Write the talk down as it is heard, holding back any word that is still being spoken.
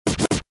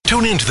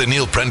Tune in to the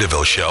Neil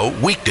Prendeville Show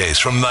weekdays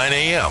from 9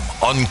 a.m.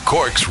 on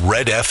Cork's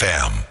Red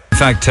FM. In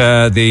fact,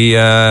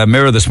 the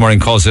Mirror this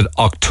morning calls it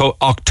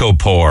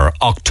octopour.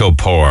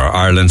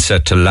 Ireland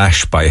set to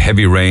lash by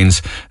heavy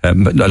rains. A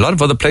lot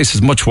of other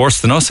places much worse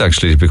than us,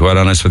 actually, to be quite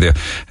honest with you.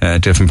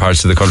 Different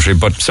parts of the country,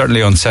 but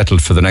certainly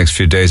unsettled for the next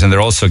few days. And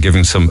they're also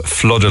giving some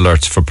flood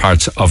alerts for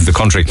parts of the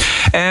country.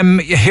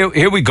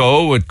 Here we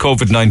go with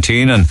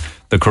COVID-19 and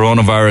the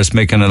coronavirus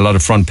making a lot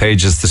of front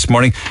pages this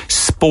morning.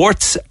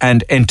 Sports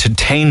and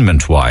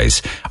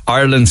entertainment-wise,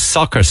 Ireland's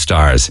soccer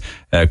stars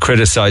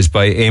criticised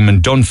by Eamon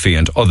Dunphy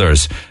and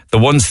others, the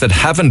ones that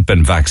haven't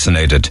been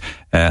vaccinated,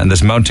 and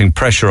there's mounting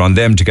pressure on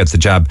them to get the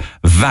jab.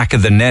 Back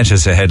of the net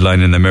is a headline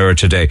in the Mirror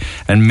today.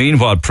 And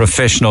meanwhile,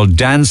 professional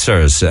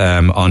dancers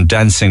on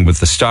Dancing with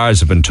the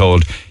Stars have been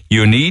told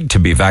you need to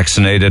be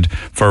vaccinated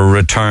for a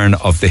return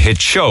of the hit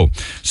show.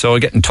 So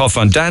getting tough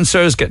on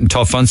dancers, getting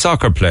tough on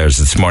soccer players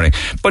this morning.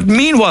 But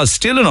meanwhile,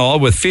 still in all,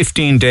 with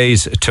 15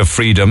 days to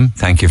freedom,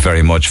 thank you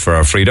very much for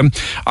our freedom,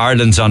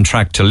 Ireland's on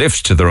track to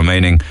lift the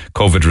remaining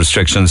COVID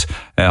restrictions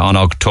on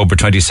October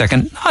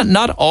 22nd.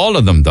 Not all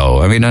of them,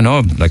 though. I mean, I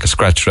know like a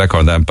scratch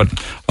record there, but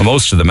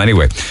most of them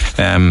anyway.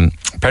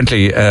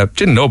 Apparently,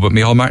 didn't know, but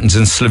Micheál Martin's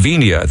in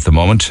Slovenia at the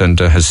moment and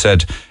has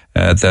said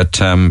that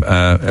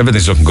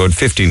everything's looking good,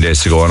 15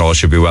 days to go and all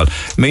should be well.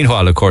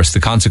 Meanwhile, of course, the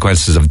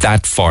consequences of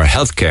that for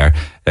healthcare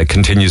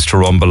continues to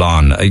rumble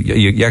on.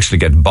 You actually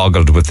get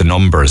boggled with the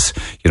numbers,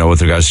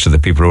 with regards to the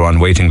people who are on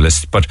waiting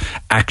lists, but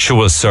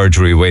actual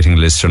surgery waiting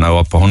lists are now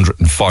up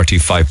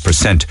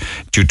 145%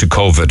 due to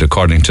COVID,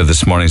 according to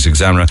this morning's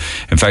Examiner.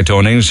 In fact,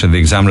 Owen English, the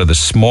Examiner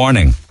this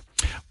morning,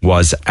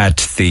 was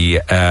at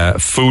the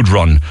food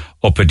run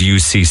up at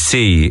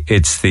UCC.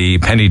 It's the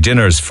Penny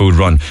Dinners food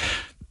run.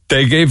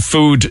 They gave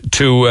food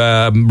to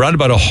around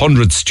about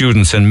 100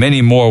 students, and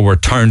many more were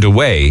turned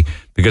away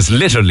because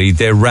literally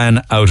they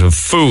ran out of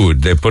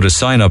food. They put a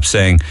sign up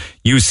saying,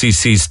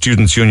 UCC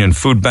Students' Union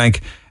Food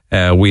Bank,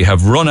 we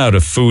have run out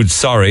of food,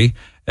 sorry.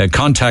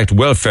 Contact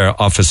welfare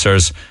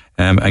officers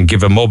and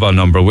give a mobile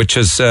number, which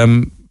is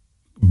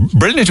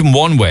brilliant in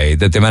one way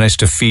that they managed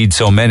to feed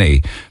so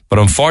many, but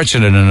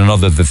unfortunate in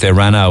another that they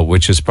ran out,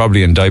 which is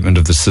probably indictment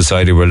of the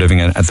society we're living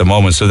in at the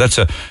moment. So that's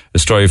a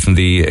story from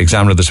the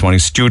Examiner this morning.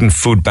 Student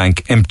food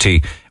bank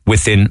empty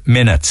within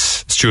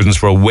minutes. Students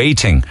were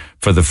waiting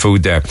for the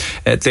food there.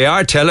 They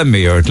are telling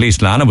me, or at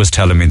least Lana was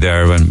telling me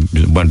there when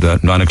the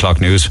 9 o'clock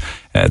news,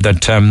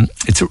 that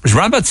it's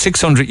around about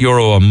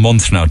 €600 a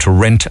month now to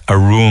rent a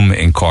room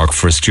in Cork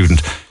for a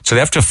student. So they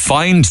have to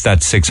find that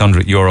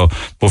 €600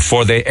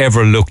 before they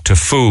ever look to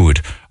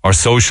food or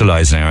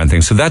socialising or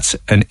anything. So that's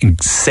an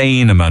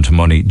insane amount of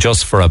money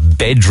just for a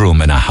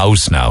bedroom in a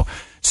house now.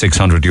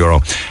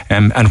 €600.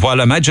 And while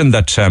I imagine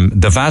that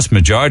the vast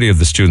majority of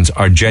the students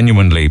are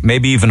genuinely,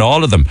 maybe even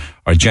all of them,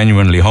 are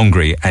genuinely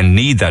hungry and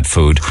need that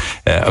food,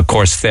 of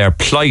course their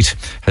plight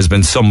has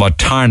been somewhat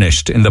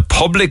tarnished in the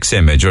public's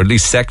image, or at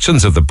least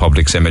sections of the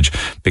public's image,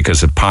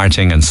 because of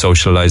partying and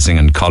socialising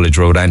and college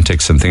road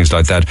antics and things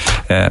like that.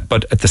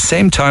 But at the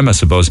same time, I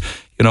suppose,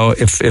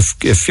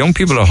 if young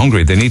people are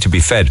hungry, they need to be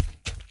fed.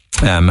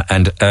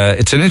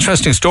 It's an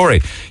interesting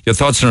story. Your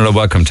thoughts are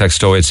welcome.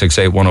 Text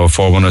 0868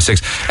 104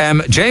 106.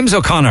 James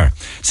O'Connor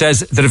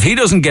says that if he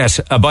doesn't get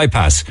a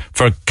bypass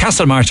for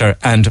Castlemartyr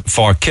and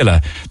for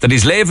Killa, that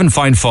he's leaving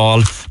Fine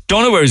Fall.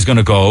 Don't know where he's going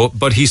to go,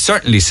 but he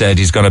certainly said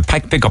he's going to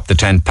pick up the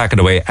tent, pack it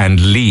away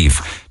and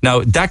leave.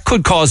 Now, that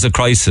could cause a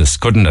crisis,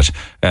 couldn't it?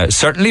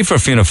 Certainly for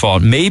Fianna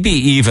Fáil, maybe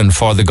even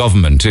for the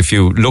government, if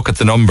you look at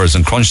the numbers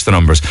and crunch the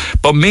numbers.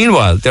 But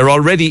meanwhile, they're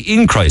already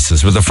in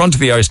crisis, with the front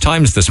of the Irish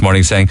Times this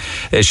morning saying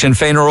Sinn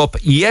Féin are up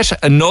yet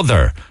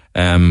another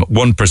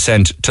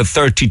 1% to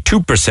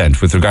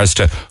 32% with regards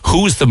to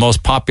who's the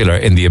most popular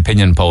in the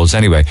opinion polls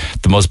anyway.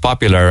 The most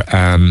popular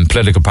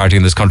political party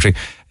in this country,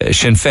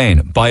 Sinn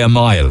Féin, by a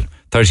mile,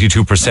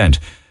 32%.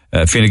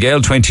 Fine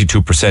Gael,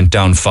 22%,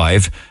 down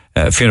 5%.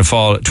 Fianna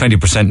Fáil,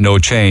 20% no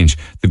change.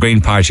 The Green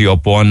Party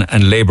up 1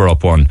 and Labour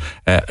up 1.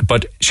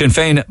 But Sinn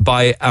Féin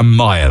by a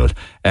mile.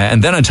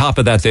 And then on top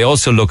of that, they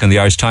also look in the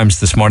Irish Times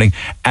this morning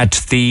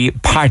at the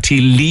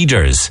party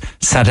leaders'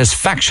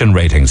 satisfaction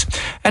ratings.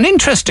 And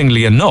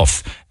interestingly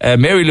enough,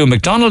 Mary Lou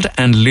McDonald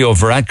and Leo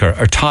Varadkar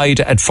are tied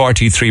at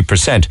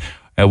 43%.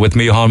 With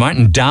Micheál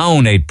Martin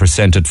down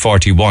 8% at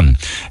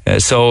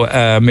 41%. So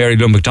Mary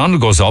Lou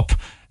McDonald goes up.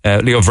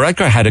 Leo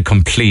Varadkar had a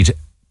complete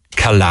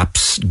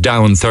collapse,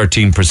 down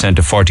 13%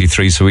 to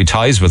 43%, so he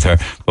ties with her,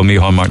 but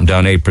Micheál Martin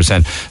down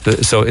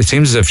 8%. So it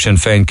seems as if Sinn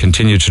Féin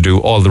continue to do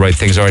all the right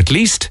things, or at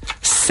least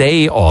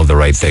say all the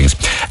right things.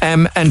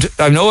 And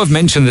I know I've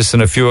mentioned this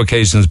on a few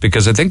occasions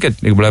because I think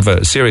it will have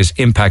a serious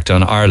impact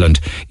on Ireland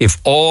if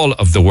all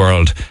of the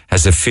world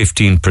has a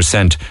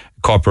 15%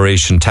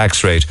 corporation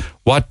tax rate.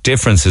 What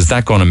difference is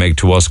that going to make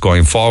to us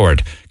going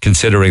forward,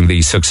 considering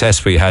the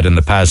success we had in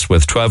the past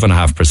with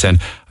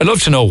 12.5%? I'd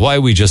love to know why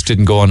we just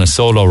didn't go on a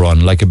solo run,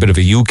 like a bit of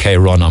a UK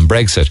run on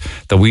Brexit,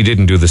 that we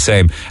didn't do the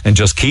same and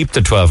just keep the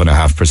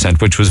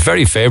 12.5%, which was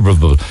very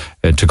favourable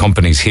to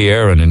companies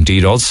here, and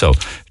indeed also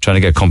trying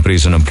to get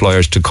companies and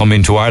employers to come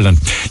into Ireland.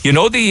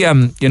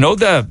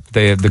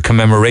 The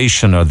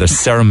commemoration or the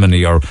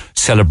ceremony or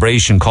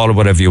celebration, call it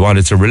whatever you want,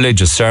 it's a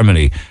religious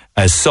ceremony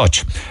as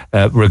such,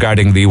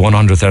 regarding the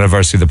 100th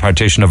anniversary of the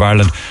partition of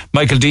Ireland.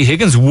 Michael D.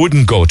 Higgins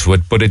wouldn't go to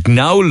it, but it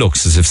now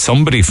looks as if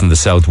somebody from the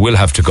South will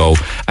have to go,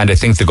 and I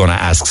think they're going to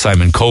ask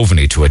Simon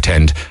Coveney to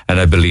attend, and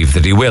I believe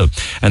that he will.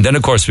 And then,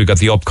 of course, we've got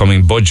the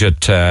upcoming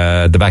budget,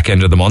 the back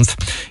end of the month.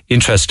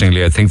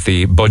 Interestingly, I think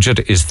the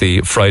budget is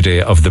the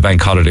Friday of the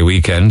bank holiday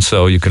weekend,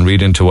 so you can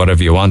read into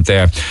whatever you want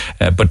there.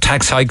 But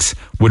tax hikes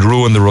would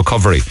ruin the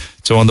recovery.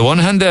 So on the one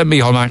hand,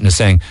 Micheál Martin is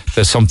saying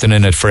there's something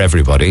in it for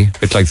everybody, a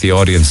bit like the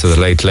audience of the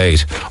Late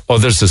Late.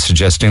 Others are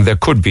suggesting there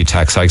could be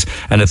tax hikes,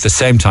 and at the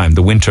same time,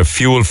 the winter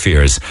fuel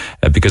fears,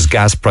 because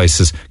gas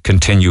prices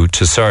continue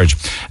to surge.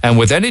 And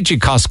with energy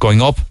costs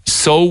going up,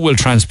 so will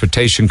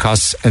transportation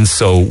costs, and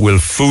so will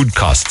food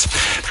costs.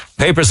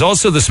 Papers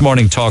also this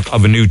morning talk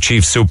of a new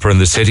chief super in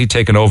the city,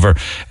 taken over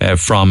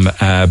from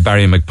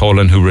Barry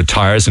McPolan, who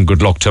retires, and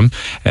good luck to him.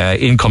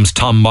 In comes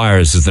Tom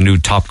Myers as the new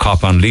top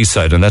cop on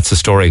Leaside, and that's a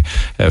story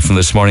from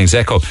this morning's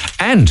Echo.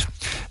 And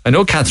I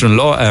know Catherine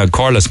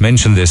Corliss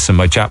mentioned this in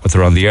my chat with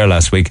her on the air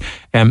last week.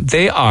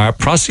 They are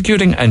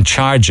prosecuting and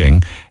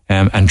charging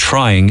and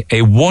trying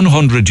a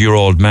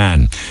 100-year-old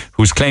man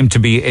who's claimed to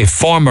be a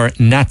former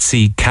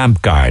Nazi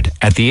camp guard.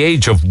 At the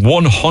age of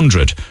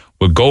 100,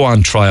 will go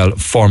on trial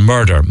for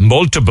murder,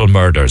 multiple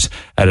murders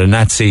at a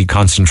Nazi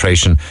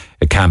concentration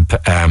camp.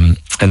 And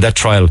that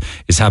trial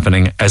is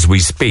happening as we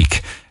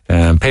speak.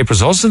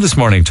 Papers also this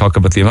morning talk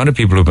about the amount of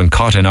people who've been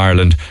caught in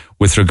Ireland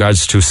with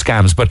regards to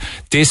scams. But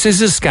this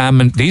is a scam,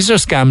 and these are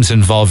scams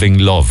involving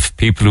love.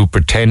 People who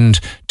pretend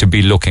to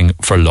be looking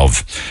for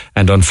love.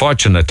 And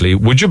unfortunately,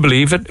 would you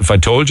believe it if I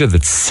told you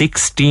that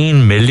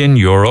 16 million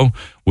euro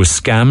was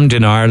scammed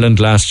in Ireland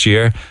last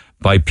year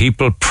by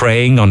people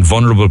preying on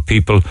vulnerable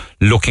people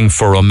looking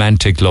for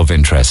romantic love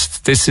interests?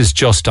 This is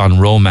just on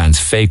romance,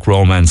 fake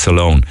romance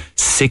alone.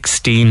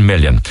 16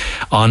 million.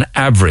 On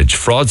average,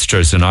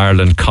 fraudsters in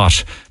Ireland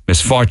caught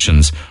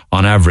misfortunes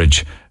on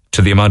average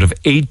to the amount of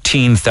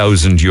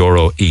 18,000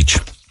 euro each.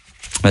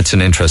 That's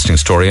an interesting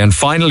story. And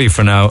finally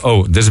for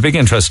now, there's a big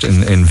interest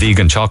in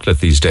vegan chocolate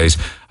these days.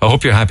 I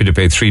hope you're happy to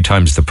pay 3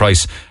 times the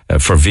price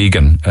for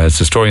vegan.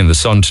 It's a story in The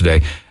Sun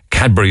today.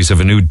 Cadbury's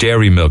have a new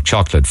dairy milk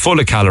chocolate, full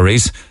of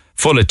calories,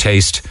 full of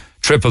taste,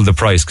 triple the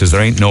price because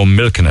there ain't no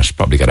milk in it.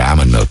 Probably got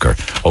almond milk or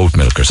oat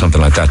milk or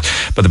something like that.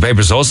 But the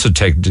papers also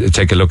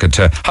take a look at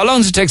how long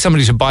does it take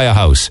somebody to buy a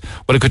house?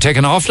 Well, it could take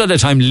an awful lot of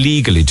time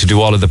legally to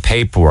do all of the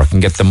paperwork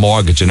and get the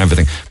mortgage and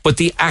everything. But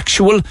the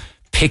actual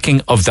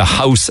picking of the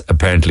house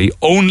apparently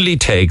only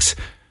takes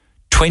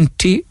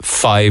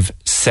 25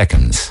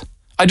 seconds.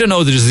 I don't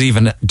know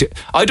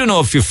I don't know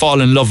if you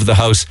fall in love with the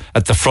house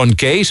at the front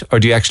gate or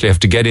do you actually have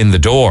to get in the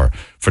door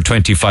for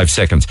 25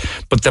 seconds.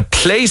 But the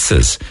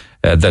places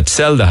that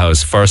sell the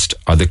house first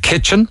are the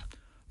kitchen,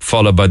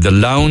 followed by the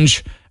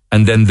lounge,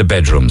 and then the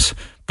bedrooms.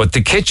 But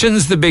the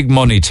kitchen's the big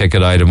money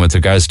ticket item with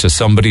regards to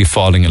somebody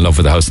falling in love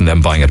with the house and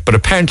then buying it. But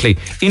apparently,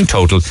 in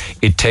total,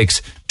 it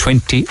takes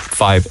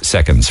 25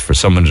 seconds for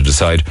someone to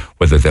decide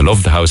whether they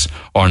love the house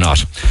or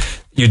not.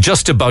 You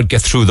just about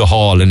get through the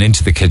hall and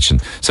into the kitchen.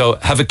 So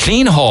have a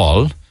clean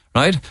hall,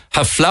 right?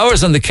 Have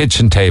flowers on the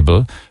kitchen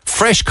table,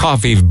 fresh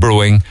coffee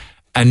brewing,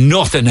 and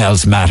nothing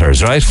else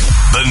matters, right?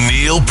 The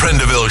Neil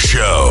Prendeville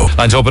Show.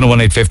 Lines open at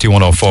 1-850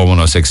 104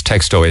 106.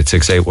 Text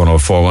 0868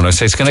 104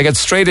 106. Can I get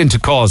straight into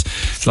calls?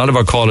 A lot of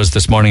our callers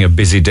this morning have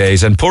busy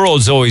days, and poor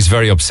old Zoe's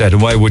very upset,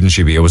 and why wouldn't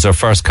she be? It was her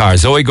first car.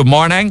 Zoe, good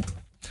morning.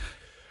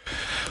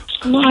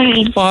 Good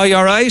morning. Oh, you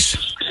all right?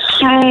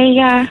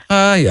 Yeah.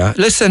 Yeah.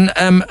 Listen,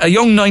 a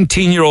young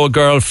 19-year-old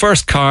girl,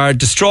 first car,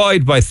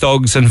 destroyed by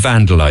thugs and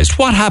vandalised.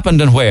 What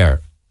happened and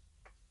where?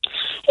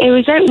 It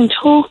was out in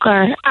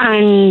Togher,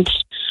 and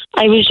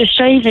I was just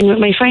driving with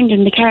my friend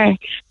in the car,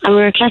 and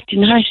we were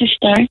collecting her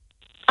sister,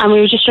 and we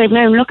were just driving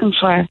around looking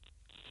for her.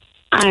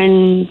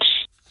 And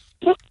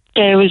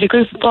there was a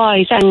group of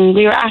boys, and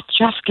we were at the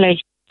traffic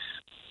light.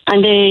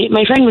 And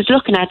my friend was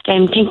looking at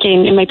them,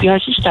 thinking it might be her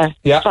sister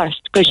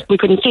first, because we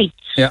couldn't see.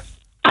 Yeah.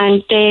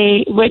 And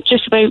they,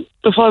 just about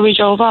before we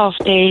drove off,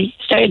 they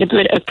started a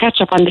bit of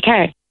catch-up on the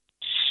car.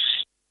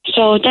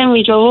 So then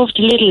we drove over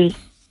to Lidl,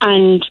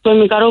 and when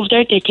we got over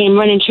there, they came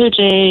running through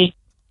the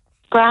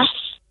grass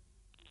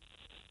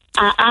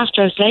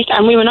after us,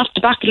 and we went off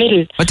the back of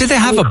Lidl. But did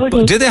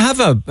they have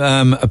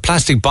a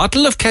plastic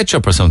bottle of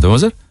ketchup or something,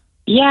 was it?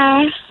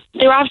 Yeah,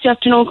 they were obviously up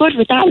to no good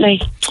with that,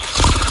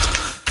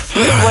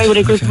 Why would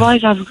a group of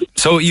boys have?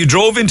 So you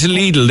drove into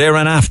Lidl, they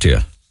ran after you?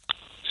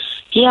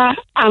 Yeah,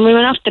 and we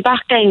went off the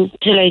back then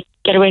to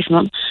get away from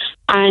them.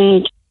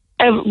 And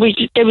there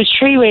was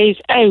 3 ways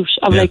out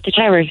of the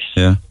terrace.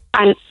 Yeah.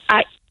 And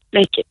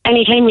like,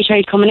 any time we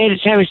tried coming out of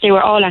the terrace, they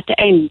were all at the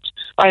end.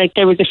 Or, like,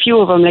 there was a few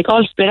of them, like,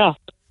 all split up.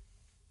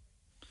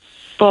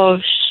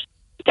 But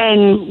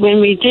then when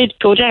we did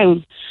go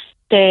down,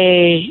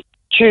 they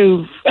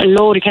threw a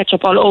load of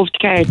ketchup all over the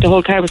car. The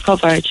whole car was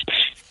covered.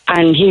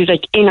 And he was,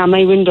 like, in on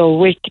my window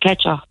with the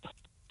ketchup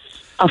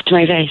up to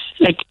my face,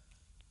 like,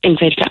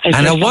 inside the car.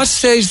 And at what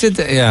stage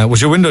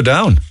was your window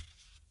down?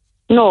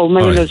 No,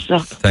 my window was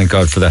up. Thank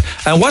God for that.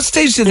 And what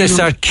stage did they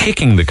start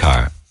kicking the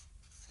car?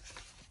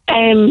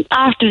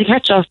 After the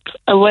ketchup,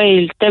 a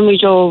while, then we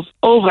drove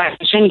over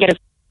trying to get a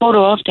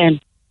photo of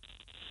them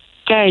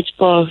guards,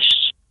 but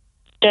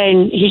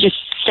then he just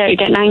started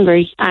getting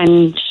angry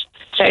and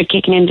started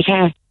kicking in the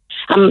car.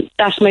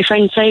 That's my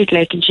friend's side,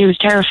 like, and she was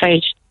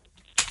terrified.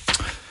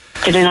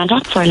 Did I not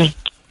talk for her, like?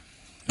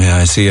 Yeah,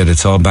 I see it.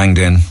 It's all banged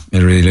in. It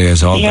really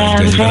is all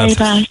banged in.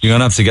 You're going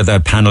to have to get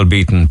that panel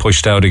beaten,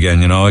 pushed out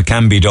again, you know. It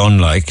can be done,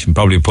 like. You can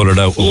probably pull it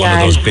out with one of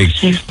those big...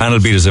 Panel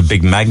beaters are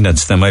big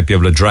magnets. They might be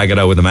able to drag it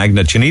out with a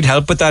magnet. You need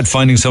help with that,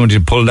 finding somebody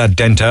to pull that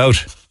dent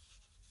out.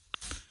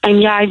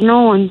 And yeah, I've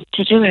no one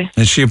to do it.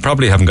 And you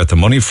probably haven't got the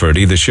money for it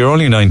either. You're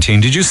only 19.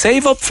 Did you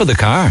save up for the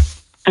car?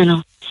 I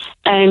know.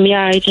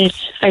 Yeah, I did.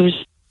 I was...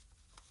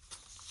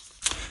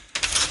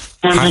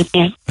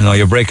 yeah. No,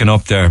 you're breaking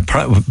up there.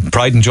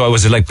 Pride and Joy,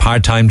 was it like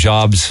part-time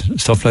jobs,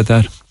 stuff like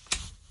that?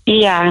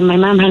 Yeah, my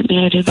mum helped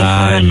me out of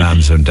that.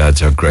 Mums and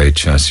dads are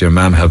great, yes. Your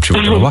mum helped you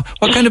with it.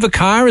 What kind of a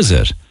car is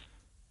it?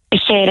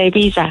 It's a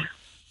Ibiza.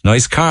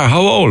 Nice car.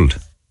 How old?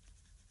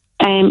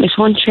 It's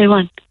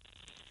 131.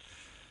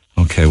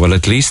 Okay, well,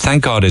 at least,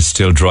 thank God, it's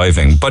still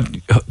driving. But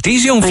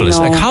these young fellas,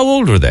 like, how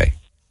old were they?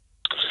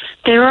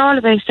 They were all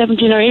about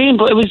 17 or 18,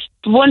 but it was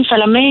one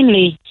fella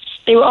mainly.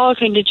 They were all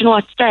kind of, at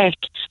the start.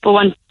 But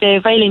once the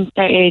violence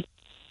started,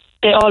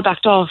 they all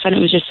backed off, and it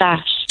was just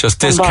that. Just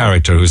this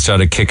character who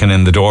started kicking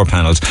in the door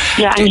panels.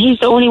 Yeah, and he's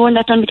the only one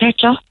that done the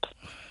catch-up.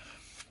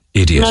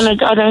 Idiot. None of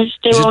the others.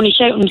 They were only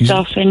shouting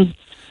stuff. And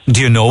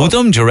do you know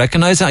them? Do you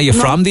recognise that? Are you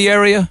from the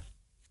area?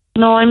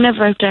 No, I'm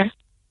never out there.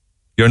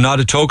 You're not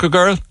a Togher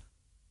girl?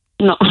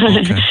 No.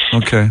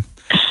 Okay.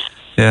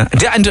 Yeah.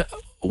 And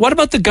what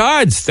about the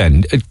guards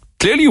then?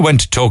 Clearly you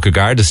went to Togher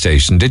Garda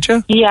Station, did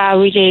you? Yeah,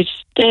 we did.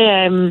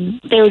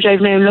 They were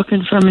driving around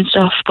looking for him and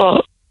stuff,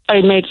 but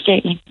I made a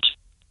statement.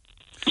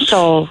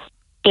 So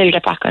they'll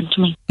get back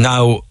onto me.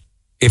 Now,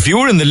 if you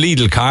were in the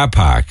Lidl car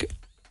park,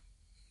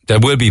 there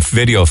will be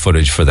video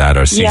footage for that,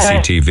 or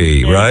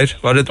CCTV, right?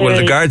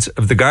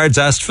 Have the guards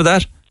asked for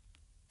that?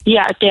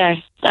 Yeah, they are.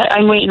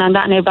 I'm waiting on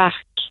that now back.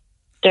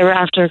 They were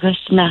after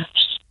requesting that.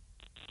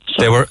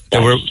 So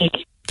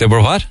they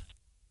were what?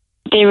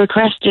 They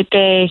requested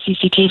the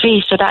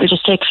CCTV, so that'll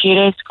just take a few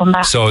days to come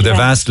back. So they've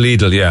asked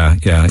Lidl, yeah.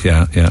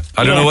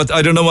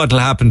 I don't know what'll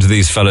happen to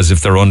these fellas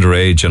if they're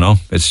underage, you know.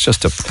 It's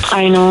just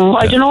I know.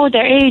 I don't know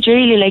their age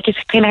really. Like,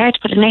 it's kind of hard to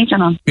put an age on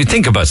them. You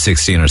think about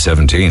 16 or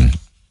 17.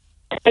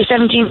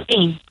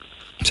 17.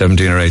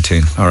 17 or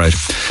 18. All right.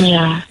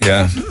 Yeah.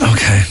 Yeah.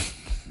 Okay.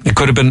 It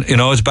could have been,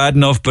 it's bad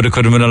enough, but it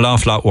could have been a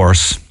lot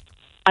worse.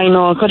 I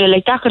know. It could have,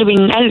 that could have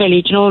been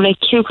elderly.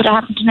 Who could have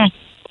happened to me?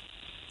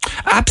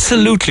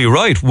 Absolutely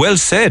right. Well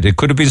said. It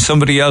could have been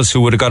somebody else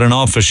who would have got an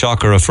awful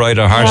shock or a fright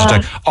or heart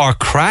attack or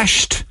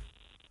crashed.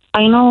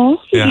 I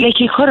know. Yeah.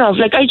 You could have.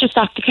 I just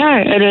stopped the car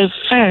out of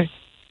fair.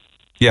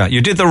 Yeah,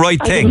 you did the right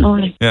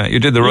thing. Yeah, you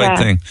did the right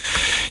thing.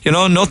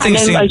 Nothing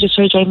seems... I just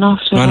started driving off.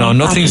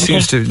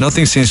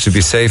 Nothing seems to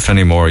be safe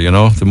anymore,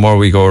 The more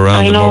we go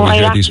around, the more we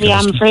hear these people.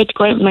 I'm afraid to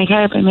go out with my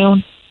car by my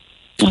own.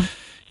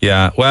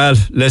 Yeah, well,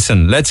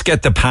 listen, let's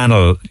get the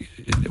panel.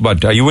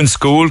 What, are you in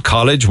school,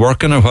 college,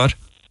 working or what?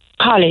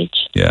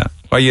 College. Yeah.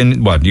 Are you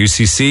in,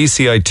 UCC,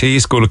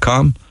 CIT, School of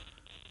Com?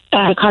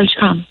 College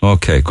Com.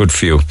 Okay, good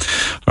for you. All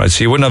right,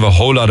 so you wouldn't have a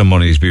whole lot of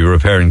money to be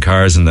repairing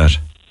cars and that.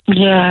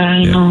 Yeah,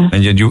 I know.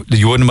 And you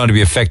wouldn't want to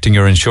be affecting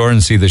your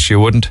insurance either, you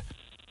wouldn't?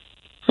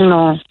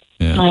 No.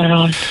 Yeah. Not at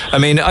all. I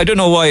mean, I don't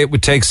know why it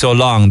would take so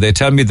long. They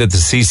tell me that the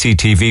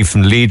CCTV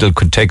from Lidl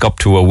could take up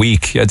to a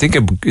week. I think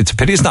it's a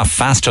pity it's not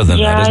faster than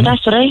that, isn't it? Yeah,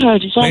 that's what I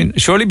heard as well. I mean,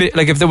 surely,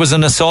 if there was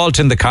an assault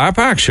in the car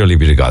park, surely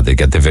be to God they'd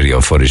get the video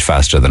footage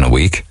faster than a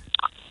week.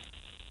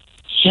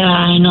 Yeah,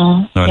 I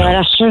know.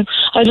 That's true.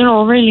 I don't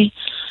know, really.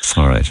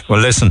 All right.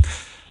 Well, listen,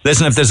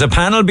 if there's a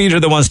panel beater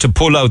that wants to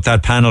pull out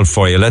that panel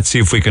for you, let's see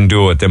if we can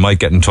do it. They might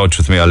get in touch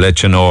with me. I'll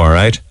let you know, all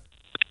right?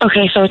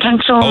 Okay, so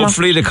thanks so much.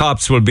 Hopefully the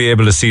cops will be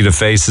able to see the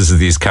faces of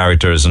these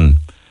characters and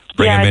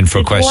bring them in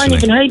for questioning.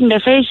 He'd been hiding their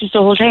faces the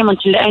whole time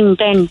until the end.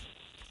 Then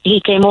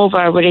he came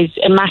over with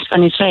a mask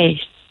on his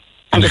face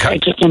and just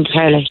started kicking into the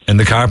car light. In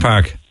the car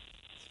park?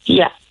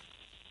 Yeah.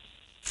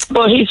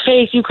 But his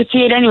face, you could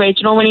see it anyway.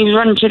 When he was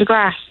running through the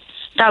grass,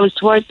 that was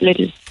towards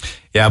Lidl.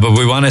 Yeah, but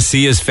we want to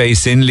see his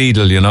face in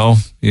Lidl,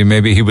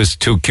 Maybe he was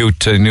too cute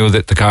to know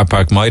that the car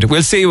park might.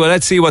 We'll see. Well,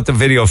 let's see what the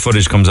video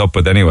footage comes up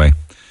with anyway.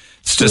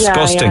 It's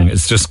disgusting. Yeah.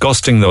 It's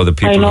disgusting, though, that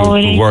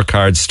people who work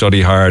hard,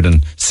 study hard,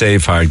 and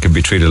save hard can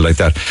be treated like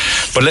that.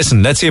 But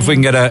listen, let's see if we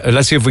can get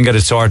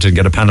it sorted and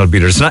get a panel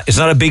beater. It's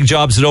not a big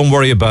job, so don't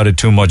worry about it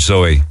too much,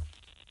 Zoe.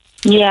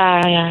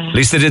 Yeah. At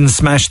least they didn't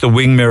smash the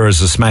wing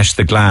mirrors or smash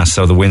the glass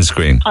or the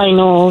windscreen. I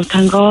know,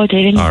 thank God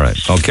they didn't. All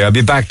right. Okay, I'll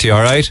be back to you,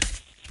 all right?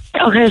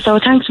 Okay, so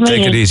thanks a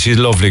million. Take it easy. She's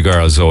a lovely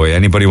girl, Zoe.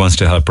 Anybody wants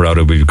to help her out,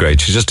 it would be great.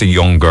 She's just a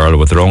young girl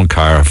with her own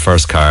car, her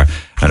first car.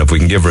 And if we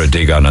can give her a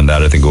dig on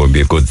that, I think it would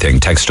be a good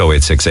thing. Text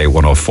 0868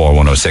 104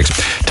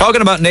 106.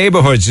 Talking about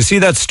neighbourhoods, you see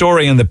that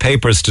story in the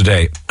papers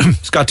today?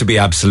 It's got to be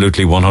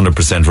absolutely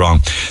 100%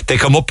 wrong. They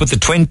come up with the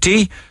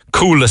 20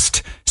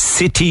 coolest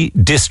city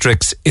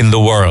districts in the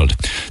world.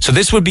 So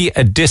this would be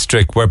a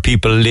district where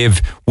people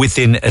live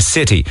within a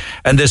city.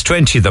 And there's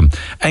 20 of them.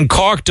 And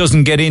Cork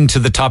doesn't get into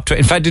the top 20.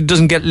 In fact, it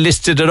doesn't get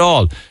listed at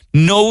all.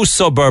 No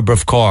suburb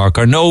of Cork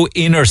or no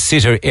inner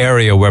city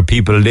area where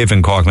people live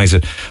in Cork makes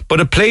it.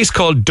 But a place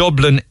called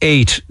Dublin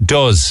 8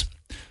 does.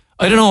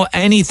 I don't know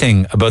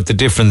anything about the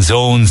different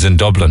zones in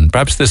Dublin.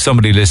 Perhaps there's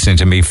somebody listening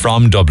to me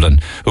from Dublin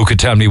who could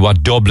tell me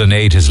what Dublin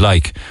 8 is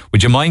like.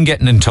 Would you mind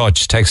getting in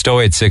touch? Text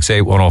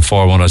 0868 104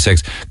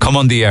 106. Come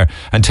on the air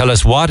and tell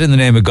us what in the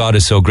name of God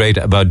is so great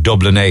about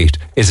Dublin 8.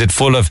 Is it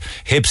full of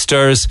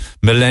hipsters,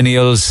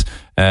 millennials,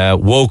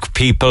 woke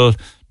people?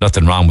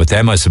 Nothing wrong with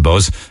them, I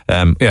suppose.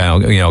 Coffee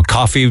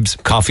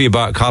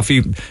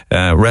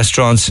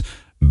restaurants,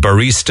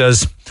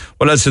 baristas.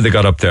 What else have they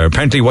got up there?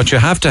 Apparently what you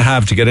have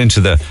to get into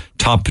the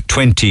top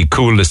 20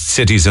 coolest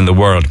cities in the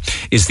world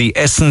is the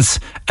essence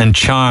and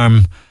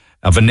charm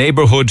of a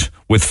neighbourhood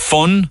with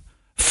fun,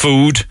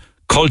 food,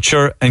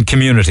 culture and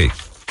community.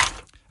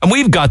 And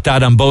we've got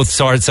that on both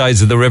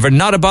sides of the river,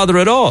 not a bother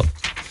at all.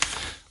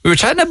 We were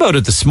chatting about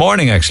it this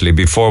morning, actually,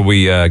 before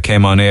we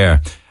came on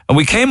air. And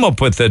we came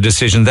up with the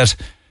decision that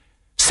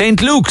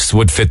St. Luke's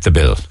would fit the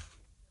bill.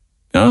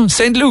 No,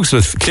 St. Luke's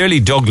was clearly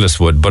Douglas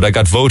would, but I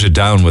got voted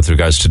down with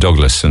regards to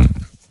Douglas.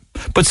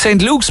 But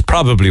St. Luke's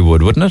probably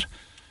would, wouldn't it?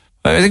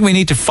 I think we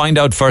need to find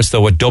out first, though,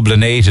 what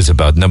Dublin 8 is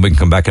about, and then we can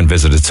come back and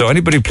visit it. So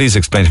anybody please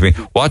explain to me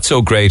what's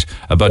so great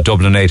about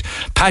Dublin 8.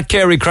 Pat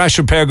Carey, Crash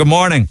Repair, good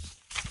morning.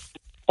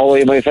 How are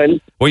you, my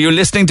friend? Were you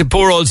listening to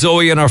poor old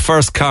Zoe in her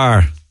first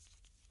car?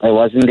 I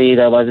was indeed.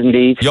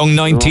 Young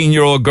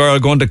 19-year-old girl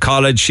going to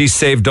college. She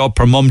saved up.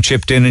 Her mum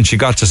chipped in and she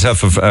got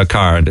herself a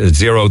car. I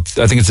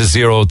think it's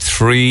a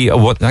 03.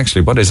 What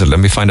is it? Let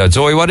me find out.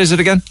 Zoe, what is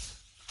it again?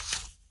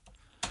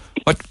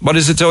 What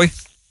is it, Zoe?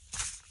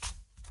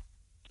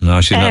 No,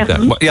 she's not there.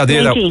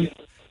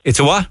 It's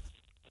a what?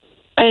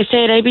 I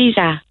said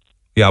Ibiza.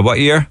 Yeah, what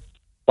year?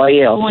 What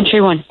year?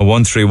 131. A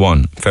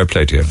 131. Fair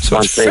play to you. So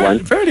it's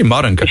fairly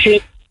modern.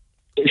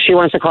 She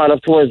wants to call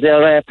up to us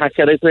there, Pat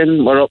Carey.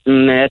 We're up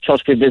in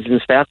Churchfield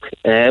Business Park.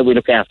 We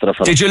look after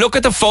her. Did you look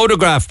at the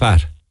photograph,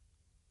 Pat?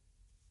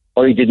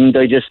 I didn't.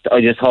 I just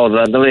heard it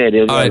on the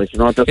radio. Right.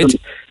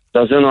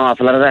 There's an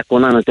awful lot of that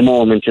going on at the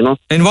moment, you know.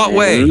 In what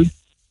way?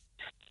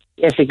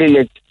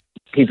 Basically,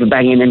 people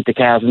banging into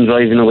cars and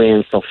driving away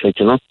and stuff, like,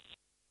 you know.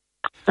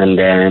 And,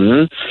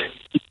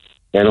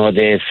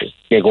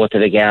 they go to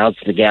the guards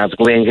go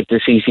away and get the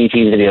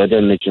CCTV video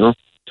done, like, you know.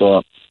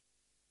 So,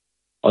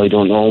 I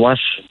don't know what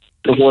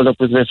the hold up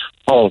with this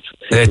whole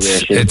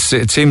situation.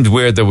 It seemed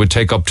weird that would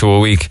take up to a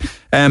week.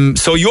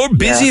 So you're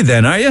busy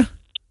then, are you?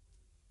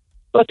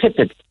 What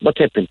tipping?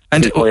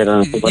 And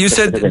you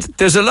said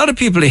there's a lot of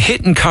people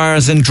hitting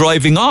cars and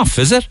driving off,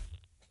 is it?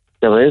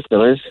 There is.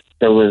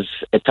 There was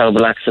a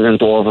terrible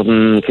accident over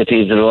in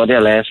Cathedral Road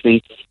there last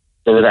week.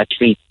 There was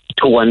actually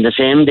two on the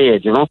same day,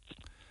 you know.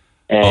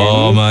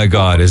 Oh my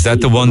God, is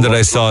that the one that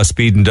I saw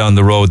speeding down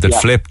the road that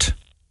flipped?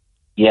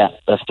 Yeah,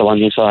 that's the one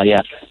you saw,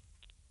 yeah.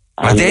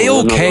 Are they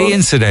okay,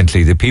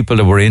 incidentally, the people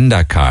that were in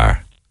that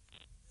car?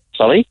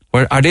 Sorry?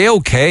 Are they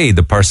okay,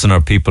 the person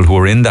or people who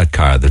were in that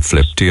car that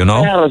flipped, do you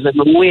know? I was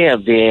aware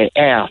they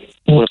are.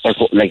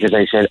 Like as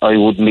I said, I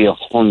wouldn't be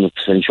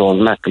 100% sure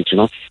on that, you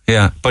know?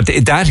 Yeah, but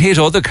that hit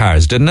other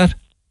cars, didn't it?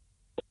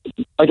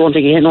 I don't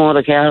think it hit no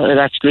other car. It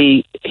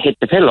actually hit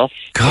the pillar.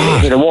 God.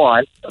 It hit a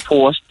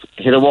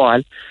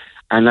wall,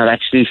 and it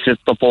actually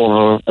flipped up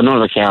over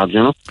another car,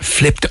 you know?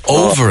 Flipped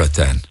over it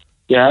then?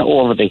 Yeah,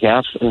 over the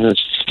car. It was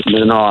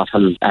an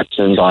awful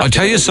accident. I'll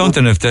tell you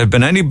something, if there had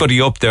been anybody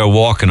up there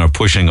walking or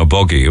pushing a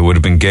buggy, it would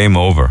have been game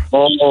over.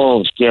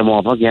 Oh, game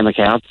over, game of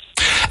cards.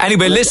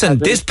 Anyway, listen,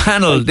 this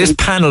panel,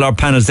 our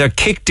panels, they're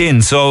kicked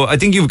in, so I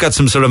think you've got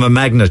some sort of a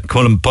magnet.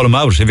 Pull them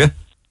out, have you?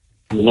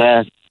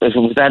 Yeah, if it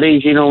was that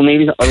easy, you know,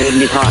 Neil, I wouldn't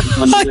be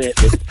talking.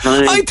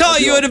 I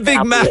thought you had a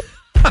big magnet.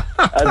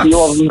 I'd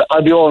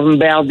be over in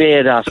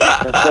Barbados.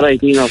 That's what I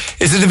think of.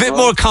 Is it a bit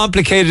more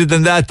complicated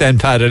than that then,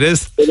 Pat, it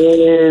is? It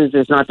is.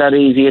 It's not that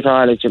easy at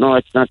all. You know,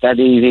 it's not that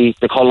easy.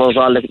 The colours,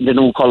 all the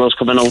new colours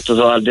coming out is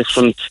all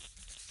different.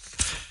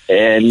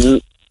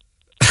 There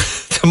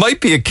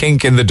might be a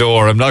kink in the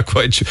door, I'm not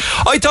quite sure.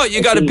 I thought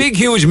you got a big,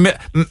 huge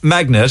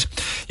magnet,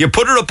 you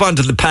put it up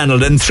onto the panel,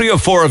 then 3 or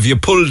 4 of you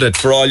pulled it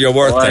for all you're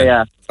worth. Oh,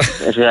 yeah.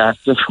 Yeah.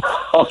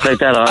 Stuff like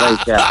that, all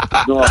right, yeah.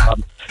 No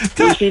problem.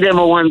 You see them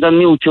ones on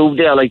YouTube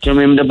there, like, you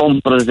remember the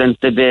bumpers and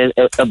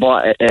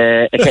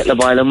a kettle of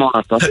boiling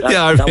water?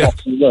 That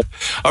works good.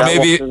 Or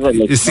maybe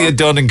you see it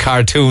done in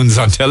cartoons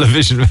on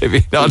television,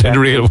 maybe, not in the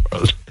real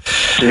world.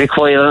 To be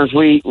quite honest,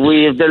 we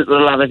have dealt with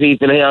a lot of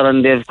people here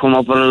and they've come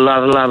up with a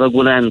lot of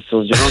good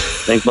answers, you know.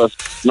 Like, but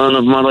none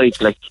of them are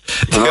right, like,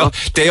 you know?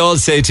 They all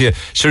say to you,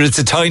 sure, it's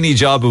a tiny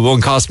job, it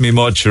won't cost me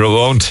much, or it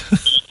won't.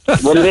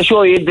 Well, they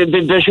show you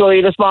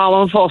the small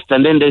one first,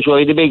 and then they show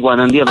you the big one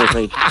on the other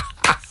side.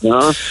 You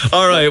know?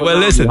 All right, well,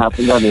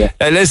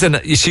 listen,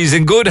 she's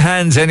in good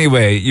hands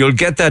anyway. You'll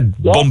get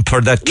that bump or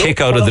that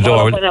kick out of the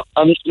door.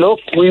 Look,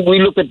 we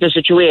look at the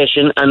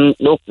situation and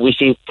look, we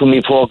see can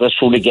we progress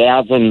through the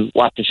gap and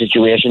what the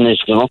situation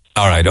is, you know.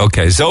 All right,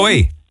 okay.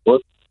 Zoe?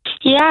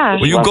 Yeah.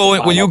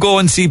 Will you go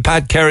and see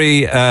Pat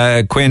Kerry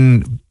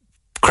Quinn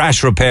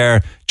Crash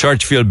Repair,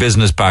 Churchfield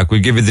Business Park?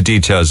 We'll give you the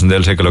details and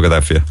they'll take a look at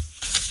that for you.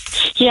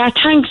 Yeah,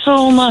 thanks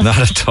so much. Not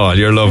at all.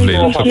 You're lovely.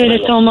 I appreciate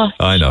it so much.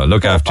 I know.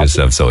 Look after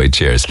yourself, Zoe.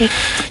 Cheers. Take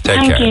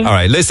care. You. All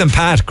right. Listen,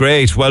 Pat.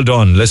 Great. Well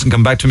done. Listen,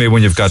 come back to me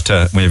when you've got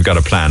a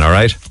plan. All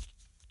right.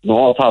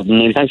 No problem,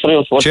 Neil. Thanks very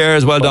much.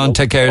 Cheers. Well done.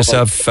 Take care of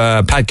yourself.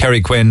 Pat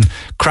Kerry Quinn,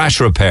 Crash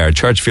Repair,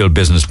 Churchfield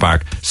Business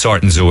Park,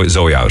 sorting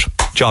Zoe out.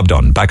 Job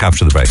done. Back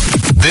after the break.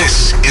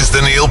 This is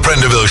the Neil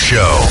Prendeville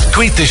Show.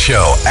 Tweet the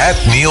show at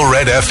Neil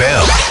Red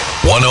FM.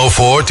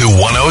 104 to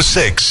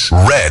 106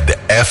 Red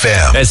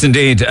FM. Yes,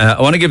 indeed.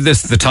 I want to give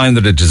this the time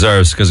that it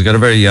deserves because I got a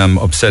very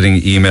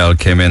upsetting email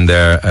came in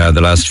there the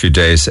last few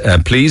days.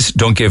 Please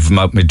don't give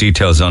out my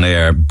details on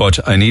air, but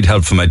I need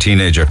help for my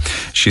teenager.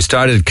 She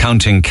started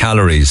counting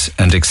calories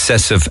and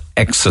excessive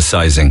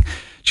exercising.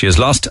 She has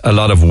lost a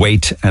lot of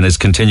weight and is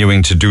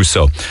continuing to do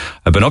so.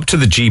 I've been up to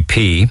the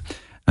GP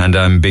and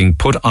I'm being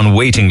put on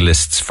waiting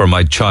lists for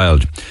my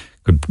child.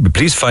 Could we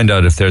please find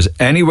out if there's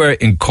anywhere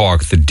in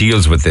Cork that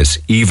deals with this,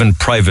 even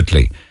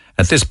privately?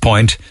 At this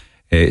point,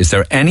 is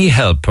there any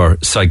help or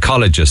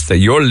psychologist that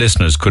your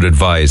listeners could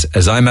advise,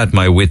 as I'm at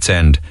my wit's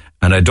end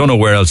and I don't know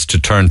where else to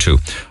turn to?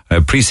 I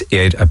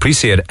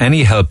appreciate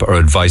any help or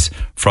advice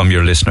from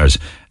your listeners.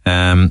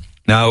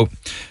 Now,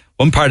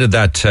 one part of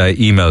that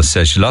email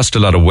says she lost a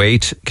lot of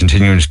weight,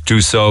 continuing to do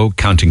so,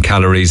 counting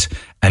calories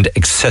and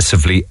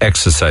excessively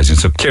exercising.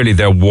 So clearly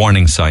they're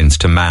warning signs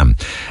to ma'am.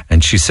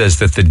 And she says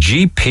that the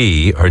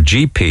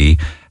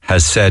GP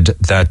has said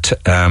that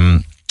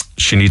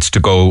she needs to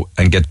go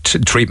and get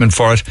treatment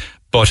for it,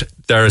 but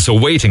there is a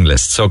waiting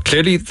list. So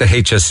clearly the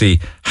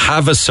HSE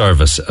have a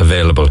service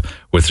available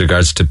with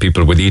regards to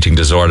people with eating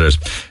disorders.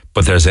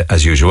 But there's,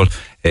 as usual,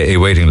 a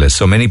waiting list.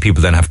 So many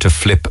people then have to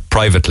flip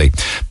privately.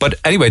 But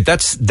anyway,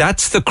 that's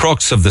the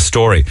crux of the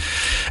story.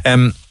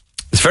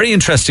 It's very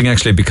interesting,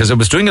 actually, because I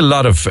was doing a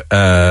lot of,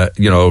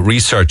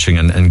 researching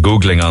and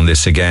Googling on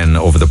this again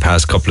over the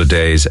past couple of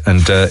days.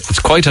 And it's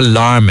quite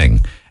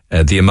alarming,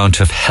 the amount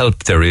of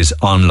help there is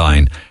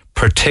online,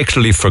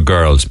 particularly for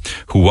girls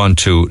who want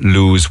to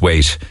lose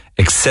weight,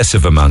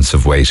 excessive amounts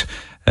of weight,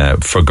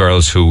 for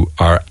girls who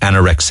are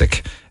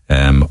anorexic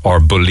or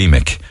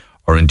bulimic,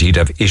 or indeed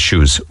have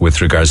issues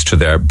with regards to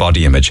their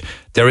body image.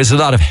 There is a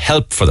lot of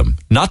help for them.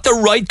 Not the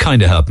right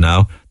kind of help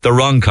now, the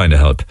wrong kind of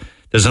help.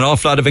 There's an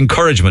awful lot of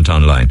encouragement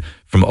online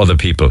from other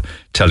people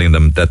telling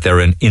them that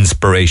they're an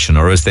inspiration,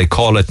 or as they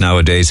call it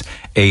nowadays,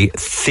 a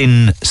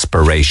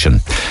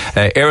thin-spiration.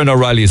 Erin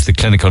O'Reilly is the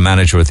clinical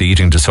manager at the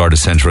Eating Disorder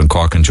Centre in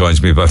Cork and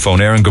joins me by phone.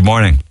 Erin, good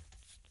morning.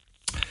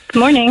 Good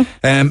morning.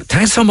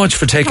 Thanks so much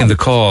for taking the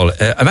call.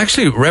 I'm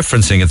actually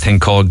referencing a thing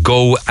called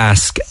Go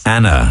Ask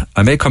Anna.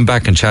 I may come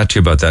back and chat to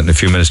you about that in a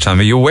few minutes' time.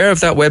 Are you aware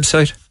of that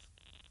website?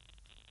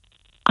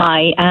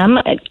 I am.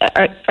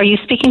 Are you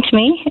speaking to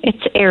me?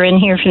 It's Erin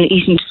here from the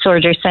Eating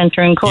Disorder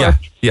Centre in Cork.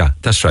 Yeah,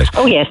 that's right.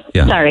 Oh, yes.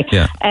 Yeah. Sorry.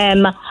 Yeah.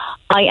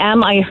 I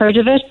am. I heard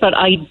of it, but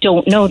I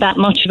don't know that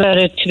much about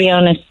it, to be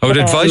honest. I'd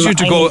advise you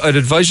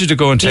to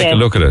go and take a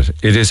look at it.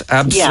 It is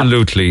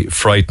absolutely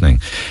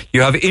frightening.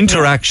 You have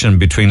interaction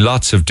between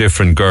lots of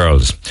different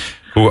girls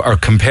who are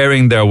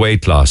comparing their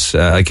weight loss.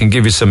 I can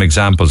give you some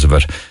examples of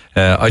it.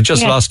 I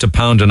just lost 1.5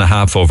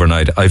 pounds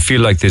overnight. I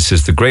feel like this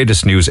is the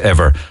greatest news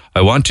ever.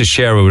 I want to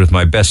share it with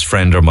my best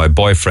friend or my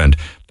boyfriend,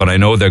 but I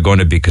know they're going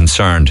to be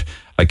concerned.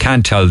 I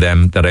can't tell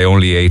them that I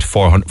only ate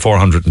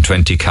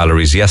 420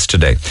 calories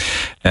yesterday.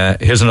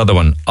 Here's another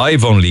one.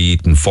 I've only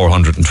eaten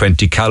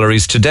 420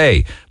 calories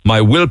today.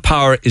 My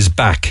willpower is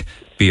back,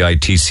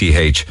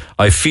 BITCH.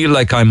 I feel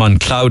like I'm on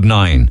cloud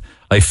 9.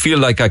 I feel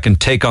like I can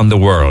take on the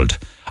world.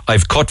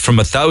 I've cut from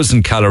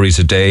 1,000 calories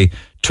a day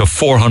to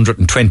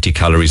 420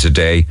 calories a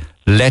day.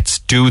 Let's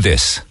do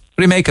this. What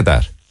do you make of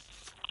that?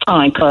 Oh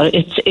my God,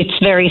 it's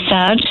very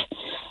sad.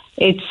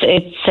 It's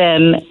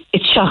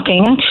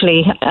shocking,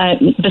 actually.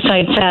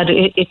 Besides sad,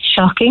 it's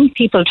shocking.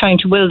 People trying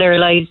to will their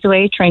lives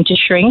away, trying to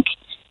shrink,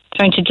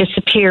 trying to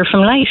disappear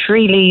from life,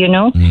 really, you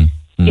know.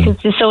 Because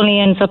this only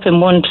ends up in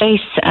one place,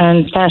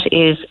 and that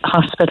is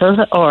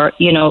hospital or,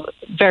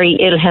 very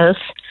ill health.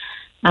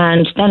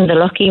 And then the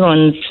lucky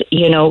ones,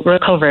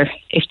 recover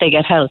if they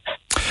get help.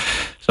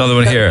 Another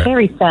one here.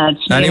 Very sad.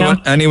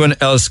 Anyone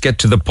else get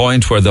to the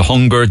point where the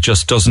hunger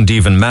just doesn't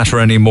even matter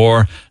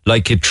anymore?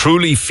 Like it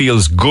truly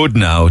feels good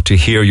now to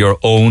hear your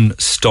own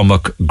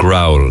stomach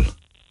growl.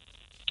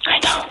 I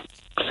know.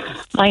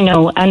 I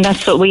know, and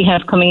that's what we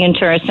have coming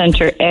into our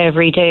centre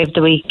every day of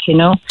the week, you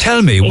know.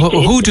 Tell me,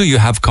 who do you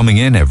have coming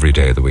in every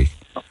day of the week?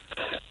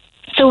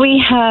 So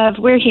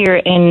we're here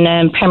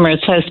in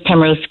Penrose House,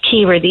 Penrose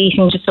Quay, we're the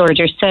Eating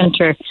Disorder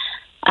Centre,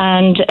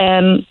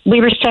 and we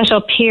were set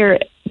up here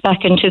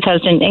back in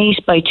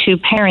 2008 by two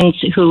parents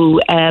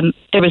who,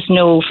 there was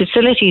no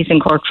facilities in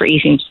Cork for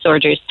eating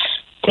disorders.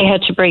 They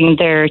had to bring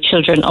their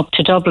children up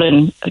to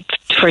Dublin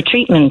for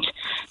treatment.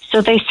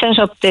 So they set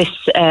up this,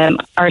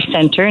 our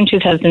centre in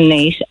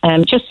 2008,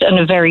 just on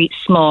a very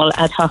small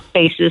ad hoc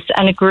basis,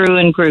 and it grew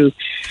and grew.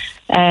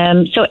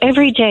 So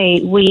every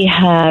day we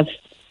have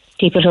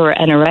people who are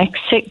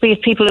anorexic, we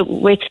have people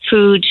with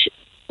food,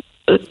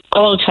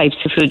 all types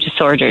of food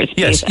disorders.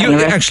 Yes, you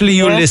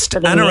list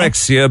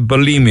anorexia,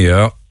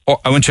 bulimia,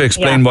 I want you to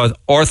explain what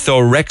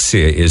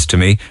orthorexia is to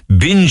me,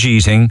 binge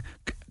eating,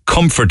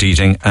 comfort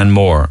eating, and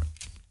more.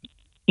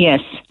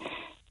 Yes.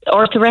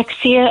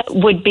 Orthorexia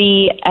would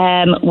be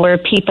where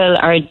people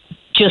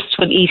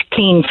would eat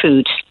clean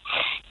food.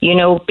 You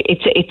know,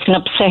 it's an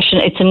obsession.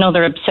 It's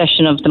another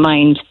obsession of the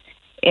mind.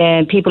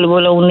 People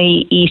will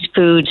only eat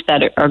food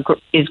that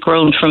is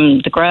grown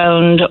from the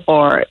ground,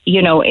 or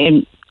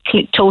in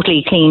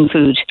totally clean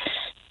food.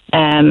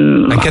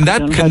 And can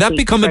that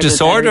become a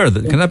disorder?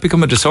 Can that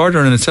become a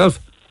disorder in itself?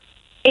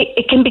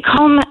 It can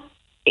become.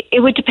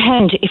 It would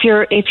depend. If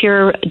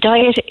your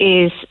diet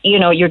is,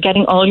 you're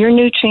getting all your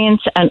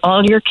nutrients and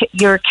all your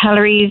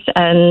calories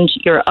and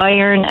your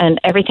iron and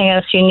everything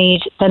else you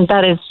need, then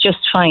that is just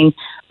fine.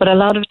 But a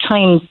lot of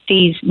times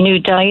these new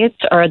diets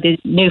or the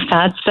new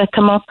fads that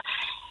come up,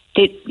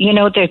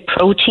 the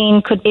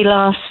protein could be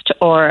lost,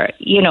 or,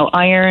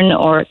 iron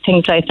or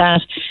things like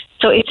that.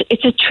 So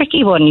it's a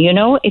tricky one,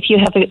 if you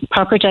have a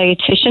proper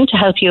dietitian to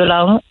help you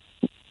along,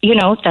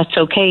 that's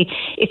okay.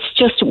 It's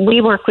just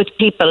we work with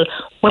people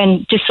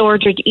when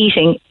disordered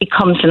eating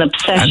becomes an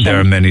obsession. And there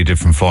are many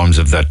different forms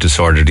of that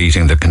disordered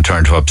eating that can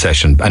turn to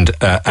obsession. And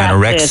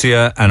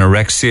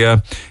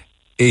anorexia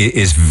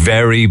is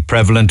very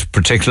prevalent,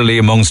 particularly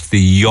amongst the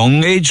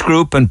young age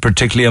group and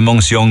particularly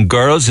amongst young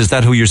girls. Is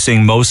that who you're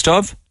seeing most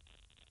of?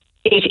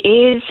 It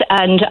is,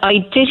 and I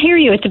did hear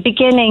you at the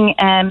beginning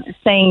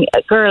saying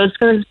girls,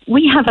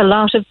 we have a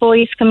lot of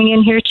boys coming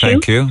in here too.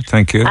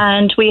 Thank you.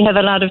 And we have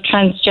a lot of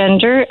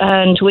transgender,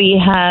 and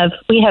we have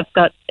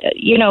got,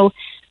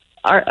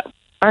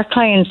 our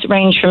clients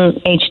range from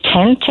age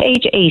 10 to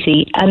age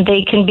 80, and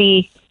they can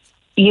be,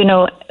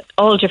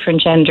 all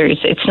different genders.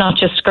 It's not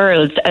just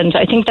girls, and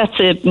I think that's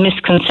a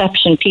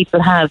misconception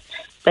people have,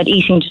 that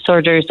eating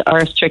disorders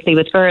are strictly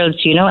with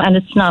girls, and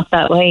it's not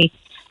that way.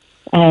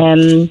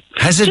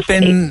 Has it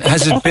been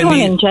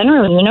in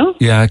general,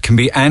 Yeah, it can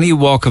be any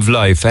walk of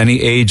life, any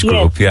age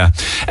group,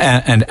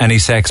 and any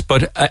sex.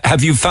 But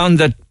have you found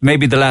that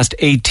maybe the last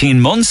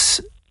 18 months,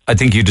 I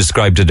think you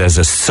described it as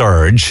a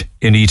surge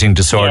in eating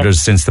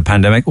disorders since the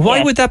pandemic.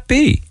 Why would that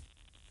be?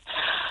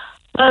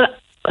 Well,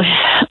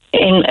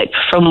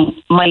 from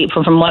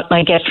what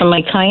I get from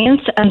my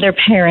clients and their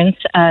parents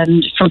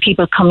and from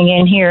people coming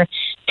in here,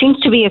 seems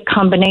to be a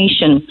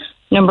combination.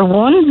 Number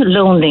one,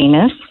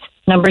 loneliness.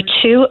 Number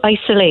two,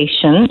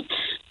 isolation.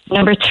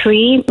 Number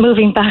three,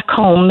 moving back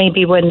home,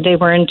 maybe when they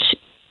weren't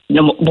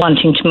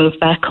wanting to move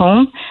back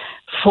home.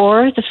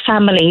 Four, the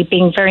family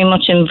being very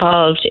much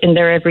involved in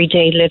their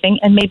everyday living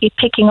and maybe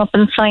picking up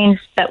on signs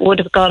that would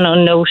have gone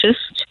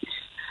unnoticed.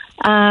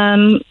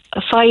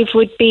 Five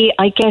would be,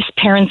 I guess,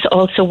 parents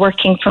also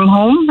working from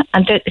home,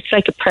 and it's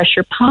like a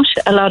pressure pot.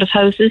 A lot of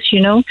houses,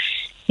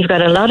 you've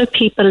got a lot of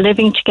people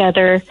living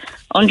together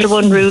under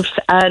one roof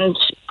and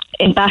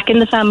back in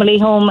the family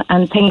home,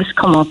 and things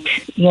come up,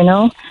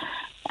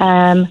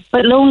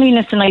 But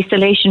loneliness and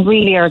isolation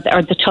really are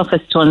the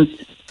toughest ones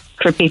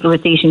for people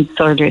with eating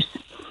disorders.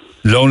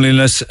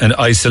 Loneliness and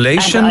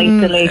isolation.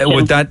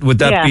 Would that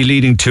be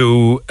leading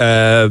to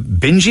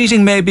binge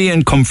eating maybe,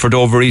 and comfort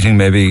overeating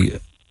maybe?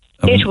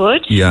 It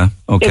would. Yeah.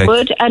 Okay. It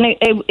would, and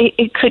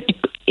it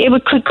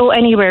could go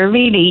anywhere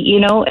really.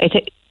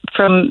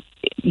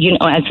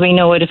 As we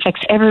know, it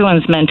affects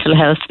everyone's mental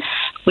health.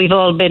 We've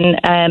all been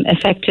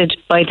affected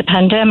by the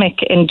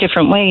pandemic in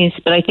different ways,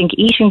 but I think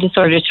eating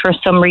disorders for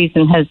some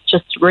reason has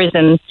just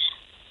risen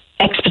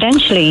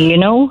exponentially,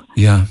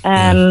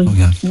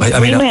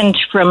 We went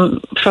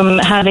from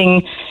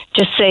having,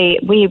 just say,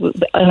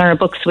 in our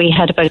books we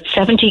had about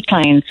 70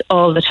 clients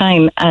all the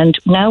time, and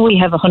now we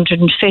have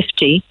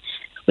 150.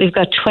 We've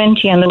got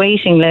 20 on the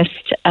waiting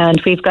list,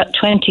 and we've got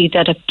 20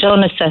 that have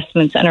done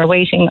assessments and are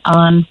waiting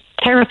on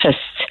therapists.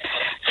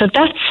 So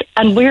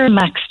and we're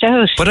maxed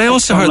out. But I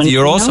also heard that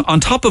you're also, on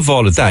top of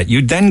all of that,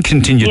 you then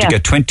continue to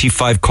get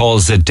 25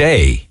 calls a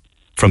day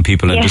from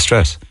people in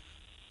distress.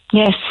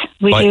 Yes,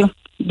 we do.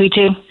 We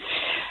do.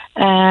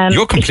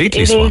 You're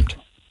completely swamped.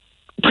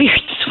 We're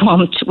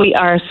swamped. We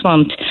are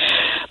swamped.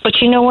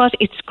 But you know what?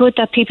 It's good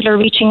that people are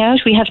reaching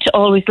out. We have to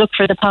always look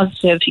for the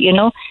positive,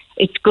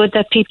 It's good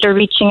that people are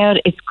reaching out.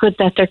 It's good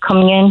that they're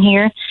coming in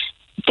here.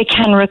 they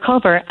can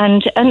recover,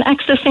 and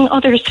accessing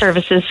other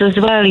services as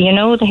well. You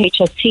know, the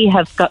HSC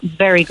have got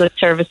very good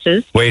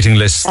services. Waiting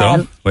lists,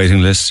 though.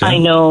 Waiting lists. Yeah. I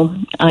know.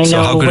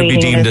 So how could it be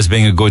deemed as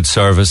being a good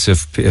service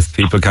if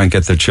people can't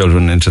get their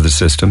children into the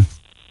system?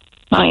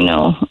 I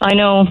know.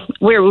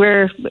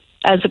 We're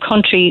as a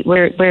country,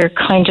 we're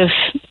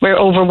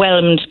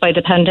overwhelmed by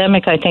the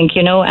pandemic, I think,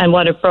 you know, and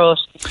what it brought.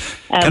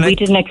 We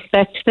didn't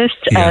expect this,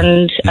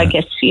 and I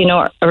guess, you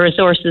know, our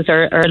resources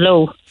are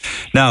low.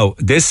 Now,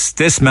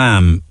 this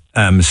ma'am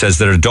says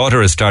that her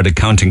daughter has started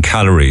counting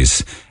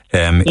calories,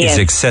 is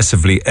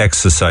excessively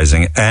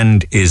exercising,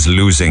 and is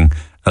losing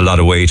a lot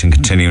of weight and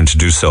continuing to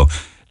do so.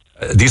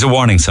 These are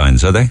warning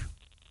signs, are they?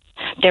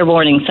 They're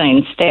warning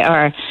signs. They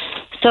are.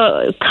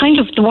 So kind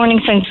of the warning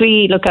signs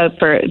we look out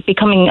for: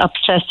 becoming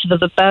obsessive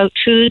about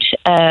food,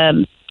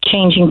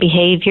 changing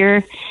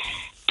behaviour,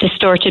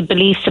 distorted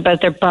beliefs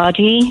about their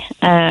body,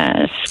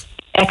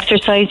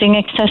 exercising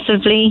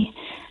excessively,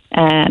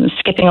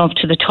 skipping off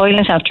to the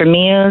toilet after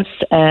meals,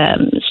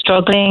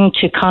 struggling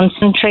to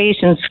concentrate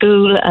in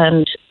school,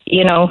 and,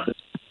 you know,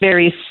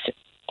 various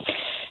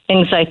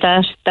things like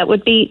that. There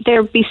would be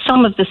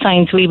some of the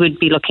signs we would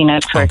be looking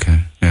out for. Okay,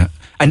 yeah.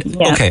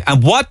 Okay,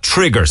 and what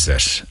triggers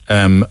it?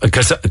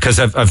 Because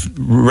I've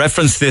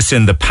referenced this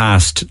in the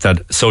past,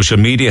 that social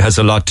media has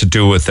a lot to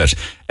do with it,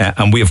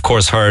 and we of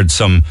course heard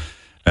some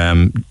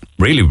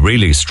really,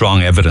 really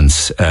strong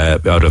evidence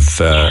out of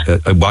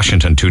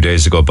Washington 2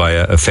 days ago by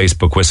a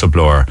Facebook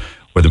whistleblower,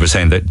 where they were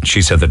saying that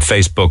she said that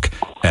Facebook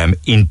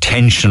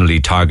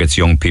intentionally targets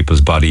young people's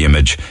body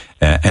image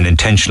and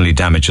intentionally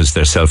damages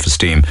their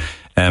self-esteem.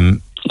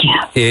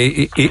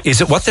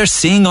 Is it what they're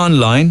seeing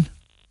online?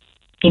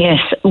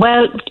 Yes.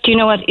 Well, do you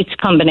know what? It's a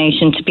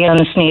combination, to be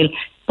honest, Neil.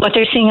 What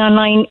they're seeing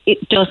online,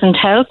 it doesn't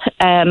help.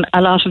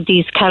 A lot of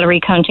these calorie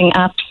counting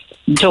apps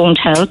don't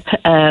help.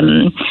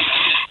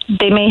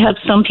 They may help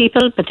some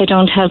people, but they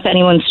don't help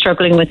anyone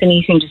struggling with an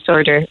eating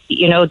disorder.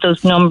 You know,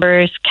 those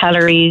numbers,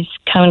 calories,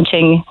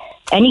 counting,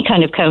 any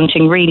kind of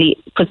counting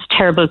really puts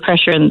terrible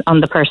pressure on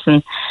the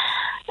person.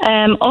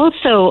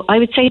 Also, I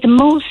would say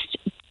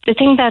the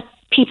thing that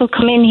people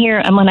come in here,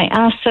 and when I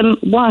ask them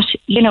what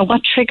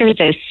triggered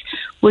this,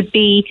 would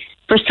be,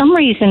 for some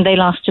reason they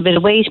lost a bit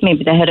of weight.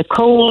 Maybe they had a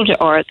cold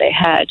or they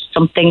had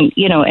something,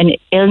 you know, an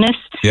illness.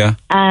 Yeah.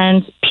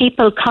 And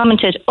people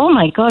commented, "Oh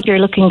my God, you're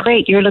looking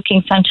great. You're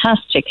looking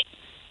fantastic."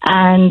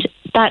 And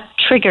that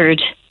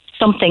triggered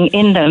something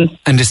in them.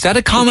 And is that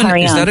a common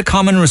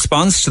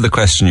response to the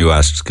question you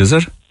asked? Is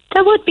it?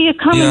 That would be a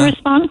common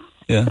response.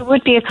 Yeah. There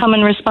would be a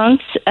common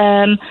response.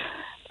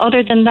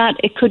 Other than that,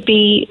 it could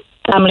be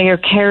family or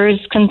carers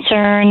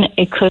concern.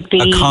 It could be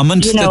a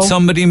comment that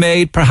somebody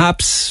made,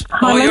 perhaps.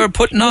 Oh, you're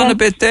putting on a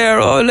bit there.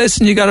 Oh,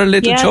 listen, you got a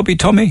little chubby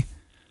tummy.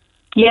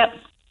 Yep.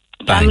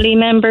 Bang. Family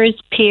members,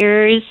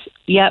 peers.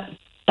 Yep.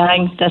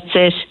 Bang. That's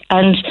it.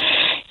 And,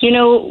 you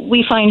know,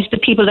 we find the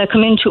people that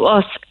come into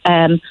us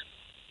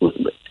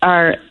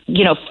are,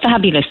 you know,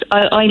 fabulous.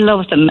 I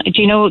love them.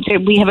 Do you know,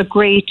 we have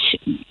great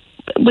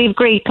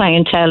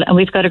clientele, and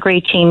we've got a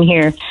great team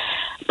here.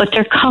 But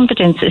their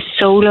confidence is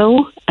so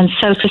low, and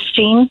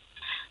self-esteem,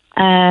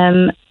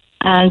 and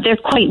they're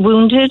quite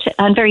wounded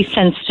and very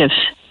sensitive.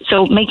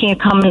 So making a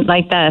comment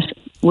like that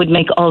would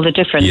make all the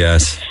difference.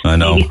 Yes, I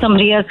know. Maybe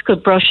somebody else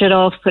could brush it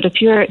off, but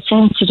if you're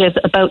sensitive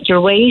about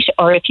your weight,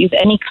 or if you have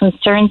any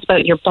concerns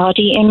about your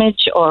body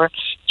image, or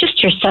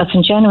just yourself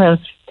in general,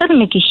 that'll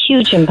make a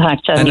huge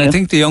impact on you. And I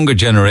think the younger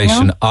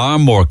generation are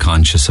more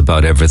conscious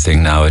about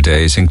everything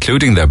nowadays,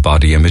 including their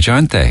body image,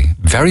 aren't they?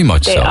 Very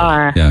much so. They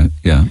are. Yeah.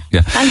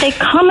 And they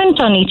comment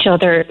on each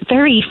other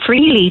very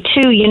freely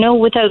too, you know,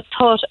 without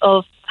thought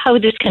of how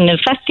this can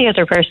affect the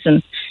other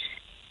person.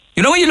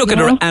 You know, when you look at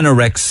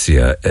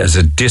anorexia as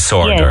a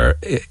disorder,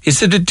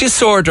 is it a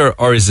disorder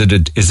or is it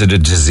a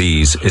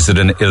disease? Is it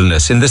an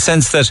illness? In the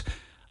sense that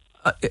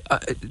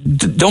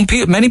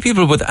many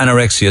people with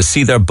anorexia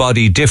see their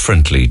body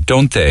differently,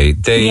 don't they?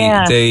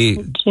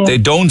 They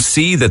don't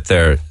see that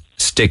they're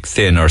stick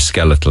thin or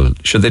skeletal.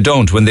 Sure, they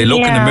don't. When they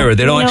look in the mirror,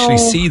 they don't actually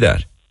see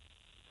that.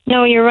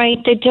 No, you're right.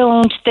 They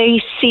don't.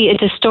 They see a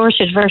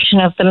distorted version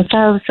of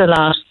themselves a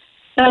lot.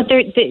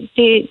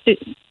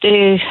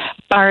 The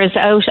bar is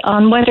out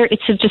on whether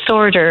it's a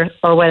disorder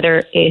or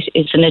whether it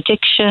is an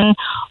addiction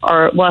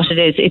or what it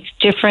is. It's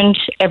different.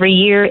 Every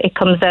year it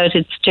comes out,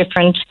 it's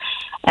different.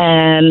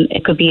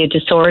 It could be a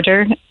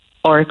disorder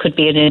or it could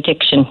be an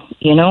addiction,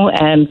 you know.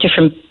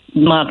 Different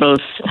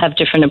models have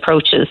different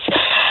approaches.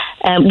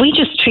 We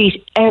just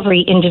treat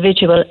every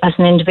individual as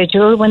an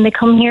individual when they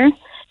come here.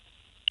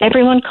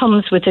 Everyone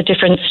comes with a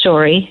different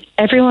story.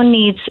 Everyone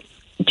needs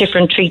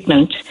different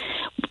treatment.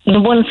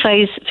 The one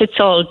size fits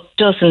all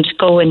doesn't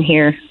go in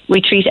here. We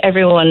treat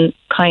everyone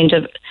kind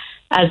of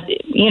as,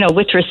 you know,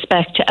 with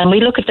respect, and we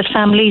look at the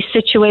family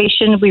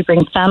situation. We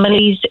bring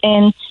families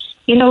in,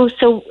 you know,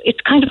 so it's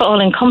kind of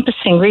all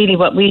encompassing really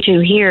what we do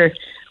here.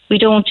 We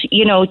don't,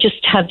 you know,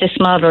 just have this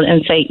model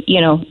and say, you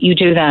know, you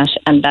do that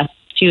and that's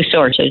you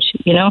sorted,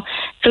 you know.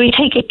 So we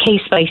take it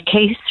case by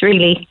case,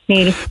 really,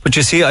 Neil. But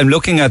you see, I'm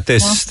looking at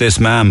this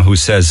ma'am who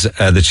says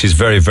that she's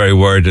very, very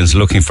worried and is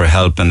looking for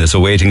help, and there's a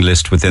waiting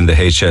list within the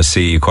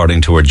HSE,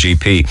 according to her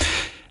GP.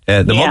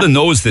 The mother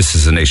knows this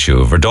is an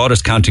issue. Her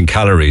daughter's counting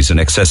calories and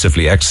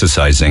excessively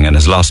exercising and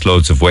has lost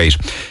loads of weight.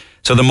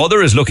 So the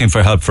mother is looking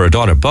for help for her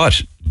daughter,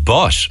 but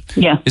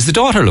is the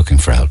daughter looking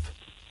for help?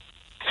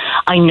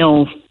 I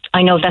know,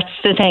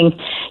 that's the thing.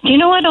 Do you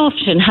know what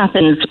often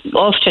happens?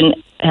 Often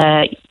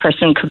a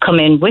person could come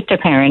in with their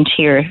parent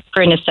here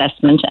for an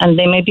assessment, and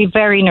they may be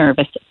very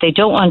nervous. They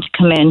don't want to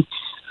come in.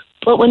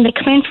 But when they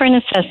come in for an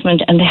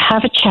assessment and they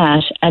have a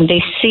chat and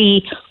they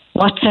see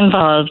what's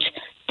involved,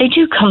 they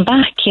do come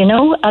back, you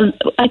know.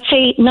 I'd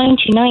say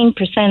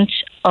 99%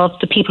 of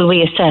the people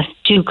we assess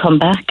do come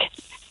back.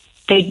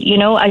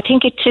 I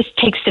think it just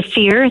takes the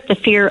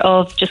fear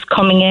of just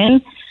coming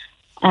in,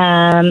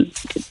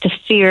 the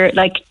fear,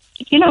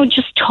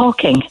 just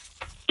talking.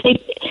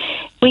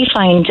 We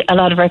find a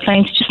lot of our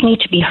clients just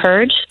need to be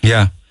heard.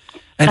 Yeah.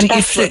 And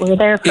that's what we're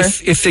there for.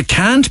 If it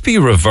can't be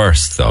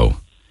reversed, though,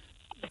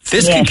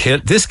 this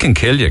can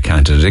kill you,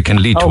 can't it? It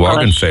can lead to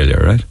organ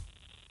failure, right?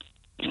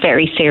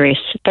 Very serious,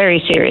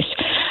 very serious.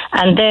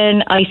 And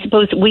then I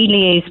suppose we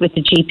liaise with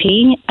the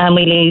GP and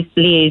we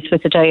liaise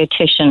with the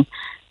dietitian.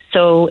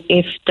 So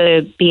if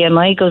the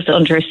BMI goes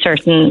under a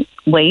certain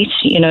weight,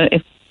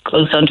 if it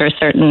goes under a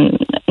certain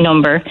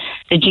number,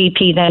 the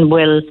GP then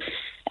will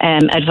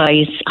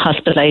advise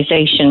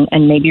hospitalisation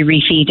and maybe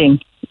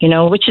refeeding,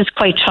 which is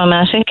quite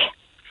traumatic.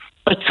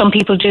 But some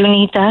people do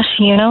need that,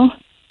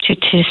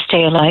 to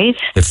stay alive.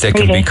 If they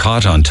can be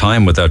caught on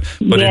time without...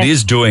 But it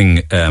is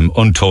doing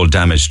untold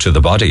damage to the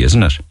body,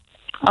 isn't it?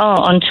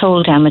 Oh,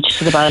 untold damage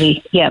to the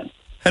body, yeah.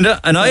 And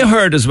I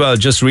heard as well,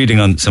 just reading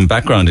on some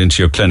background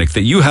into your clinic,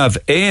 that you have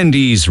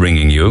A&Es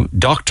ringing you,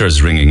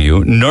 doctors ringing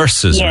you,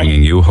 nurses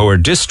ringing you, who are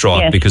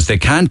distraught because they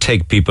can't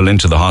take people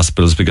into the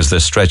hospitals because they're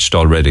stretched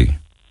already.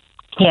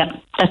 Yeah,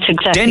 that's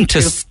exactly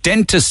true.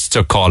 Dentists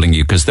are calling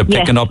you because they're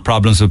picking up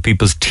problems with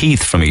people's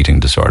teeth from eating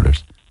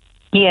disorders.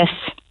 Yes,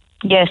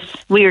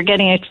 we are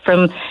getting it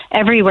from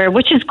everywhere,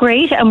 which is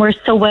great, and we're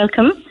so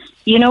welcome.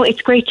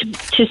 It's great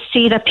to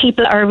see that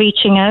people are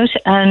reaching out,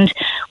 and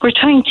we're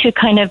trying to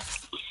kind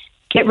of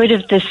get rid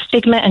of the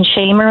stigma and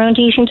shame around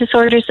eating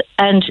disorders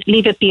and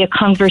leave it be a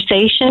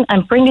conversation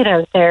and bring it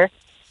out there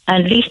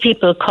and leave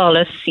people call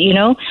us,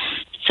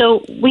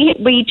 So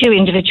we do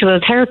individual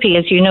therapy,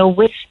 as you know,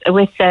 with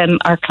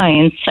our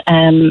clients.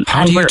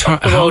 How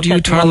do you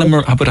turn them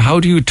around? How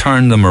do you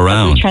turn them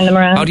around?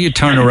 How do you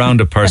turn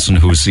around a person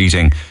who's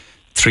eating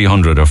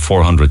 300 or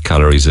 400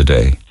 calories a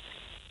day?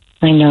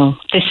 I know.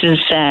 This is,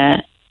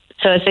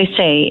 so as I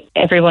say,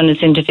 everyone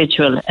is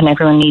individual and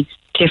everyone needs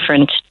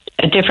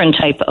a different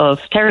type of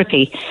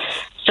therapy.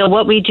 So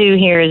what we do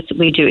here is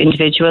we do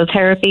individual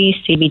therapy,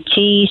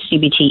 CBT,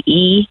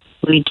 CBTE,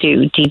 we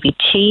do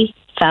DBT,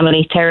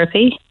 family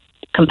therapy,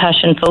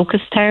 compassion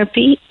focused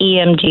therapy,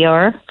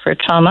 EMDR for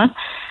trauma,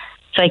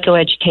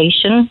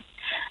 psychoeducation.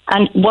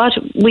 And what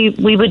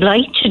we would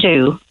like to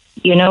do,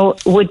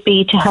 would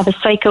be to have a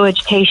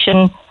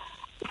psychoeducation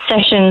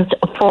sessions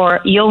for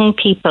young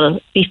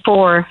people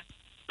before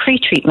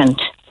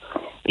pre-treatment.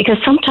 Because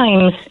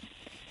sometimes,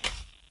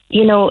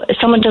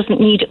 someone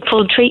doesn't need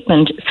full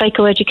treatment.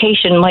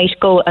 Psychoeducation might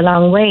go a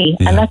long way.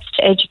 Yeah. And that's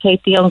to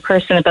educate the young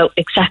person about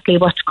exactly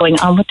what's going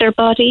on with their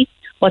body,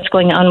 what's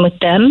going on with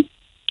them,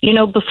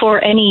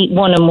 before any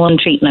one-on-one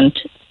treatment.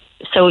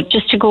 So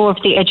just to go over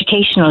the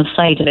educational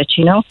side of it,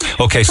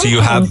 Okay, so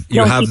you have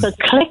people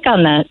click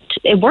on that.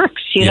 It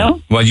works, know.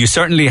 Well, you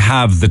certainly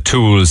have the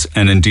tools,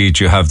 and indeed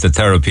you have the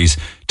therapies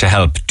to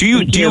help. Do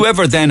you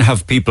ever then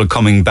have people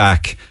coming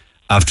back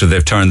after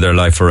they've turned their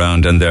life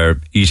around and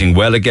they're eating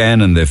well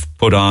again and they've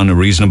put on a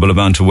reasonable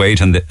amount of weight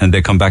and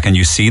they come back and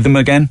you see them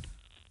again?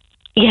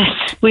 Yes,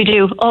 we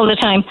do all the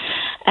time.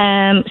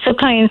 So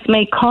clients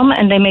may come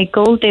and they may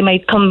go. They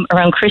might come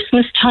around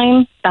Christmas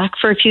time back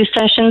for a few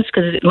sessions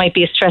because it might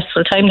be a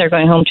stressful time. They're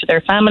going home to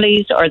their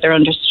families or they're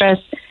under stress.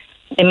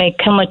 They may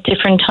come at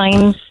different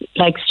times,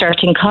 like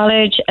starting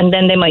college, and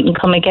then they mightn't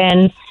come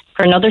again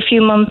for another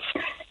few months.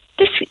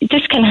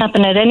 This can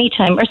happen at any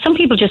time. Or some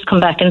people just come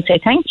back and say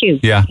thank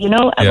you. Yeah.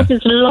 Which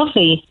is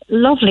lovely,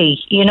 it's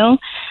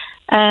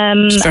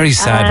very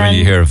sad when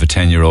you hear of a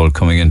 10-year-old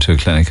coming into a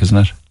clinic, isn't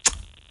it?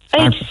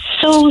 It's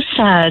so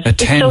sad. A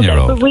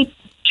 10-year-old. But we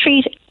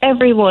treat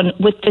everyone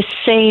with the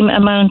same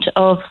amount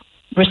of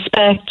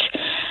respect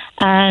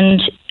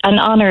and an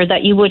honour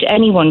that you would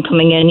anyone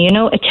coming in.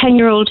 A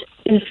 10-year-old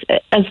is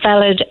as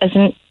valid as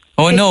an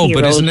Oh, I know,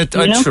 but isn't it?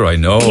 I'm sure I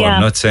know. Yeah.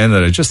 I'm not saying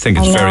that. I just think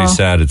it's very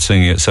sad at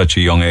seeing at such a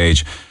young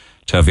age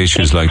to have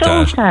issues like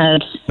that. It's so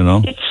sad.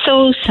 It's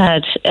so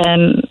sad,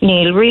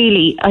 Neil,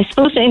 really. I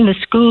suppose in the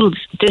schools,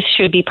 this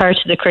should be part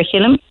of the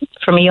curriculum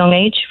from a young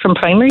age, from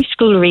primary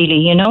school,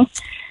 really,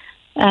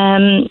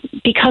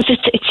 because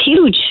it's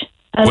huge.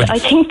 And I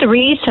think the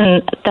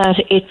reason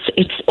that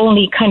it's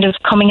only kind of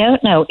coming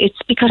out now,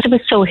 it's because it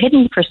was so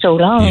hidden for so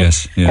long.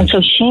 Yes, and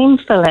so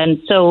shameful and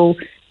so...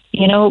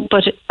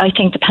 but I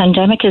think the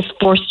pandemic has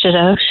forced it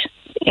out.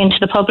 into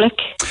the public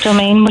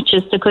domain, which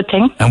is the good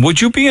thing. And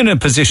would you be in a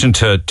position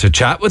to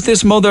chat with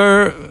this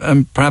mother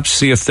and perhaps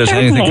see if there's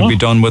Certainly. anything can be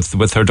done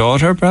with her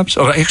daughter, perhaps?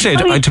 Or actually,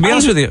 to be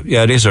honest with you,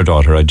 yeah, it is her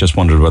daughter. I just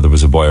wondered whether it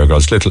was a boy or a girl.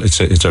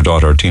 It's her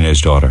daughter, a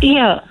teenage daughter.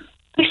 Yeah,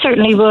 I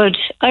certainly would.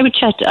 I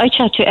chat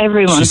to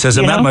everyone. She says,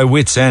 I'm at my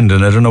wit's end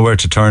and I don't know where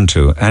to turn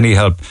to. Any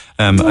help?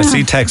 I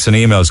see texts and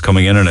emails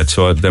coming in on it,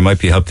 so there might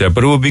be help there.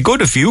 But it would be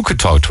good if you could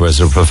talk to her as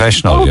a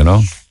professional, you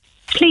know?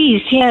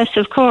 Please, yes,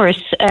 of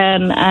course.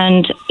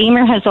 And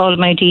Emer has all of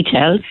my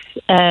details,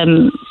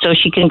 so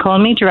she can call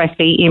me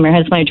directly. Emer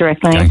has my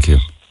direct line. Thank you.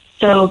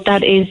 So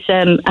that is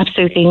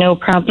absolutely no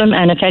problem.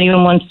 And if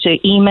anyone wants to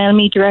email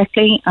me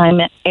directly, I'm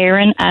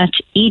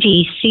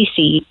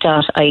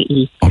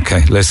erin@edcc.ie.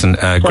 Okay, listen,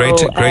 great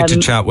to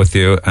chat with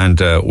you, and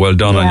well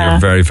done on your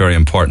very, very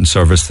important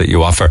service that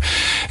you offer.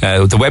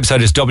 The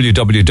website is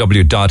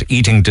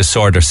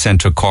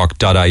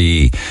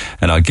www.eatingdisordercentercork.ie,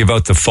 and I'll give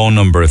out the phone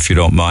number if you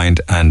don't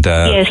mind, and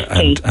yes,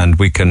 please. and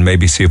we can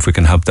maybe see if we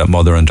can help that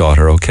mother and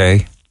daughter.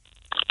 Okay.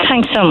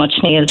 Thanks so much,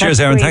 Neil. Cheers,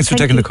 Erin. Thanks for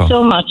taking the call.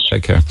 So much.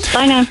 Take care.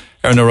 Bye now.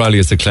 Erin O'Reilly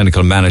is the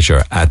clinical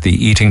manager at the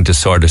Eating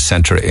Disorder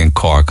Centre in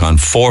Cork on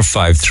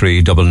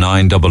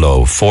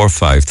 453-9900,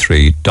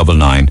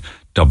 453-9900.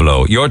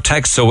 Your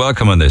texts are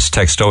welcome on this.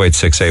 Text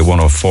 0868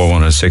 104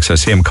 106. I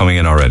see him coming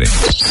in already.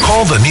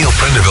 Call the Neil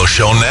Prendeville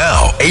Show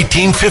now.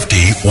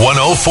 1850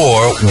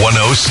 104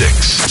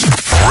 106.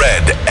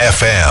 Red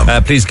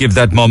FM. Please give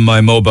that mum my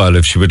mobile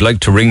if she would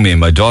like to ring me.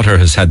 My daughter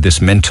has had this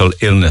mental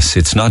illness.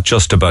 It's not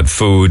just about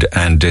food,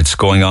 and it's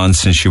going on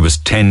since she was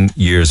 10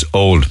 years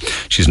old.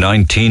 She's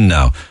 19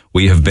 now.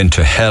 We have been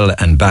to hell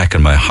and back,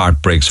 and my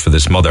heart breaks for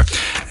this mother.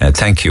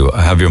 Thank you.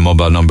 I have your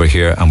mobile number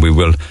here, and we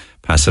will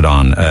pass it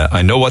on.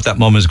 I know what that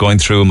mum is going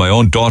through. My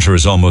own daughter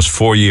is almost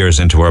 4 years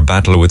into her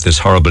battle with this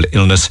horrible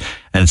illness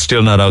and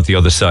still not out the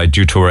other side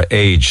due to her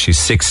age. She's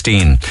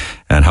 16,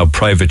 and how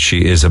private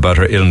she is about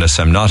her illness.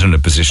 I'm not in a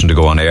position to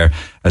go on air,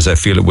 as I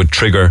feel it would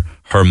trigger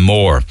her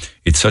more.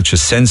 It's such a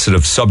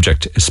sensitive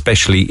subject,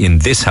 especially in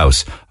this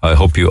house. I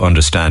hope you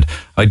understand.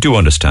 I do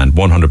understand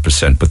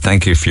 100%, but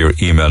thank you for your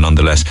email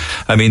nonetheless.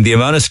 I mean, the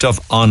amount of stuff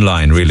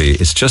online, really,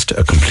 is just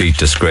a complete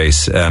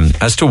disgrace.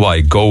 As to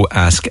why Go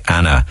Ask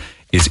Anna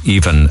is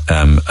even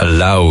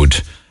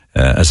allowed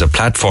as a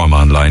platform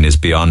online is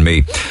beyond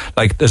me.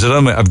 Like,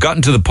 I've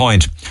gotten to the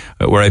point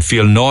where I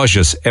feel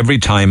nauseous every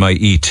time I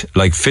eat,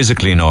 like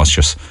physically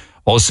nauseous.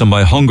 Also,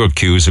 my hunger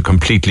cues are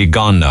completely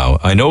gone now.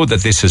 I know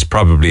that this is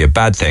probably a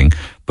bad thing,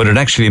 but it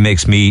actually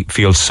makes me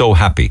feel so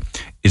happy.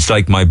 It's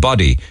like my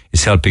body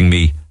is helping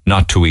me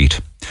not to eat.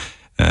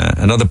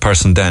 Another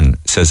person then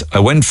says, I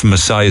went from a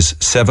size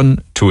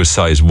 7 to a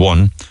size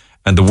 1,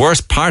 and the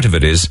worst part of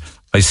it is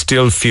I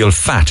still feel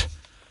fat.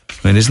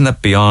 I mean, isn't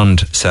that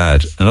beyond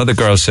sad? Another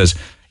girl says,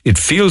 it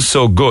feels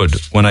so good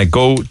when I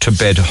go to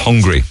bed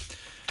hungry.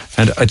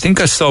 And I think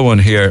I saw one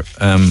here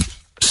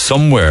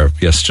somewhere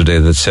yesterday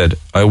that said,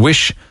 I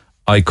wish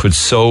I could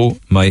sew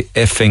my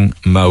effing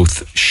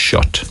mouth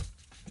shut.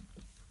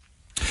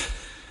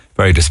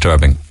 Very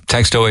disturbing.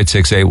 Text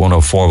 0868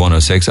 104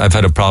 106. I've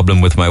had a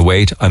problem with my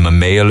weight. I'm a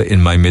male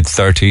in my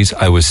mid-30s.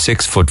 I was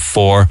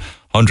 6'4",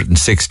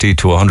 160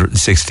 to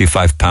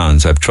 165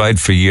 pounds. I've tried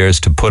for years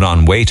to put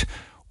on weight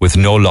with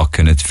no luck,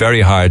 and it's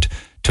very hard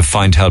to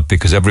find help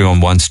because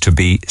everyone wants to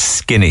be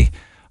skinny.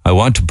 I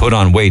want to put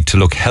on weight to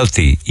look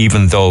healthy.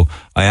 Even though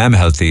I am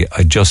healthy,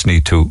 I just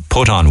need to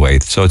put on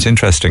weight. So it's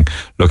interesting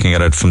looking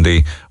at it from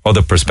the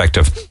other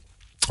perspective.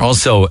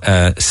 Also,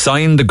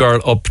 sign the girl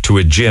up to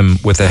a gym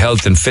with a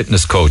health and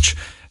fitness coach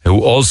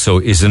who also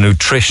is a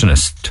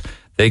nutritionist.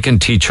 They can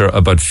teach her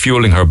about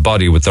fueling her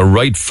body with the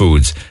right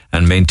foods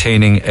and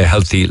maintaining a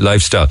healthy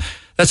lifestyle.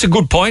 That's a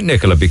good point,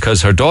 Nicola,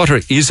 because her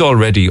daughter is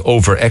already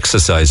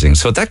over-exercising.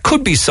 So that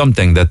could be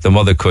something that the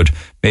mother could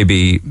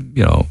maybe,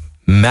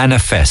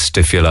 manifest,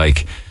 if you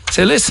like.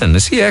 Say, listen,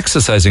 is he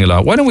exercising a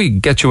lot? Why don't we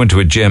get you into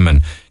a gym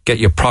and get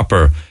you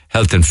proper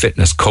health and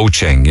fitness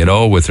coaching,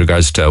 with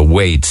regards to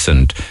weights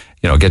and,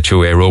 get you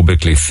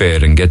aerobically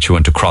fit and get you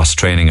into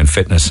cross-training and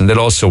fitness. And they'll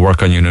also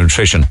work on your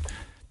nutrition.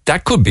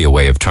 That could be a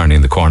way of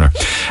turning the corner.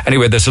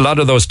 Anyway, there's a lot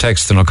of those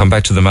texts, and I'll come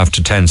back to them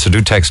after 10. So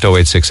do text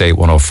 0868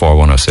 104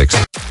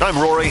 106. I'm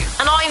Rory.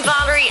 And I'm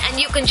Valerie, and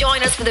you can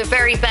join us for the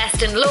very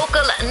best in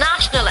local,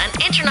 national and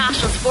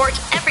international sport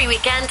every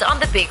weekend on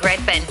the Big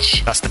Red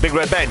Bench. That's the Big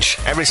Red Bench,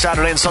 every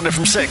Saturday and Sunday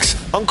from 6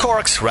 on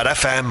Cork's Red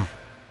FM.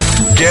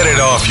 Get it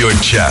off your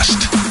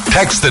chest.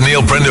 Text the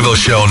Neil Prendeville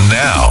Show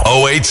now.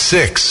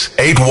 086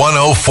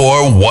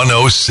 8104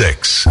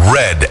 106.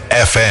 Red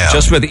FM.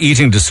 Just with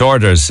eating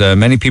disorders,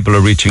 many people are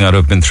reaching out who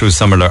have been through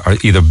similar, or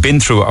either been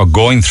through or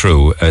going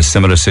through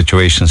similar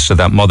situations to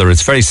that mother.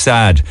 It's very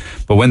sad,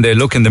 but when they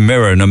look in the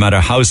mirror, no matter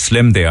how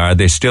slim they are,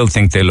 they still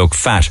think they look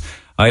fat.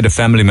 I had a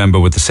family member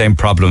with the same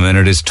problem, and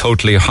it is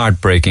totally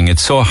heartbreaking.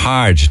 It's so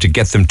hard to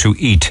get them to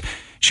eat.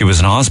 She was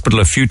in hospital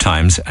a few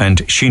times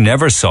and she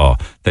never saw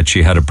that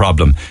she had a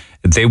problem.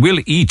 They will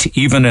eat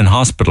even in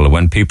hospital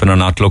when people are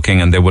not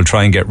looking, and they will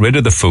try and get rid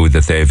of the food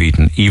that they have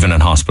eaten even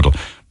in hospital.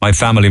 My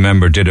family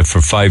member did it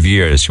for 5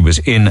 years. She was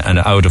in and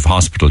out of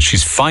hospital.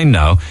 She's fine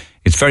now.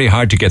 It's very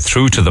hard to get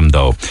through to them,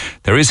 though.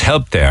 There is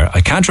help there.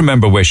 I can't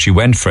remember where she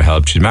went for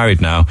help. She's married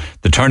now.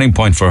 The turning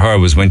point for her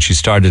was when she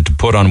started to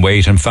put on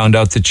weight and found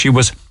out that she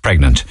was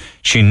pregnant.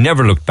 She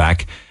never looked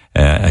back.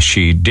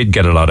 She did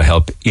get a lot of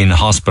help in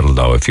hospital,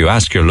 though. If you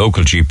ask your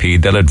local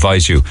GP, they'll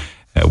advise you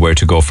where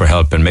to go for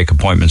help and make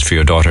appointments for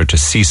your daughter to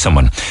see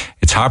someone.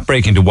 It's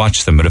heartbreaking to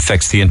watch them. It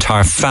affects the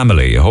entire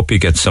family. I hope you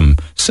get some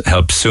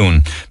help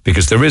soon,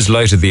 because there is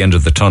light at the end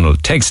of the tunnel.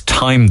 It takes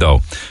time,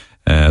 though.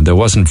 There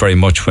wasn't very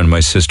much when my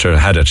sister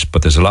had it,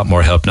 but there's a lot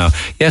more help now.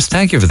 Yes,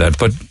 thank you for that.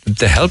 But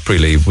the help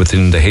really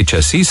within the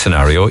HSE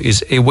scenario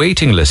is a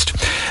waiting list.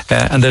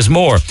 And there's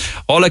more.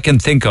 All I can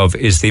think of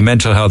is the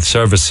mental health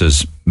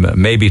services,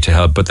 maybe to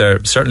help, but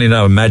they're certainly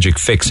now a magic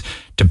fix.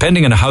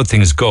 Depending on how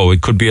things go,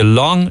 it could be a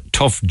long,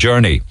 tough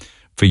journey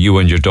for you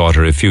and your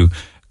daughter. If you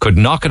could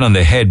knock it on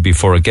the head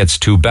before it gets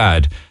too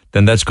bad,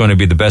 then that's going to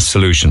be the best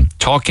solution.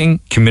 Talking,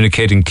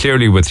 communicating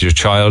clearly with your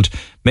child,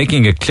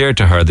 making it clear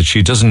to her that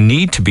she doesn't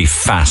need to be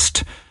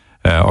fast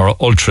or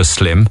ultra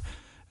slim,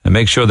 and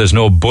make sure there's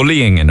no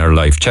bullying in her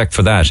life. Check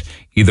for that,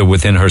 either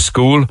within her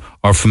school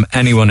or from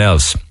anyone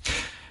else.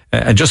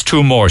 And just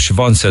two more.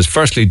 Siobhan says,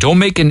 firstly, don't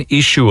make an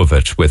issue of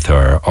it with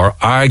her or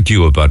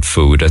argue about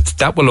food.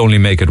 That will only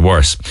make it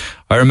worse.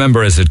 I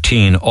remember as a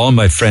teen, all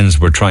my friends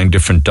were trying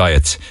different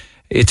diets.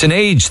 It's an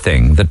age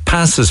thing that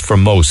passes for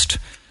most.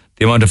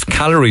 The amount of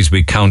calories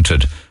we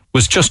counted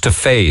was just a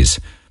phase.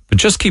 But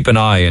just keep an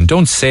eye and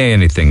don't say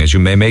anything, as you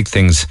may make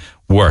things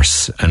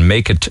worse and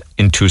make it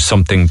into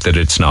something that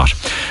it's not.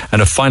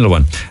 And a final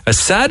one. As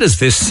sad as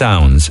this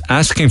sounds,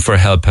 asking for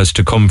help has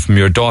to come from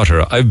your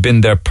daughter. I've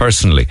been there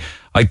personally.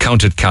 I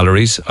counted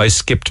calories, I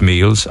skipped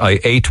meals, I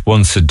ate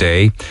once a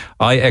day,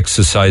 I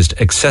exercised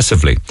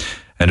excessively,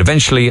 and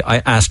eventually I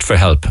asked for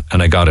help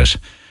and I got it.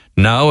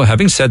 Now,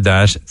 having said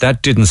that,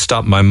 that didn't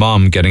stop my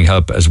mom getting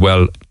help as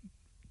well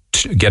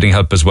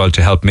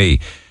to help me.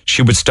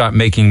 She would start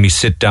making me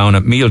sit down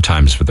at meal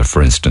times with her,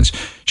 for instance.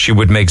 She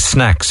would make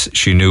snacks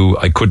she knew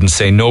I couldn't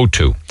say no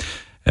to.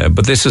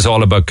 But this is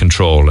all about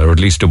control, or at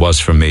least it was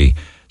for me.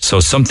 So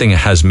something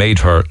has made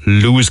her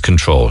lose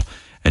control,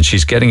 and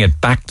she's getting it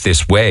back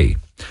this way.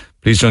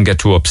 Please don't get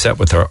too upset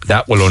with her.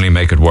 That will only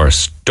make it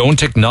worse.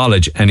 Don't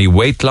acknowledge any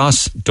weight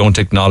loss. Don't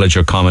acknowledge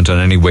or comment on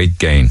any weight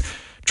gain.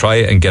 Try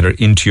and get her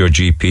into your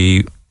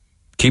GP.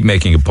 Keep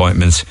making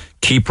appointments.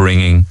 Keep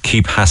ringing.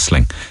 Keep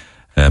hassling.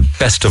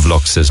 Best of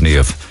luck, says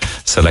Niamh.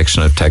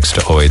 Selection of text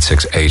to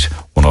 0868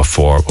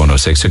 104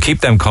 106. So keep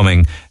them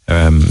coming.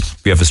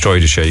 We have a story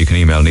to share. You can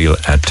email Neil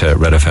at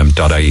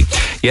redfm.ie.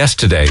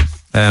 Yesterday,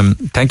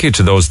 thank you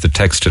to those that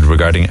texted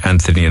regarding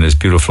Anthony and his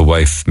beautiful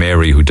wife,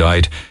 Mary, who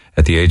died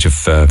at the age of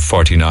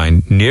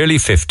 49, nearly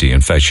 50.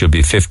 In fact, she'll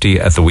be 50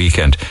 at the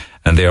weekend.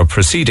 And they are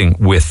proceeding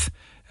with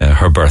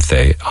her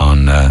birthday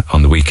on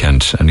the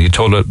weekend. And he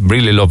told a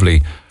really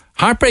lovely,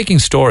 heartbreaking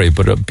story,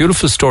 but a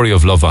beautiful story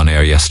of love on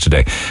air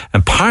yesterday.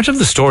 And part of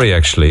the story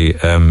actually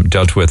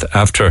dealt with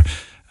after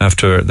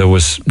there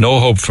was no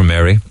hope for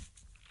Mary,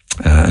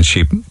 and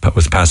she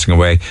was passing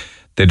away.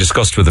 They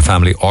discussed with the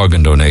family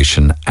organ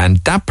donation, and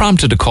that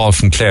prompted a call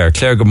from Claire.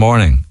 Claire, good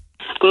morning.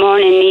 Good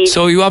morning, Niamh.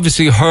 So you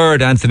obviously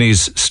heard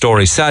Anthony's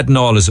story. Sad and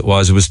all as it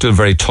was still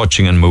very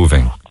touching and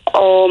moving.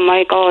 Oh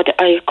my God,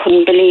 I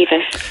couldn't believe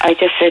it. I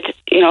just said,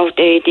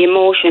 the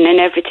emotion and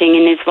everything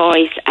in his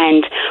voice,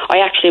 and I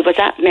actually was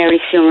at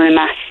Mary's funeral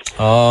mass.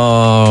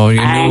 Oh,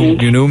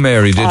 you knew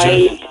Mary, did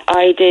you?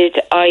 I did.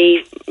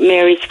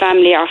 Mary's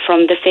family are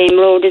from the same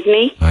road as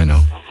me. I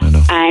know.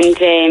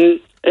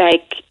 And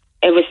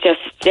it was just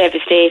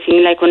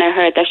devastating. Like when I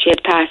heard that she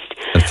had passed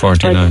at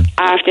 49.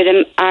 But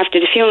after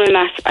the funeral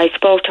mass, I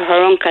spoke to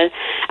her uncle,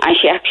 and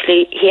he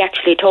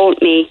actually told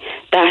me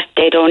that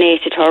they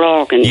donated her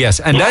organs.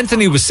 Yes, and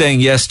Anthony was saying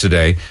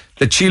yesterday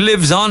that she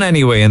lives on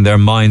anyway in their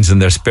minds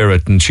and their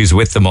spirit, and she's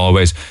with them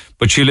always.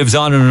 But she lives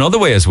on in another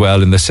way as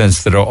well, in the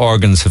sense that her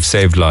organs have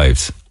saved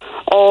lives.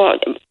 Oh,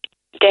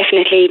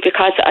 definitely,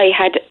 because I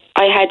have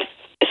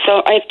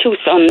two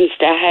sons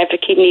that have a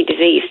kidney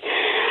disease,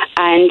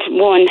 and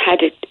one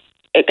had it.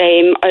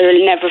 I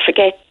will never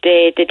forget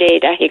the day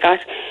that he got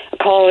a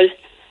call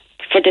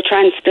for the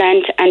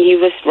transplant, and he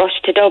was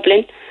rushed to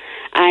Dublin,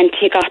 and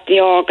he got the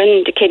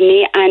organ, the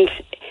kidney, and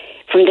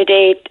from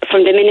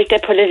the minute they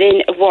put it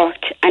in, it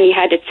worked, and he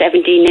had it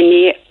 17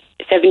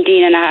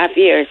 and a half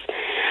years,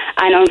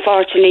 and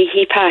unfortunately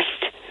he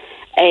passed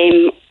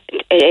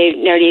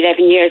nearly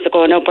 11 years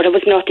ago now, but it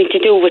was nothing to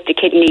do with the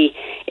kidney.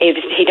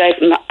 He died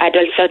from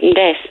adult sudden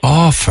death.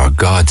 Oh, for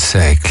God's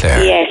sake,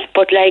 Claire. Yes,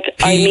 but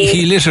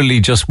he literally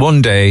just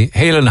one day,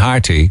 hale and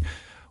hearty,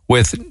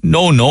 with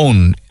no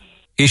known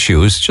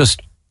issues,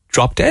 just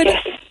dropped dead.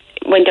 Yes,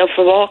 went out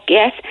for a walk,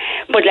 yes.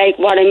 But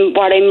what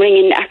I'm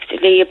ringing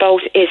actually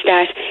about is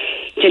that,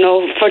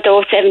 for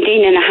those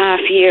 17 and a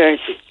half years,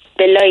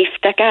 the life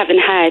that Gavin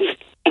had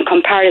in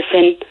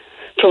comparison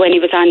to when he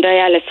was on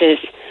dialysis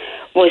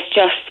was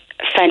just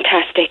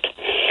fantastic.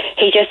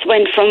 He just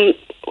went from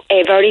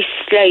a very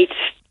slight,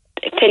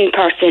 thin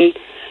person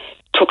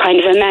to kind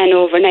of a man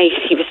overnight.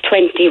 He was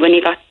 20 when he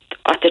got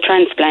the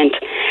transplant,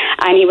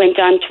 and he went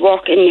on to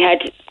work, and he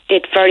had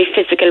did very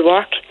physical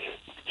work.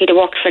 He'd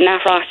worked for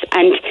Natros,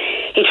 and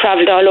he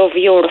travelled all over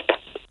Europe.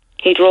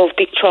 He drove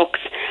big trucks,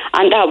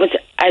 and that was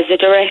as a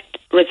direct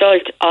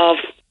result of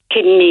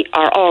kidney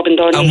or organ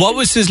donation. And what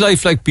was his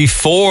life like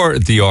before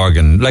the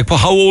organ? Like,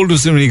 how old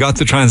was he when he got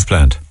the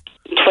transplant?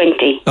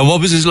 20. And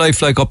what was his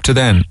life like up to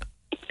then?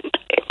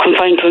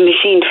 Confined to a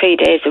machine 3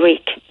 days a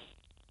week.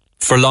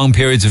 For long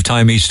periods of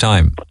time each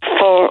time?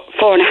 For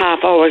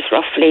 4.5 hours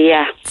roughly,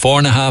 yeah.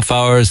 4.5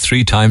 hours,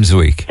 3 times a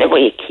week? A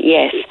week,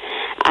 yes.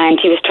 And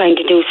he was trying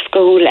to do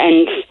school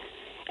and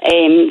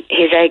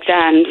his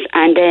exams,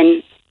 and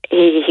then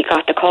he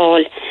got the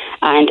call,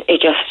 and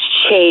it just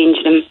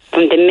changed him.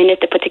 From the minute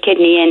they put the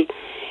kidney in,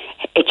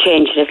 it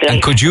changed his life.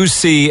 And could you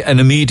see an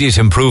immediate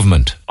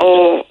improvement?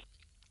 Oh,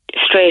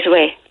 straight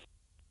away.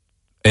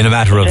 In a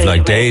matter of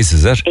like days,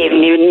 is it?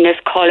 Even in his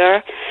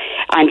colour,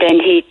 and then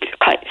he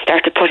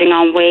started putting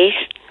on weight,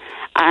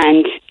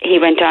 and he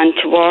went on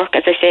to work,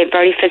 as I say,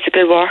 very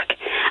physical work,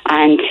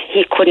 and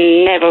he couldn't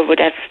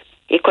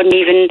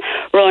even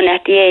run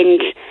at the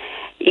end.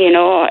 You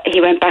know,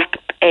 he went back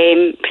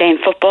playing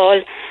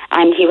football,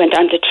 and he went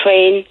on to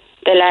train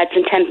the lads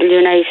in Temple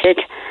United,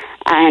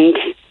 and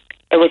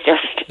it was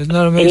just a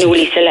new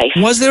lease of life.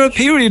 Was there a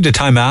period of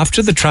time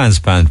after the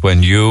transplant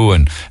when you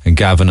and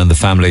Gavin and the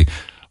family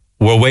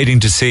were waiting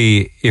to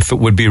see if it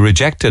would be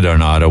rejected or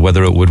not, or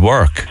whether it would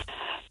work?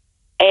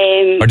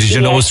 Or did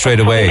you know straight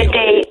away?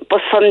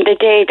 But from the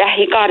day that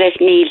he got it,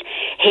 Neil,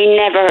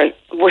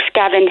 with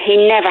Gavin, he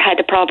never had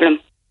a problem.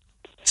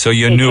 So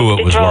you knew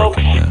it was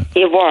working? Yeah.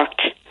 It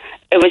worked.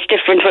 It was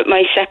different with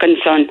my second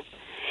son.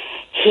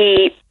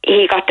 He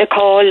got the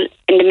call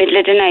in the middle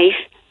of the night,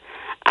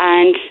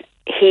 and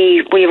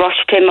we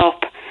rushed him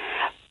up.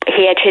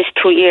 He had his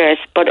 2 years,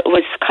 but it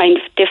was kind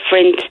of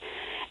different.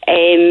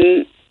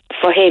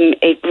 For him,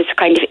 it was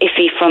kind of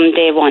iffy from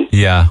day one.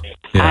 Yeah.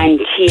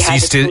 And he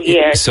had 2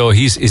 years. So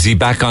is he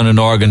back on an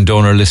organ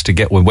donor list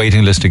again,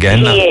 waiting list again?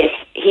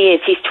 He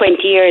is. He's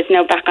 20 years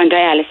now back on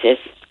dialysis.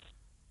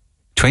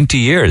 20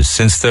 years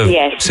since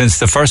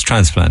the first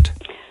transplant.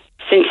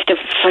 Since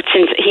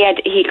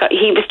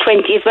he was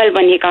 20 as well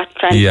when he got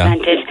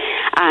transplanted,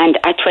 and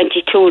at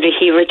 22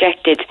 he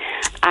rejected,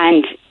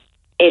 and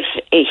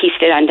he's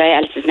still on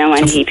dialysis now,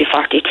 and he'll be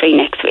 43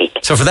 next week.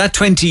 So for that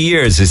 20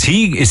 years, is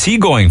he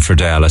going for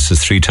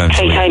dialysis 3 times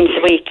a week? 3 times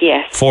a week,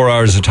 yes. 4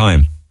 hours a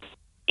time?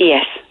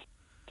 Yes.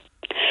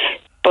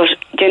 But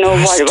do you know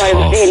what I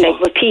was saying, like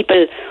with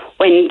people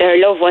when their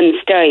loved ones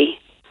die,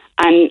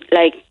 and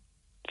like,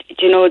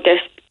 do you know,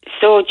 they're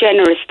so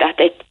generous that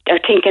they're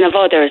thinking of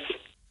others.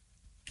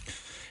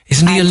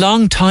 Isn't he a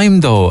long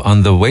time though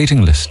on the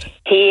waiting list?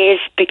 He is,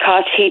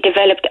 because he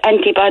developed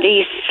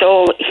antibodies,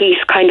 so he's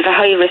kind of a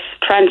high risk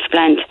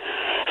transplant.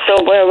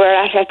 So where we're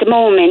at the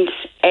moment,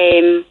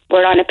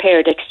 we're on a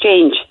paired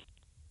exchange.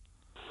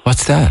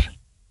 What's that?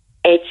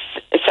 It's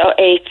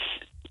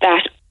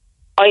that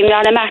I'm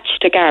not a match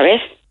to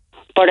Gareth,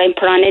 but I'm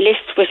put on a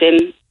list with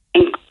him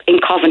in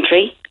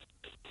Coventry,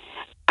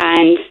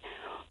 and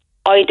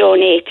I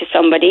donate to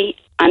somebody,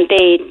 and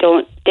they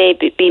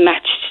be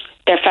matched.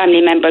 Their family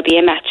member be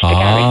a match to Gareth.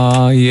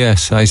 Ah,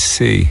 yes, I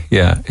see.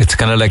 Yeah, it's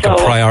kind of like a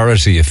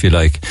priority, if you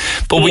like.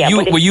 But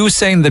were you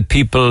saying that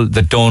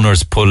the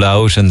donors pull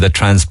out and the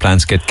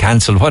transplants get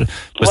cancelled? What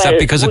was that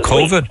because of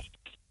COVID?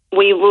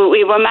 We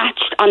were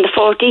matched on the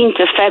 14th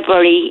of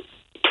February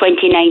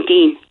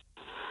 2019,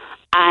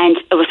 and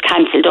it was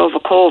cancelled over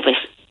COVID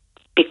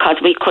because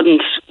we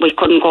couldn't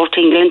go to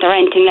England or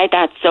anything like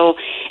that. So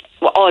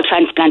all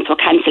transplants were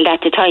cancelled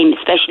at the time,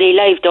 especially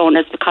live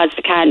donors, because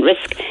they can't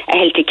risk a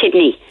healthy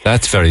kidney.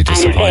 That's very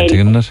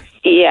disappointing, isn't it?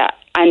 Yeah,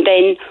 and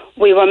then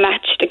we were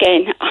matched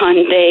again on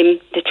the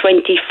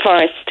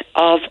 21st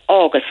of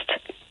August.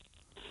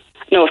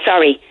 No,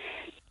 sorry,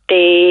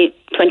 the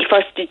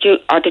 21st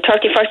or the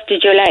 31st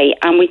of July,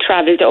 and we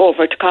travelled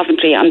over to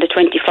Coventry on the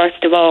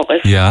 21st of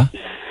August. Yeah.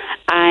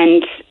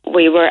 And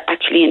we were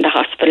actually in the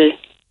hospital,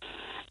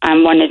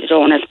 and one of the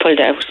donors pulled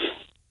out.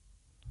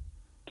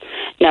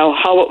 Now,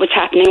 how it was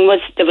happening was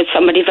there was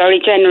somebody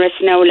very generous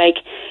now, like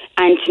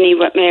Anthony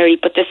with Mary,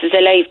 but this is a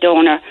live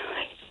donor.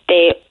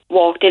 They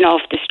walked in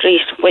off the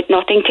street with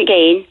nothing to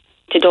gain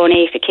to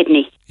donate a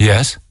kidney.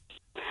 Yes.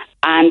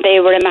 And they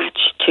were a match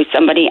to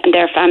somebody, and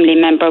their family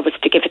member was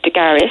to give it to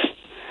Gareth,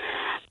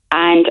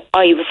 and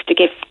I was to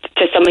give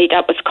to somebody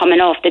that was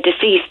coming off the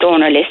deceased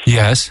donor list.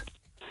 Yes.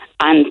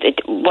 And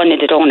one of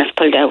the donors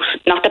pulled out.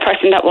 Not the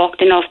person that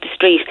walked in off the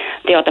street,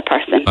 the other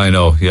person. I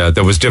know, yeah.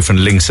 There was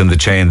different links in the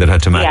chain that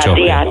had to match up.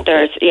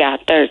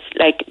 There's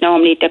like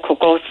normally there could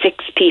go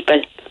 6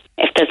 people.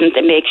 If doesn't,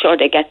 they make sure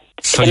they get.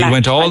 So you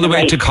went all the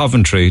way to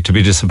Coventry to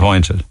be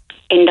disappointed?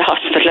 In the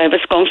hospital. I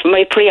was going for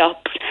my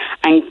pre-op,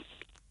 and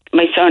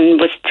my son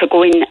was to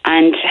go in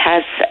and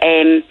have,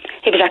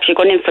 he was actually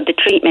going in for the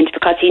treatment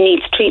because he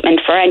needs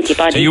treatment for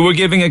antibodies. So you were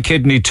giving a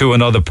kidney to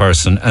another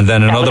person, and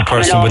then another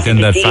person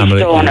within that family.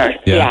 Donor.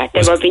 Yeah,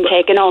 they were being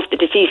taken off the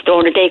deceased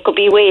donor. They could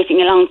be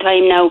waiting a long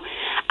time now,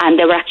 and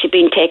they were actually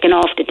being taken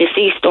off the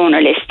deceased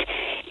donor list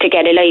to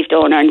get a live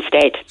donor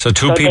instead. So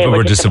two people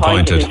were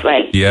disappointed. As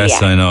well.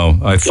 Yes, I know.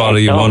 I follow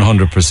you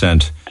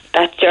 100%.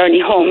 That journey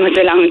home was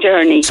a long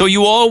journey. So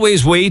you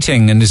always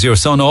waiting, and is your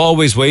son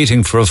always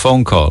waiting for a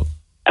phone call?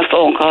 A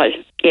phone call,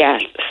 yeah.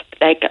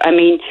 Like, I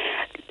mean,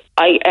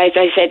 as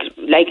I said,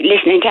 like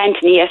listening to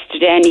Anthony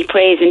yesterday, and he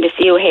prays in the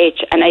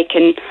COH, and I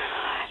can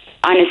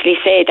honestly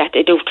say that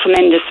they do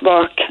tremendous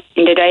work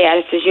in the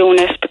dialysis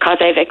unit, because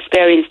I've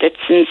experienced it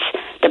since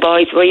the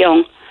boys were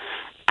young.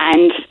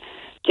 And,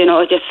 you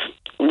know, I just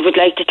would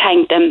like to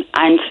thank them,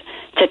 and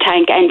to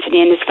thank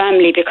Anthony and his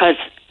family, because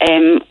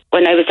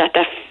when I was at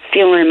that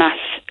funeral mass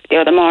the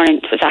other morning,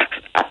 it was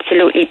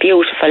absolutely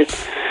beautiful,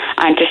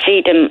 and to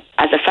see them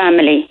as a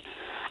family.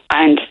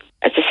 And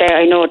as I say,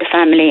 I know the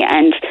family,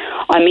 and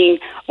I mean,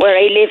 where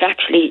I live,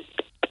 actually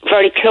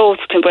very close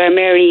to where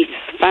Mary's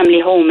family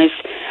home is,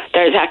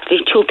 there's actually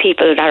 2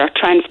 people that are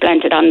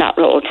transplanted on that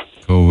road.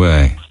 Go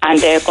away. And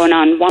they're going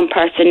on, one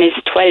person is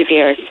 12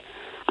 years,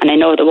 and I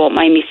know they won't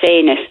mind me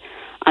saying it,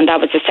 and that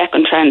was the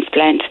second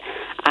transplant.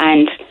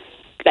 And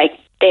like,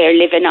 they're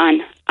living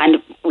on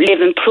and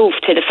living proof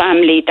to the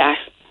family that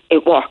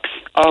it works,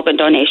 organ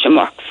donation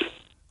works.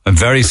 I'm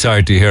very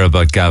sorry to hear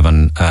about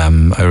Gavin.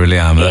 I really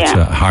am. That's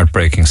a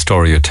heartbreaking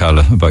story you tell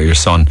about your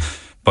son.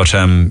 But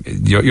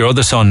your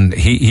other son,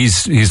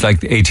 he's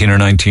like 18 or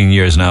 19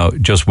 years now,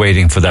 just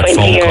waiting for that phone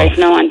call. 20 years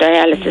now on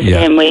dialysis,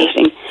 him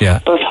waiting. Yeah.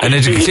 But and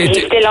he's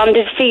still on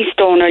the deceased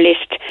donor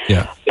list.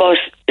 Yeah. But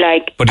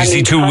like, but is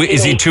he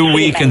too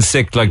weak and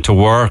sick, like, to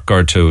work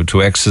or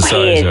to exercise?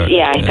 He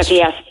is, because he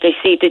has to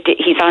see that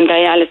he's on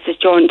dialysis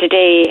during the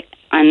day,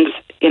 and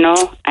you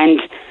know,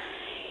 and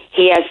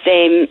he has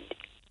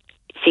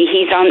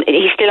he's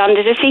still on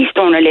the deceased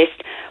donor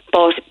list,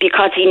 but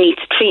because he needs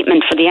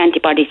treatment for the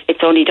antibodies, it's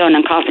only done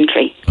in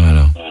Coventry. I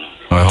know.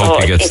 I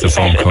hope he gets the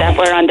phone call. That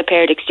we're on the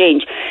paired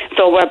exchange,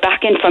 so we're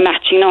back in for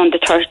matching on the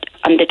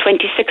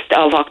 26th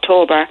of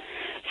October.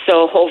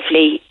 So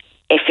hopefully,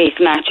 if his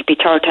match, would be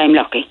third time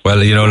lucky.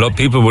 Well, you know,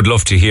 people would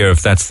love to hear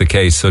if that's the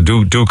case. So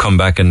do come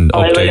back and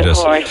update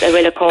us. I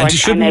will, of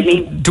course.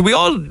 Do we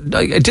all?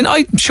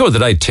 I'm sure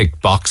that I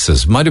ticked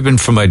boxes. Might have been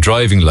for my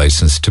driving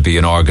license to be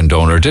an organ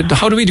donor.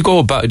 How do we go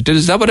about?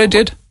 Is that what I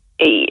did?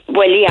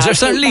 Well, yeah. I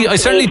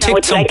certainly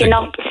ticked something.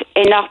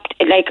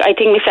 Like, I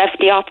think myself,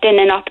 the opt-in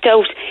and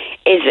opt-out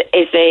is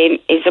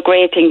a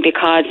great thing,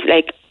 because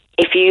like,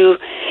 if you,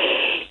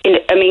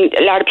 I mean,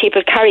 a lot of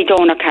people carry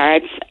donor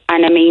cards,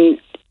 and I mean,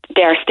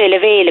 they are still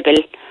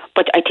available,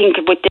 but I think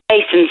with the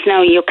license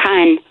now you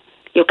can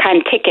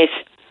tick it.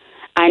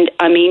 And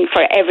I mean,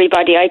 for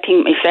everybody, I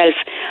think myself,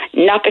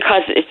 not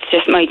because it's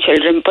just my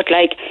children, but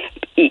like,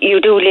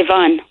 you do live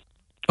on.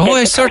 Oh,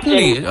 I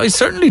certainly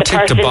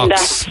ticked the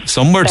box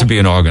somewhere to be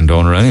an organ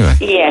donor anyway.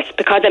 Yes,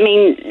 because I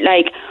mean,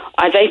 like,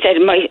 as I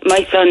said,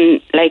 my son,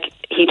 like,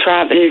 he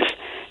travels.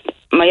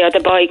 My other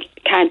boy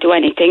can't do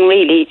anything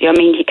really. I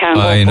mean, he can't.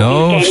 I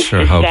know,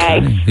 sure. How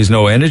can he? He's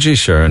no energy,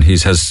 sure, and he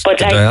has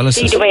but like, dialysis.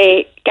 See the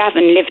way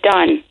Gavin lived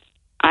on,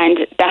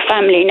 and that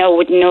family now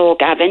would know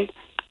Gavin,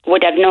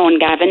 would have known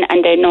Gavin,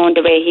 and they known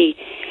the way he,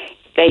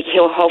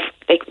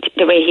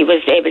 the way he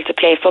was able to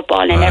play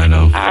football and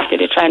everything after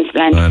the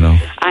transplant. I know.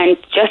 And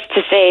just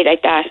to say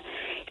like that,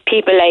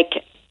 people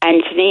like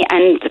Anthony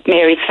and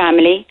Mary's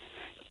family,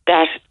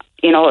 that,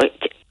 you know,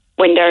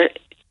 when they're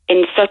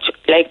in such,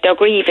 like, they're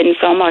grieving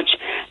so much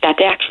that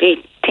they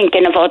actually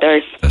thinking of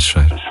others. That's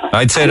right.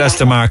 I'd say that's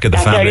the mark of the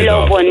family.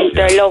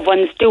 Their loved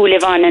ones do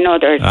live on in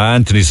others.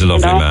 Anthony's a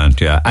lovely man,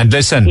 yeah. And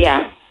listen,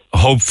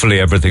 hopefully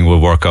everything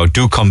will work out.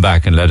 Do come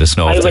back and let us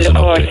know if there's an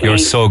update. You're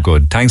so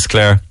good. Thanks,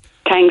 Claire.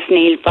 Thanks,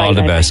 Neil. Bye. All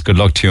the best. Good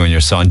luck to you and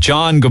your son.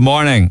 John, good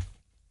morning.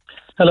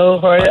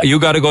 Hello, how are you? You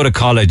got to go to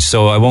college,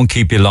 so I won't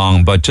keep you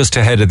long, but just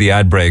ahead of the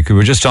ad break, we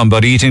were just talking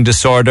about eating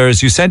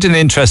disorders. You sent an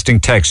interesting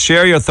text.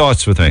 Share your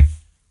thoughts with me.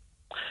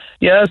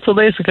 Yeah, so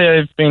basically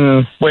I've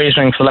been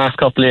waiting for the last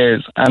couple of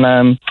years,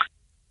 and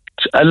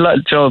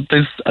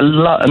there's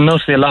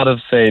mostly a lot of,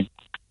 say,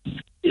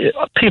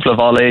 people of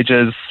all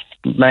ages,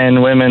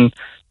 men, women,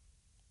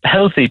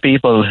 healthy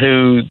people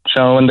who,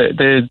 when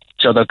they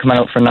come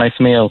out for a nice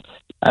meal,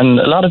 and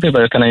a lot of people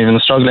are kind of even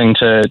struggling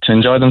to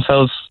enjoy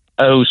themselves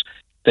out.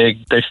 They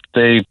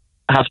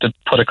have to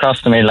put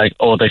across to me like,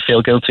 oh, they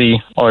feel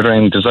guilty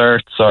ordering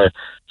desserts, or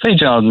say,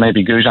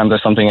 maybe goujons or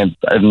something,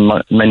 a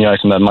menu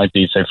item that might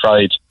be, say,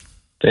 fried.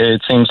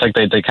 It seems like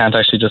they can't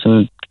actually just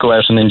go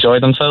out and enjoy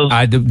themselves.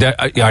 Are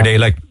they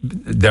like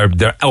they're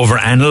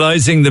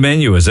overanalyzing the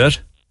menu? Is it?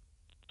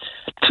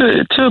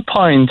 To a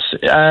point.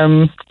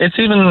 It's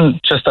even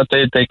just that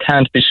they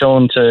can't be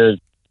shown to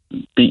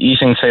be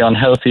eating, say,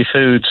 unhealthy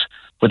food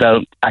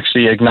without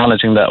actually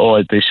acknowledging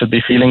that they should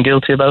be feeling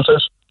guilty about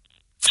it.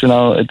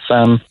 It's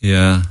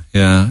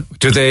yeah.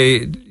 Do they?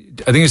 I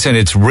think you're saying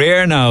it's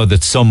rare now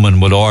that someone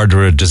will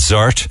order a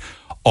dessert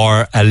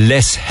or a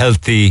less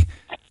healthy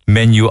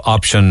menu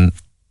option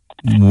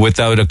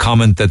without a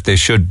comment that they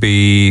should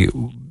be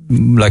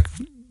like,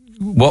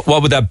 what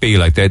would that be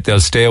like?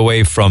 They'll stay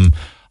away from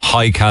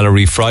high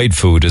calorie fried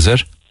food, is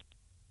it?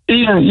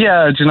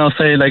 Yeah,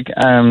 say like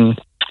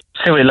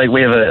say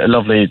we have a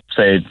lovely,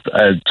 say,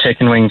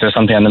 chicken wings or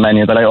something on the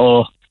menu. They're like,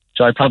 oh,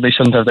 Joe, I probably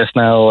shouldn't have this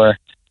now, or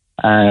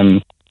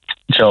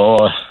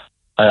Joe,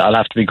 I'll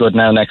have to be good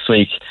now next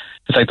week.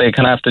 It's like they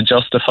kind of have to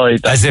justify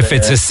that, as if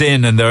it's a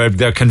sin, and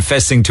they're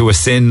confessing to a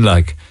sin,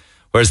 like.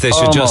 Whereas they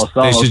should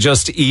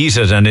just eat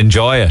it and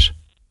enjoy it.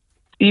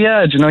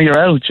 Yeah, you're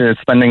out, you're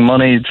spending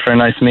money for a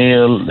nice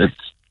meal.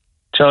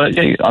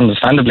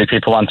 Understandably,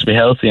 people want to be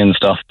healthy and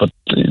stuff, but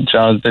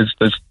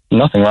there's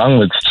nothing wrong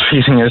with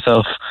treating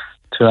yourself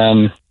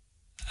to.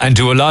 And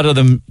do a lot of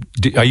them?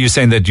 Are you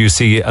saying that you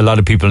see a lot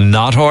of people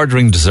not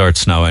ordering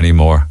desserts now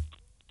anymore?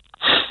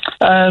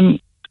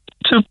 People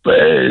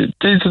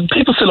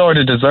still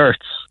order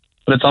desserts,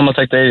 but it's almost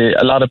like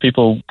a lot of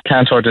people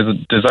can't order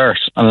dessert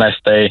unless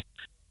they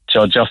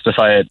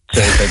justify it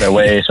to their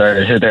weight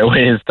or who their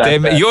weight is.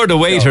 You're the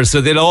waiter, so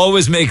they'll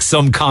always make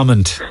some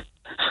comment.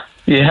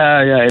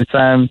 Yeah.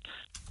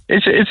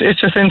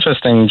 It's just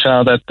interesting,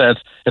 Joe. That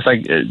it's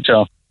like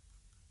Joe.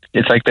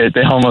 It's like they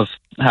almost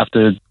have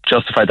to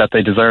justify that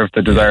they deserve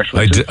the dessert.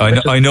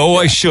 I know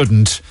I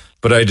shouldn't,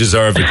 but I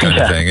deserve it, kind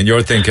of thing. And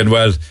you're thinking,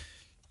 well,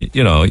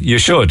 you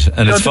should,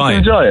 and it's fine.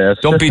 Enjoy it.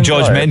 Don't be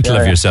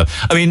judgmental of yourself.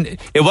 I mean,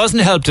 it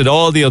wasn't helped at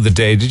all the other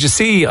day. Did you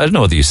see? I don't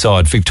know whether you saw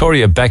it.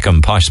 Victoria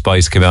Beckham, Posh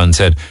Spice, came out and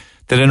said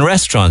that in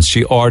restaurants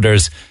she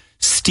orders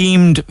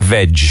steamed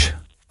veg.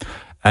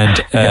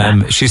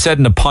 And she said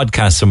in a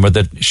podcast somewhere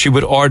that she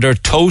would order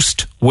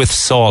toast with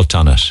salt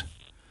on it.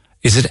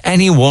 Is it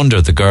any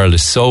wonder the girl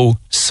is so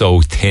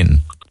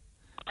thin?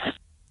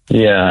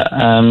 Yeah.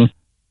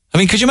 I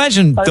mean, could you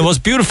imagine the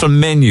most beautiful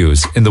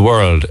menus in the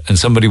world and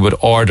somebody would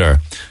order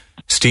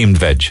steamed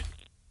veg?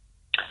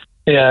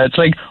 Yeah, it's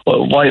like,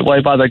 why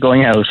bother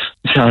going out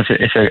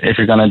if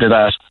you're going to do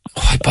that?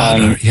 Why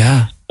bother?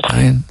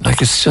 I mean,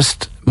 like, it's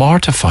just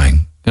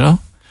mortifying, You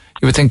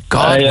would think,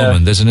 God,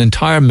 woman, there's an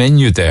entire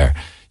menu there.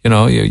 You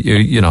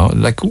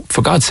like,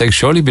 for God's sake,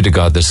 surely be to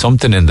God, there's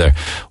something in there.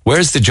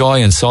 Where's the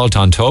joy in salt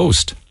on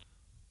toast?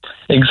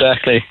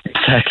 Exactly.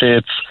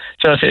 It's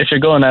just, if you're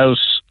going out,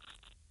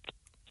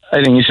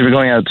 I think you should be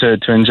going out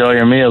to enjoy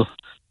your meal,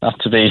 not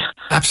to be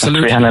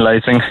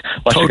analysing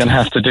what you're going to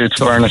have to do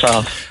to burn it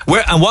off.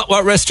 Where and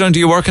what restaurant are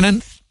you working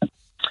in?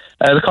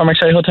 The Cormac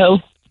Shay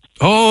Hotel.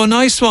 Oh,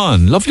 nice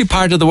one. Lovely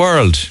part of the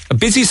world. A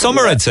busy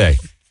summer, I'd say.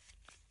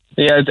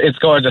 Yeah, it's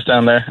gorgeous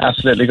down there.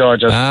 Absolutely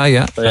gorgeous.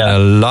 Yeah. So, a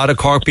lot of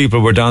Cork people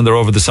were down there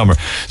over the summer.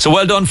 So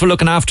well done for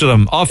looking after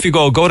them. Off you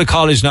go. Go to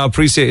college now.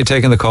 Appreciate you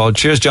taking the call.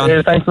 Cheers, John.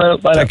 Cheers, thanks a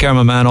lot. Bye. Take care,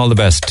 my man. All the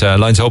best.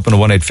 Lines open at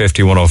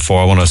 1850 104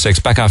 106.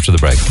 Back after the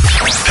break.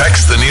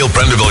 Text the Neil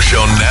Prendeville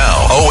Show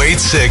now.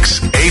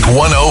 086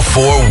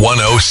 8104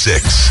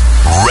 106.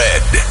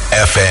 Red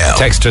FM.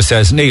 Texter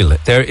says, Neil,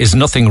 there is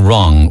nothing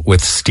wrong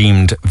with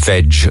steamed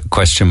veg, ?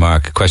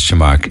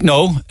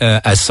 No,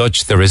 as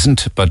such, there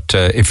isn't. But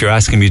if you're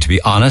asking me to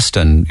be honest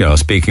and,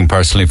 speaking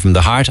personally from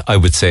the heart, I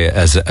would say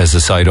as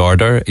a side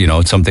order,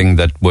 something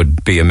that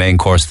would be a main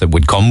course that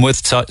would come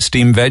with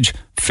steamed veg,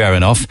 fair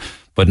enough.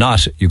 But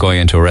not you going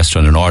into a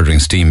restaurant and ordering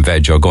steamed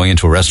veg, or going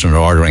into a restaurant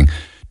and ordering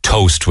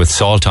toast with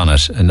salt on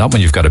it. And not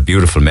when you've got a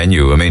beautiful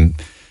menu. I mean,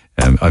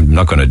 I'm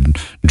not going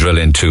to drill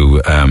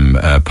into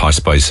Posh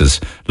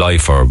Spice's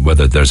life or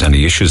whether there's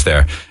any issues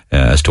there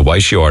as to why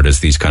she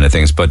orders these kind of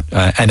things. But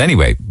and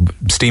anyway,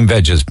 steamed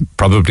veg is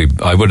probably,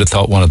 I would have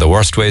thought, one of the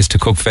worst ways to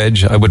cook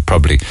veg. I would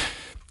probably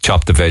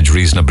chop the veg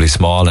reasonably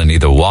small and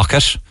either wok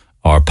it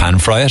or pan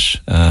fry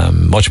it.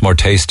 Much more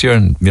tastier,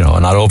 and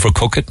not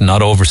overcook it and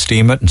not over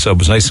steam it, and so it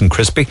was nice and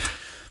crispy.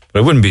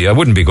 But I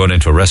wouldn't be going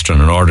into a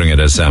restaurant and ordering it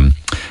as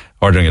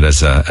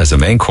a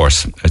main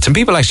course. Some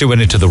people actually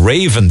went into the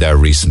Raven there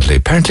recently.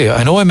 Apparently,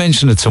 I know I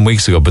mentioned it some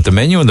weeks ago, but the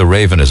menu in the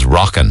Raven is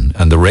rocking,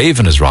 and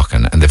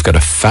they've got a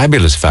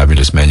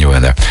fabulous menu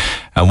in there.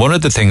 And one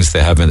of the things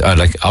they have,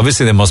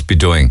 obviously they must be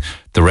doing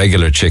the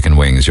regular chicken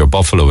wings, your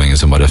buffalo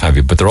wings and what have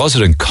you, but they're also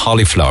doing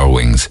cauliflower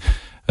wings.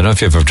 I don't know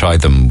if you've ever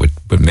tried them with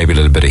maybe a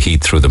little bit of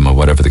heat through them or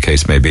whatever the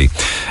case may be.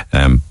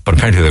 But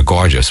apparently they're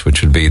gorgeous,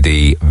 which would be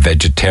the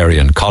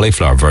vegetarian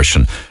cauliflower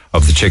version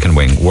of the chicken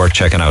wing. Worth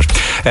checking out.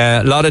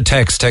 A lot of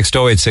text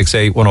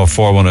 0868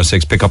 104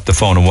 106. Pick up the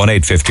phone on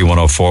 1850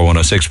 104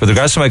 106. With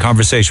regards to my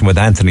conversation with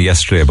Anthony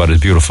yesterday about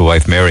his beautiful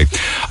wife Mary,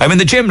 I'm in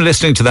the gym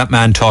listening to that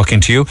man talking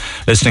to you,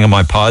 listening on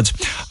my pods.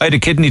 I had a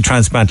kidney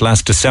transplant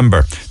last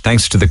December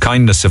thanks to the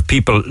kindness of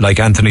people like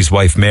Anthony's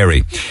wife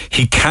Mary.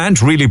 He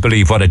can't really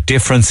believe what a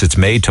difference it's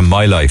made to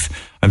my life.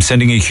 I'm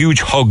sending a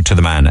huge hug to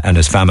the man and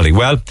his family.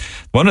 Well,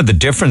 one of the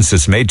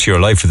differences made to your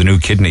life with a new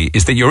kidney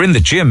is that you're in the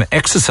gym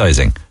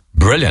exercising.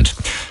 Brilliant.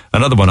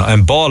 Another one.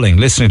 I'm bawling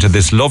listening to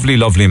this lovely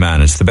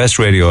man. It's the best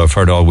radio I've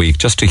heard all week.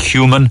 Just a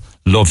human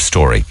love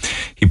story.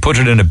 He put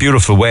it in a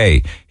beautiful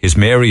way. His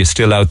Mary is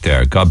still out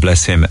there. God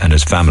bless him and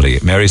his family.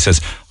 Mary says,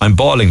 I'm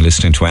bawling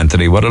listening to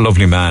Anthony. What a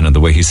lovely man, and the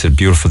way he said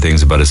beautiful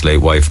things about his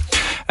late wife.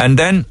 And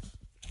then,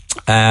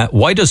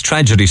 why does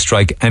tragedy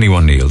strike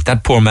anyone, Neil?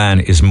 That poor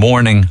man is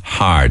mourning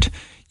hard.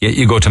 Yet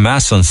you go to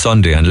Mass on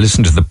Sunday and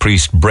listen to the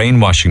priest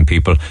brainwashing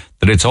people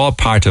that it's all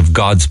part of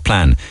God's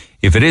plan.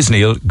 If it is,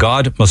 Neil,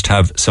 God must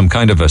have some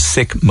kind of a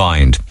sick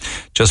mind.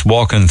 Just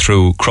walking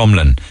through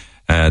Crumlin,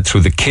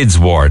 through the kids'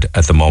 ward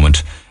at the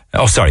moment.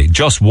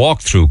 Just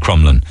walk through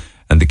Crumlin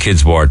and the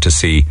kids' ward to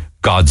see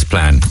God's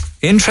plan.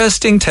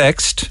 Interesting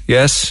text.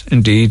 Yes,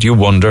 indeed. You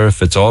wonder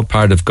if it's all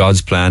part of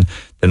God's plan,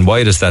 then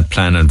why does that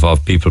plan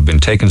involve people being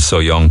taken so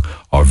young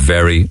or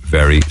very,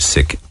 very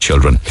sick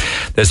children?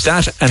 There's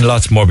that and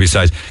lots more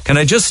besides. Can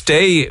I just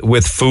stay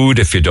with food,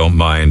 if you don't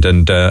mind?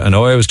 And I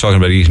know I was talking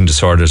about eating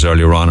disorders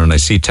earlier on, and I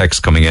see texts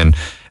coming in.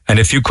 And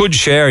if you could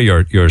share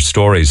your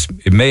stories,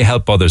 it may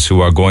help others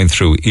who are going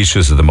through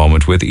issues at the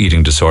moment with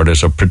eating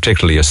disorders, or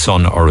particularly a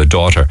son or a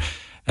daughter,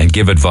 and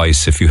give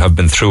advice if you have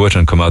been through it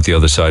and come out the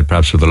other side,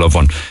 perhaps with a loved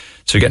one.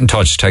 So get in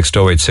touch, text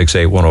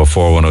 0868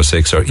 104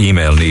 106 or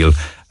email Neil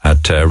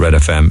at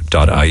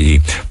redfm.ie.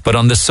 But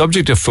on the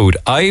subject of food,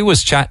 I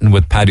was chatting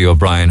with Paddy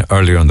O'Brien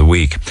earlier in the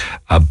week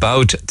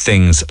about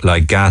things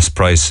like gas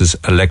prices,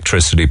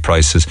 electricity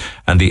prices,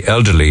 and the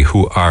elderly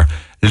who are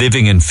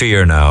living in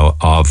fear now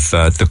of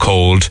the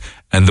cold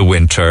and the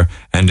winter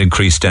and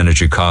increased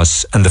energy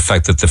costs, and the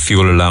fact that the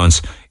fuel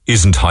allowance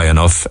isn't high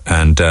enough,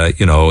 and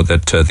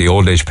that the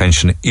old age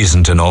pension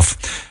isn't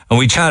enough. And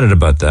we chatted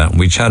about that.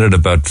 We chatted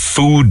about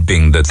food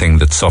being the thing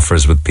that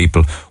suffers with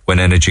people when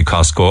energy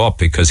costs go up,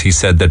 because he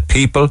said that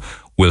people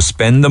will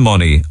spend the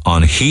money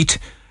on heat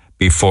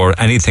before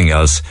anything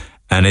else,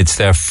 and it's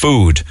their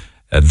food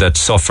that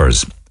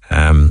suffers.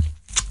 And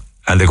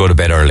they go to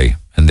bed early,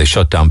 and they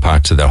shut down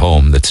parts of their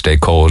home that stay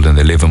cold, and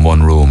they live in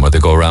one room, or they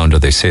go around, or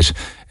they sit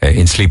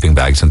in sleeping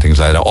bags and things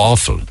like that.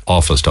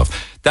 Awful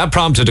stuff. That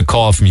prompted a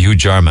call from Hugh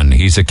German.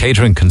 He's a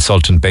catering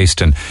consultant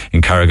based in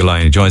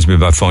Carrigaline. He joins me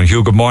by phone.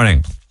 Hugh, good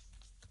morning.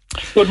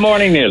 Good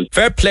morning, Neil.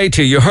 Fair play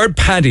to you. You heard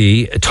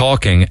Paddy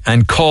talking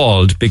and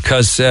called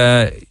because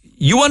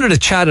you wanted to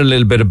chat a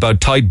little bit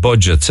about tight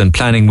budgets and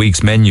planning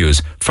week's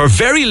menus for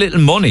very little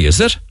money, is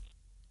it?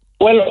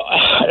 Well,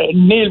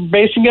 Neil,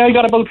 basically I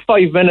got about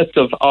 5 minutes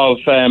of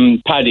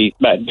Paddy,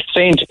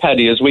 Saint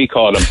Paddy as we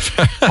call him.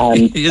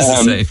 And, he is a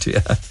saint,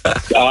 yeah.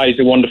 He's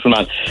a wonderful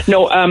man.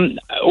 No, my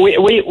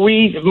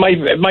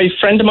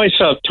friend and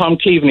myself, Tom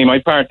Keaveney, my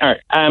partner,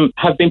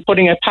 have been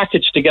putting a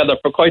package together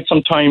for quite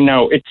some time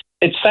now.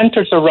 It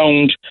centres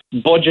around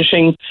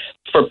budgeting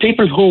for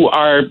people who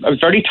are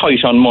very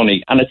tight on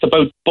money, and it's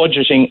about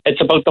budgeting. It's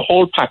about the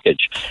whole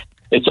package.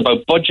 It's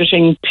about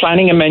budgeting,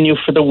 planning a menu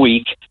for the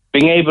week,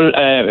 being able,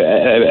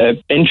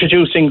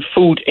 introducing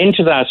food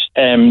into that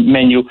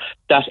menu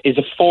that is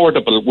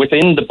affordable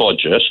within the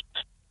budget,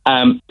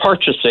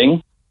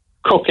 purchasing,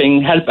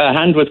 cooking, help a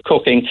hand with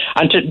cooking,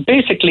 and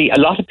basically a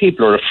lot of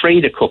people are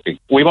afraid of cooking.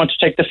 We want to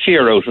take the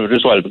fear out of it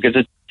as well, because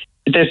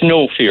there's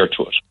no fear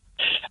to it.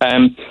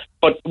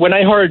 But when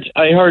I heard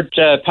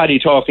Paddy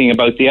talking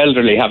about the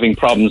elderly having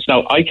problems,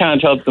 now I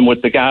can't help them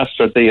with the gas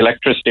or the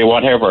electricity or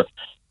whatever,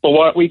 but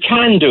what we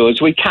can do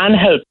is we can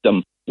help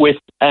them with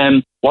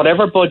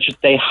whatever budget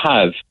they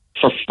have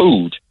for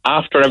food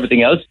after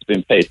everything else has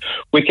been paid.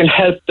 We can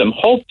help them,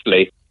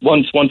 hopefully,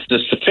 once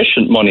there's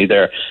sufficient money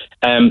there,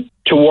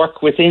 to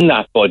work within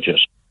that budget.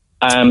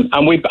 And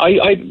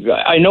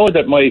I know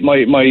that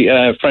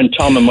my friend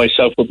Tom and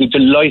myself would be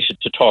delighted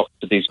to talk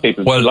to these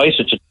people,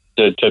 delighted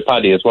to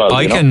Paddy as well.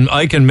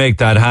 I can make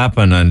that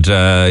happen, and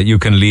you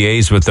can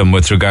liaise with them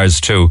with regards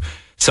to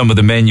some of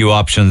the menu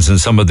options and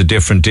some of the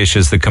different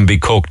dishes that can be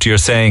cooked. You're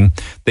saying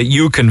that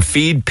you can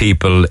feed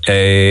people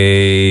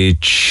a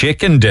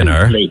chicken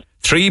dinner,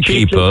 3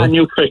 people, and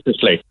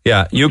nutritiously.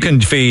 Yeah, you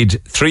can feed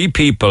 3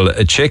 people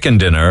a chicken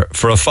dinner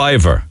for a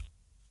 $5.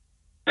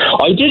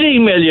 I did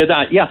email you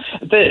that. Yeah,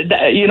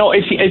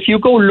 if you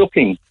go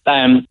looking,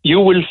 you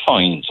will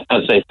find,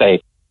 as they say.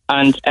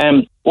 And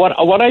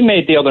what I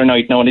made the other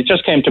night now, and it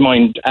just came to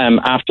mind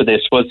after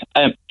this, was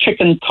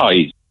chicken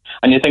thighs.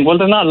 And you think, well,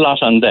 there's not a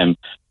lot on them.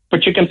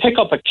 But you can pick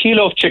up a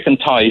kilo of chicken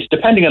thighs,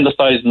 depending on the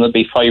size, and there'll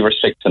be 5 or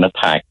 6 in a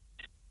pack.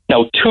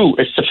 Now, 2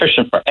 is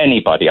sufficient for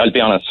anybody, I'll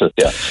be honest with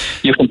you.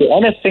 You can do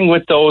anything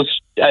with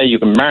those. You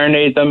can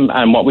marinate them,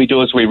 and what we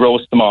do is we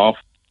roast them off.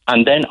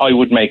 And then I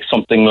would make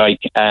something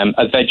like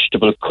a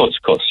vegetable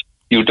couscous.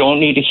 You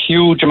don't need a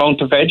huge amount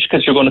of veg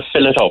because you're going to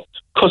fill it up.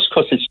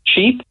 Couscous is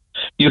cheap.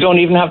 You don't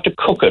even have to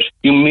cook it.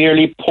 You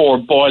merely pour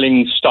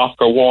boiling stock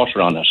or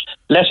water on it.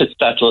 Let it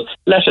settle.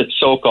 Let it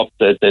soak up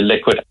the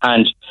liquid.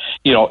 And,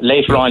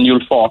 later on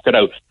you'll fork it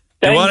out.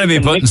 You want to be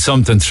putting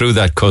something through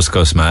that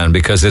couscous, man,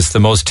 because it's the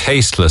most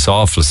tasteless,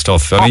 awful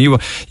stuff. I mean,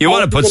 you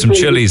want to put some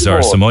chilies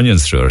or some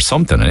onions through it or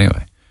something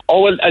anyway.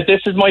 Oh, well,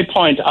 this is my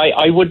point.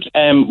 I would,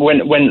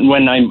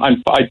 when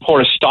I pour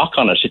a stock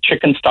on it, a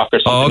chicken stock or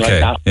something like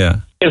that.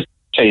 Yeah.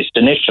 Taste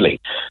initially,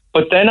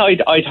 but then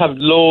I'd have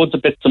loads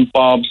of bits and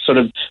bobs, sort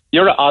of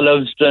your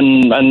olives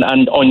and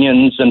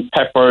onions and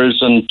peppers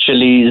and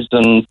chilies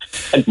and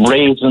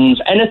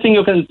raisins, anything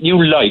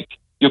you like,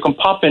 you can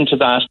pop into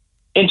that,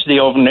 into the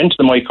oven, into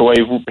the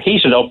microwave,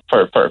 heat it up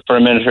for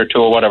a minute or 2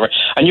 or whatever,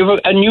 and you have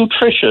a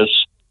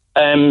nutritious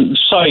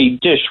side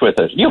dish with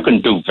it. You can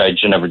do veg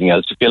and everything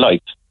else if you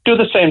like. Do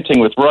the same thing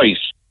with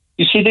rice.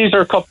 You see, these are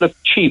a couple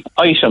of cheap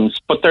items,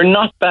 but they're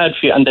not bad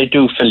for you, and they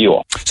do fill you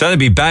up. So there'd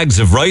be bags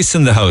of rice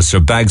in the house or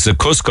bags of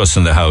couscous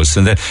in the house.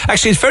 And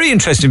actually, it's very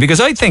interesting because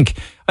I think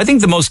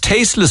the most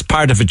tasteless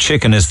part of a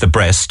chicken is the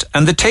breast,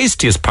 and the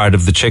tastiest part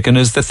of the chicken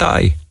is the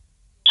thigh.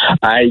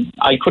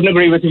 I couldn't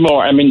agree with you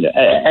more. I mean,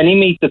 any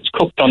meat that's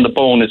cooked on the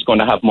bone is going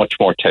to have much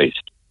more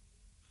taste.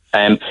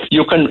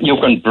 You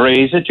can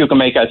braise it. You can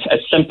make a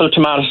simple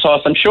tomato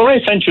sauce. I'm sure I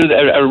sent you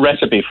a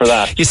recipe for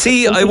that. You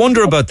see, I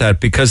wonder about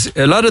that because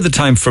a lot of the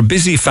time for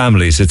busy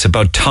families, it's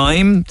about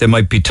time. They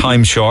might be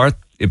time short.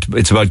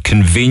 It's about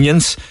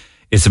convenience.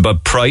 It's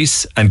about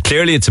price. And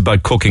clearly it's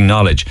about cooking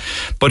knowledge.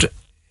 But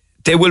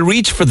they will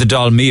reach for the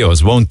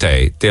dolmios, won't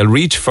they? They'll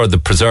reach for the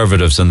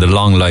preservatives and the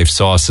long life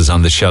sauces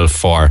on the shelf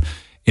for,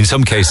 in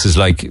some cases,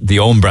 like the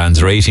own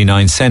brands are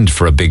 89 cents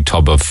for a big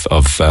tub of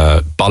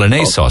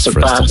bolognese sauce, for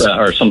instance.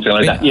 Or something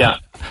like that, yeah.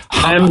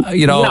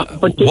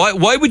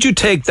 Why would you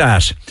take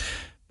that?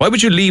 Why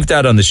would you leave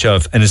that on the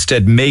shelf and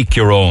instead make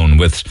your own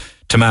with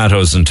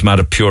tomatoes and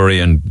tomato puree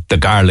and the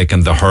garlic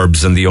and the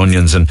herbs and the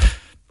onions? And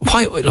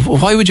why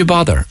would you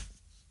bother?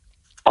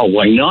 Oh,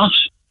 why not?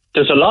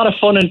 There's a lot of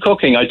fun in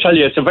cooking. I tell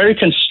you, it's a very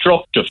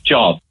constructive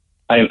job.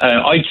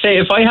 I'd say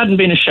if I hadn't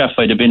been a chef,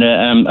 I'd have been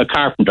a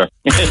carpenter.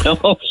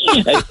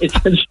 It's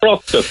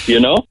constructive,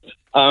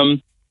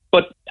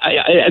 But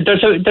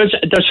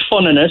there's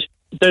fun in it.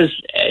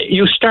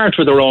 You start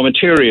with the raw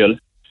material,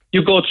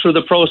 you go through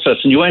the process,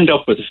 and you end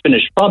up with a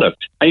finished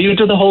product, and you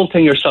do the whole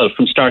thing yourself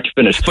from start to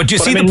finish. But you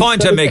see the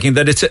point I'm making,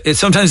 that it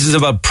sometimes is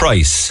about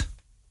price.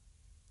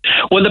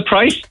 Well, the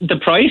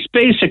price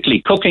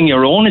basically, cooking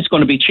your own is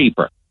going to be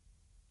cheaper.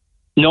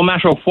 No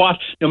matter what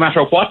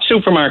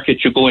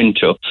supermarket you go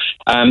into,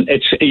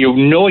 you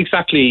know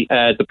exactly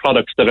the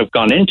products that have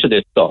gone into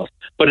this sauce.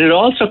 But it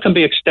also can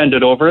be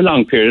extended over a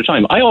long period of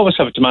time. I always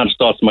have a tomato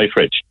sauce in my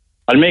fridge.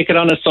 I'll make it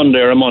on a Sunday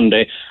or a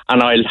Monday,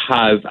 and I'll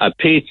have a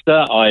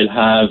pizza, I'll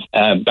have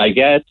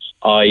baguettes,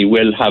 I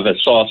will have a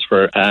sauce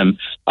for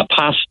a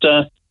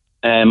pasta,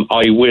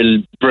 I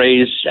will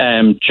braise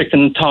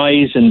chicken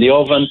thighs in the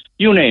oven,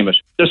 you name it.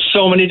 There's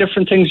so many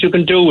different things you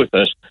can do with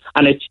it,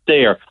 and it's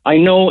there. I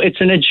know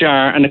it's in a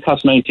jar and it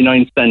costs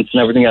 99 cents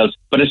and everything else,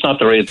 but it's not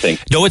the real thing.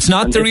 No, it's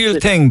not the real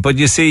thing, but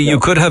you see, you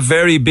could have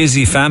very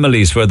busy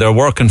families where they're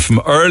working from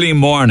early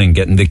morning,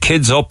 getting the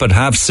kids up at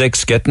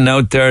 6:30, getting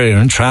out there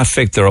in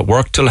traffic, they're at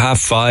work till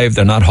 5:30,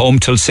 they're not home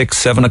till 6,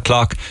 7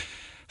 o'clock.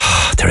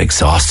 They're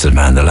exhausted,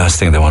 man. The last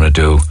thing they want to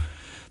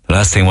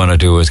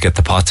do is get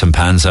the pots and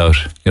pans out,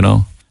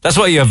 That's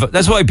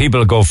why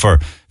people go for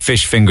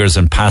fish fingers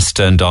and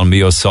pasta and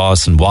dolmio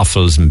sauce and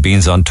waffles and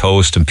beans on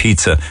toast and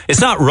pizza.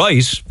 It's not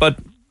right, but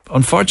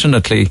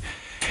unfortunately,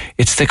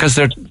 it's because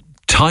they're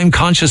time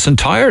conscious and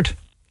tired.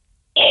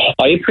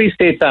 I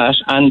appreciate that,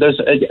 and there's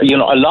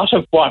a lot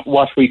of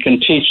what we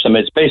can teach them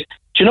is based.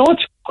 Do you know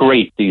what's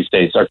great these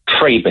days are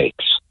tray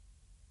bakes.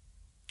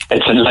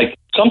 It's like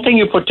something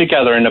you put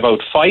together in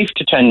about 5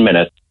 to 10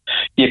 minutes.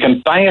 You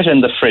can bang it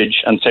in the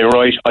fridge and say,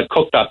 right, I'll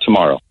cook that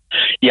tomorrow.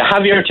 You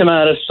have your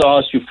tomato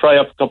sauce, you fry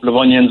up a couple of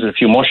onions, a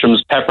few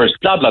mushrooms, peppers,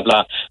 blah, blah,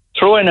 blah.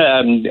 Throw in,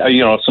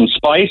 some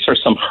spice or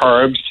some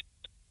herbs.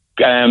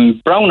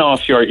 Brown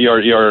off your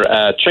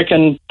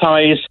chicken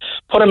thighs,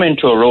 put them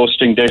into a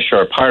roasting dish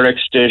or a Pyrex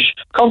dish,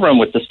 cover them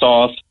with the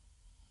sauce,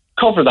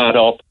 cover that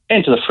up,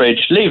 into the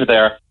fridge, leave it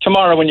there.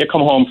 Tomorrow when you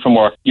come home from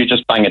work, you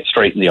just bang it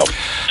straight in the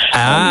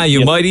oven.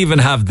 You might even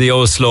have the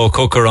old slow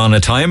cooker on a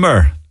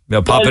timer.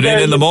 They'll pop it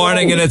in the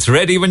morning and it's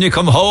ready when you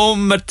come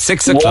home at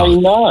 6 o'clock. Why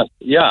not?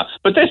 Yeah,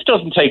 but this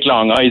doesn't take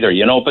long either,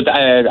 But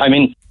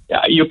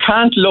you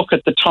can't look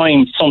at the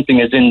time something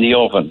is in the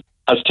oven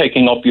as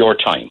taking up your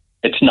time.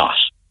 It's not.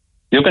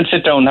 You can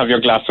sit down and have your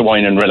glass of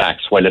wine and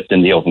relax while it's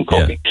in the oven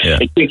cooking. Yeah.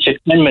 It takes you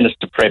 10 minutes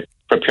to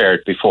prepare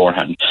it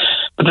beforehand.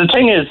 But the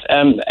thing is,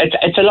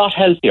 it's a lot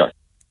healthier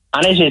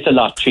and it is a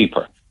lot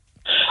cheaper.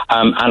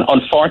 And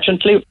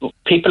unfortunately,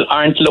 people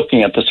aren't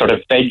looking at the sort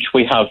of veg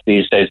we have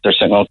these days. They're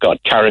saying, oh God,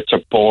 carrots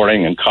are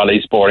boring and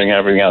collies boring and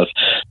everything else.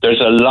 There's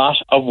a lot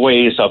of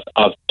ways of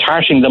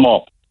tarting them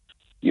up,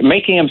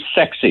 making them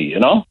sexy,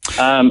 and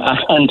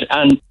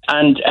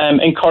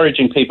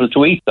encouraging people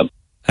to eat them.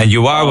 And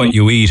you are what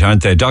you eat,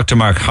 aren't they? Dr.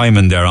 Mark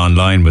Hyman there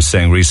online was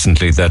saying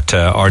recently that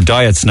our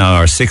diets now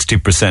are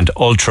 60%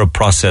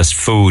 ultra-processed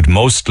food,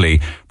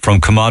 mostly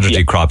from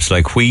commodity crops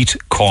like wheat,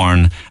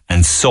 corn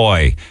and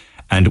soy.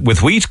 And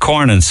with wheat,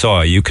 corn and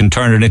soy, you can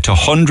turn it into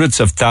hundreds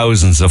of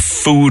thousands of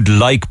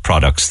food-like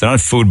products. They're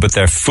not food, but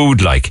they're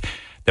food-like.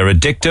 They're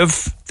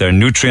addictive. They're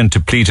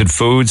nutrient-depleted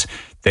foods.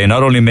 They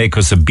not only make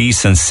us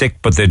obese and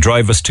sick, but they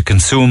drive us to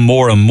consume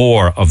more and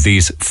more of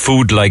these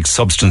food-like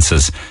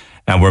substances.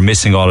 And we're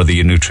missing all of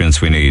the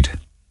nutrients we need.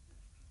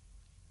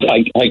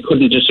 I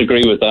couldn't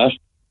disagree with that.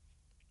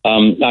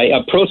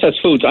 Processed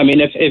foods. I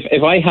mean,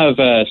 if I have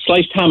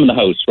sliced ham in the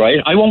house, right,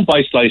 I won't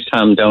buy sliced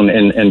ham down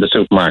in the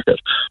supermarket.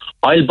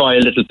 I'll buy a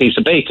little piece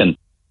of bacon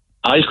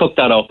I'll cook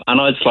that up and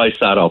I'll slice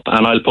that up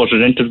and I'll put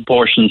it into the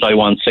portions I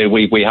want. Say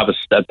we have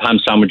a ham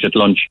sandwich at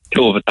lunch,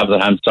 2 of us have the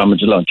ham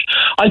sandwich at lunch.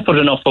 I'll put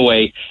enough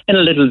away in a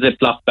little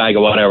Ziploc bag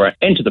or whatever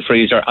into the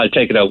freezer. I'll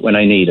take it out when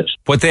I need it.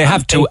 But they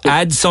have to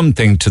add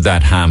something to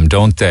that ham,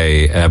 don't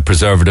they?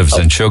 Preservatives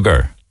and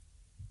sugar.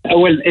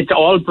 Well, it's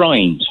all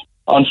brined.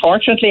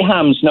 Unfortunately,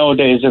 hams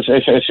nowadays,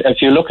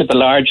 if you look at the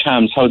large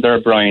hams, how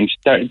they're brined,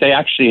 they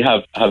actually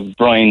have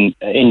brine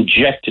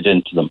injected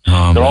into them.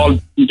 They're all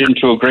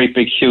into a great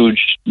big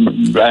huge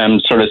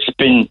sort of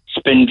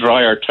spin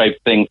dryer type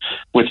thing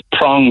with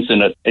prongs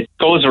in it. It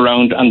goes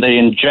around and they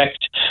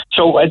inject.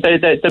 So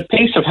the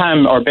piece of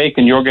ham or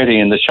bacon you're getting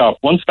in the shop,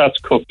 once that's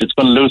cooked, it's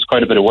going to lose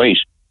quite a bit of weight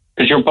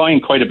because you're buying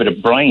quite a bit of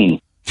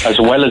brine as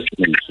well as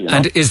meat. You know?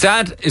 And is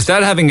that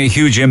having a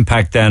huge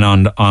impact then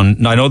on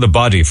I know the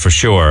body for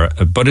sure,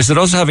 but is it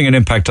also having an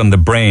impact on the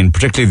brain,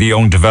 particularly the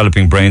young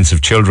developing brains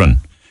of children,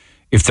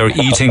 if they're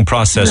eating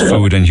processed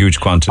food in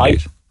huge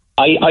quantities?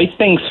 I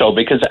think so,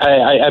 because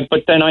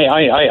but then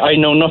I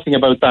know nothing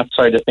about that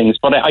side of things,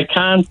 but I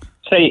can't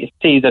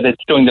see that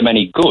it's doing them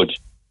any good.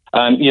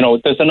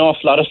 There's an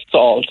awful lot of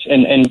salt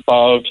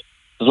involved.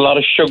 There's a lot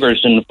of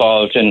sugars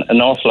involved in an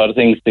awful lot of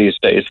things these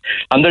days.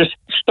 And there's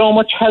so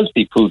much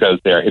healthy food out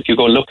there if you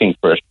go looking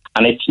for it.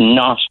 And it's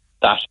not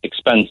that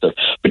expensive.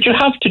 But you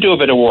have to do a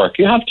bit of work.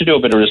 You have to do a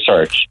bit of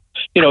research.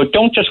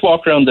 Don't just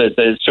walk around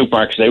the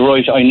supermarket and say,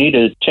 right, I need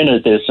a tin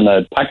of this and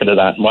a packet of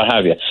that and what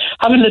have you.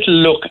 Have a little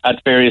look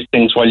at various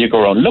things while you go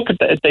around. Look at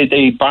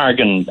the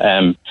bargain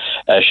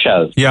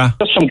shelves. Yeah.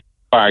 Just some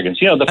bargains,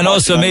 and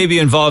also maybe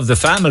involve the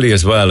family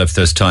as well if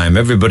there's time.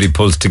 Everybody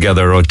pulls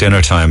together at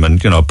dinner time and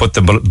put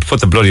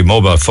the bloody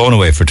mobile phone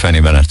away for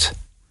 20 minutes.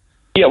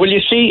 Yeah, well,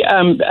 you see,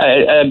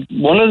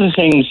 one of the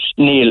things,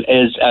 Neil,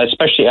 is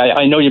especially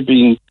I know you've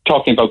been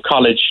talking about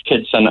college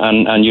kids and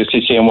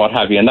UCC and what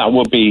have you, and that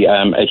would be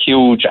a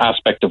huge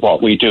aspect of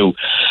what we do.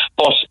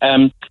 But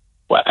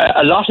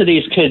a lot of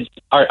these kids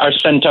are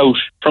sent out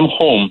from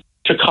home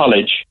to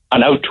college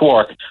and out to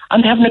work,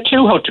 and they haven't a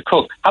clue how to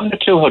cook, haven't a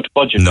clue how to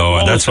budget. No,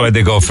 and that's why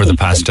they go for the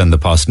pasta and the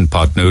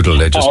pot noodle.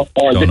 They just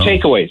or the know.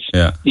 Takeaways.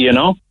 Yeah,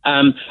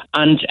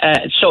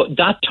 so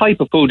that type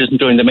of food isn't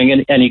doing them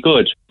any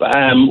good.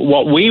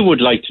 What we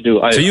would like to do.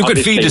 So you could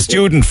feed a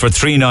student for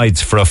 3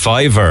 nights for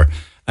 $5,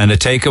 and a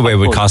takeaway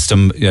would cost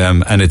them,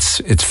 and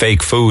it's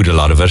fake food. A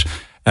lot of it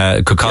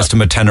could cost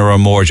them a tenner or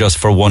more just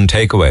for one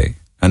takeaway.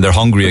 And they're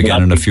hungry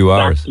again in a few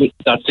hours.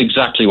 That's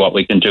exactly what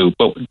we can do.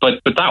 But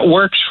that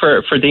works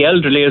for the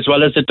elderly as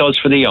well as it does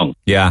for the young.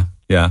 Yeah.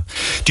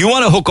 Do you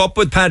want to hook up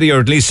with Paddy or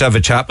at least have a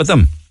chat with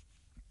them?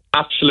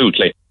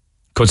 Absolutely.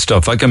 Good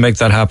stuff. I can make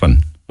that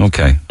happen.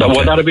 Okay.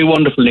 Well, that'd be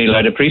wonderful, Neil.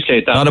 I'd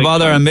appreciate that. Not a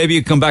bother. And maybe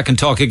you come back and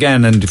talk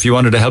again. And if you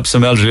wanted to help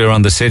some elderly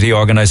around the city,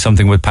 organise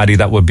something with Paddy,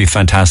 that would be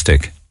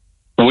fantastic.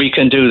 We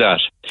can do that.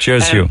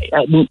 Cheers to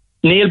you.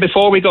 Neil,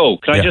 before we go,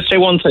 can I just say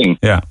one thing?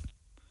 Yeah.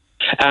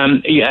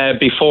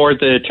 Before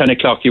the 10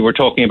 o'clock, you were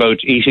talking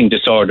about eating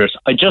disorders.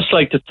 I'd just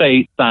like to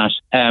say that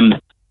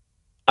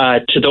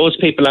to those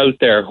people out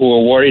there who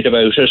are worried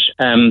about it,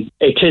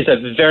 it is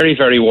a very,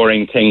 very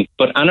worrying thing.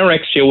 But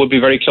anorexia would be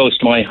very close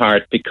to my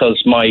heart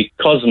because my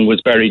cousin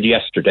was buried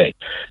yesterday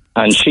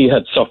and she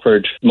had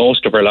suffered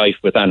most of her life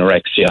with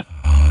anorexia.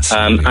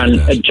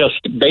 And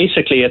just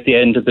basically at the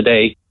end of the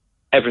day,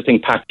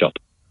 everything packed up.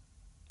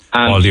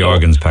 All the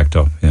organs packed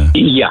up,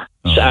 Yeah.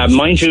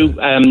 Mind you,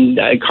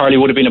 Carly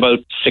would have been about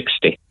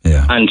 60.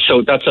 Yeah. And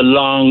so that's a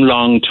long,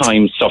 long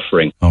time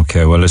suffering.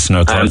 Okay, well, listen,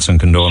 our thoughts and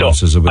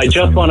condolences. So I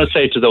just want to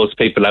say to those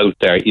people out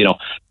there,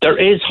 there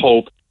is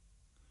hope.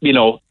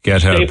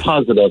 Stay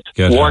positive,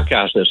 work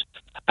at it.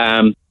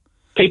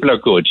 People are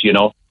good,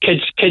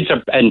 Kids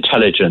are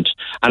intelligent.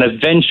 And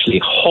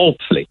eventually,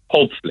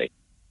 hopefully,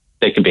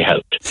 they can be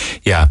helped.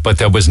 Yeah, but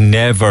there was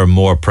never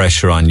more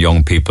pressure on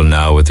young people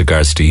now with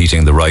regards to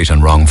eating the right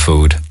and wrong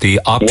food. The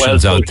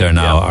options out there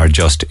now are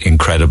just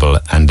incredible,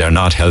 and they're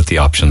not healthy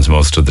options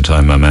most of the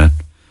time, my man.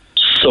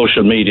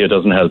 Social media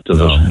doesn't help, does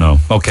it? No.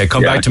 Okay,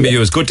 come back to me. It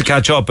was good to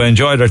catch up. I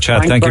enjoyed our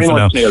chat. Thank you for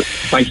now. Neil.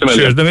 Thanks a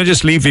million. Sure, let me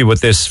just leave you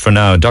with this for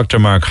now. Dr.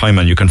 Mark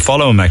Hyman, you can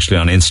follow him actually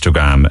on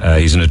Instagram.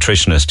 He's a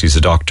nutritionist. He's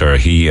a doctor.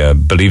 He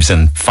believes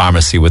in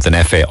pharmacy with an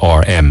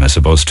FARM as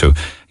opposed to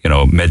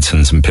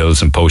medicines and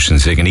pills and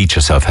potions. You can eat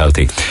yourself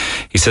healthy.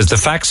 He says the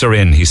facts are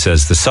in. He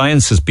says the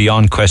science is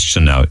beyond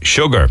question now.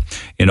 Sugar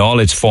in all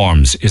its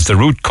forms is the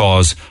root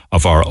cause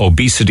of our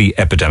obesity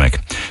epidemic.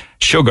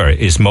 Sugar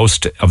is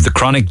most of the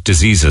chronic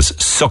diseases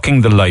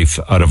sucking the life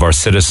out of our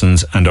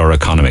citizens and our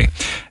economy,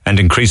 and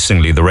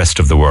increasingly the rest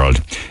of the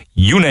world.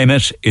 You name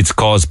it, it's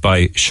caused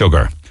by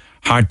sugar.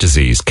 Heart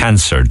disease,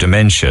 cancer,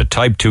 dementia,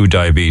 type 2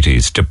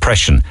 diabetes,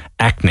 depression,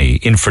 acne,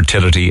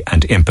 infertility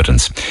and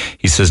impotence.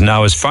 He says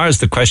now, as far as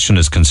the question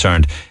is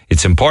concerned,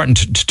 it's important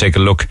to take a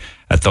look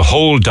at the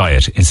whole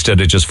diet instead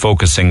of just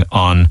focusing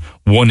on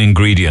one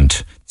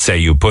ingredient, say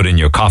you put in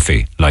your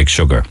coffee, like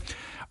sugar.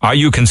 Are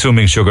you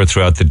consuming sugar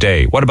throughout the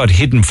day? What about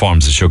hidden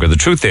forms of sugar? The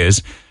truth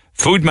is,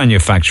 food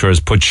manufacturers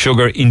put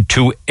sugar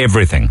into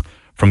everything,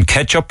 from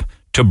ketchup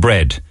to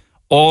bread.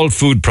 all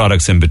food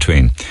products in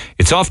between.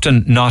 It's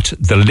often not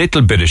the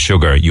little bit of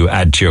sugar you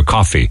add to your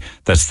coffee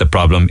that's the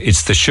problem.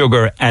 It's the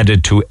sugar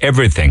added to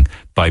everything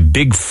by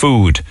big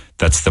food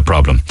that's the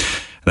problem.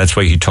 That's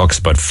why he talks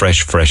about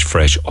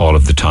fresh all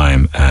of the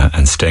time,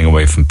 and staying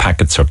away from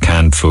packets or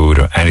canned food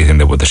or anything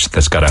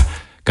that's got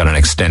an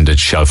extended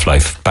shelf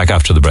life. Back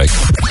after the break.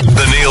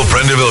 The Neil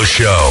Prendeville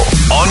Show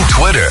on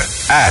Twitter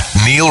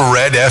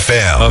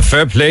 @NeilRedFM.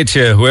 Fair play to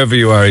you, whoever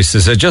you are. He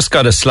says, I just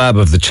got a slab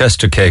of the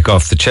Chester cake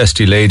off the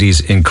Chesty ladies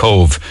in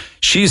Cove.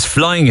 She's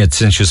flying it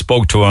since you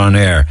spoke to her on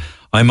air.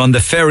 I'm on the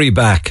ferry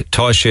back,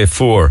 Taoiseach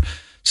 4.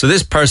 So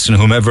this person,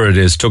 whomever it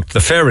is, took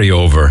the ferry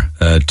over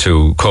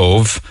to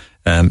Cove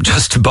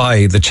just to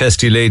buy the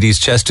Chesty ladies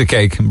Chester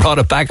cake and brought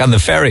it back on the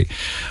ferry.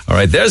 All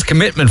right, there's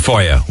commitment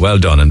for you. Well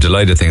done. I'm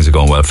delighted things are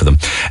going well for them.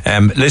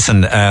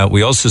 Listen,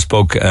 we also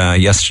spoke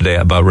yesterday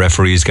about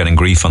referees getting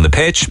grief on the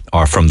pitch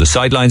or from the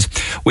sidelines.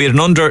 We had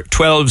an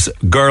under-12s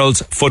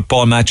girls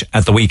football match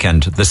at the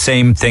weekend. The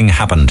same thing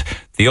happened.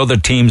 The other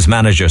team's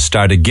manager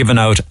started giving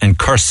out and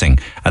cursing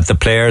at the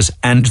players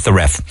and the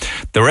ref.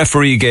 The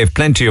referee gave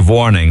plenty of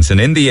warnings,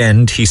 and in the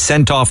end, he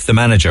sent off the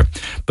manager.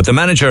 But the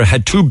manager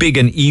had too big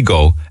an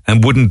ego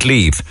and wouldn't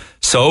leave.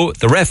 So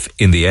the ref,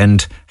 in the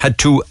end, had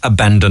to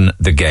abandon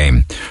the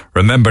game.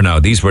 Remember now,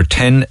 these were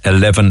 10,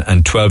 11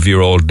 and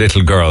 12-year-old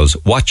little girls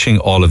watching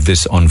all of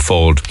this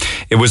unfold.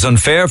 It was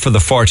unfair for the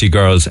 40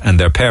 girls and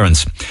their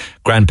parents,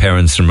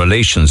 grandparents and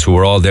relations who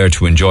were all there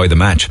to enjoy the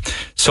match.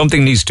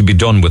 Something needs to be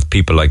done with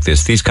people like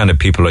this. These kind of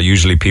people are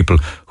usually people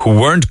who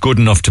weren't good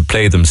enough to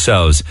play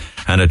themselves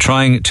and are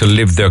trying to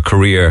live their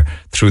career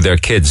through their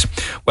kids.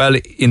 Well,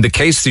 in the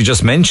case you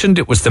just mentioned,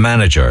 it was the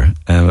manager.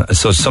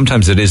 So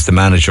sometimes it is the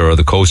manager or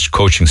the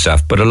coaching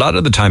staff, but a lot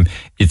of the time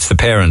it's the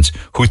parents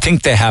who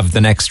think they have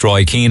the next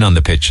Roy Keane on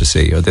the pitch, you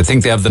see, or they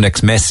think they have the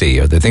next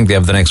Messi, or they think they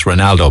have the next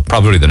Ronaldo,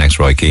 probably the next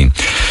Roy Keane.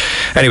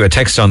 Anyway,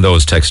 text on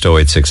those, text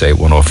 0868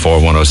 104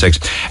 106.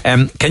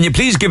 Can you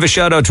please give a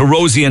shout out to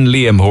Rosie and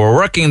Liam, who are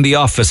working in the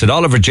office at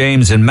Oliver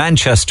James in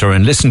Manchester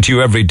and listen to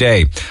you every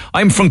day.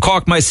 I'm from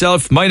Cork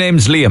myself. My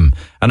name's Liam,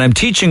 and I'm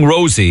teaching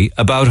Rosie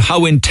about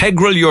how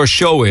integral your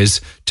show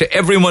is to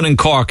everyone in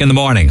Cork in the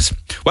mornings.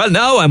 Well,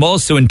 now I'm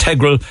also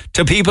integral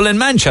to people in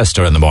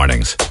Manchester in the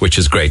mornings, which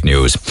is great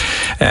news.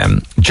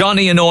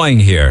 Johnny Annoying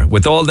here,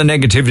 with all the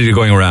negativity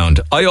going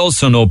around. I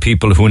also know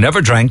people who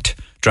never drank,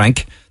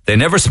 they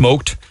never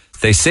smoked,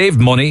 they saved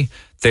money,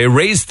 they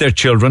raised their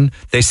children,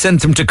 they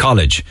sent them to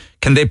college.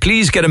 Can they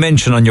please get a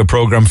mention on your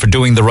programme for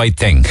doing the right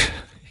thing?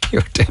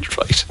 You're dead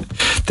right.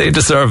 They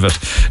deserve it.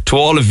 To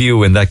all of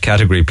you in that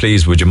category,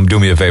 please, would you do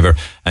me a favour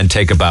and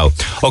take a bow?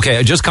 Okay,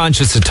 I'm just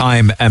conscious of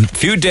time. A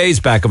few days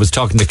back, I was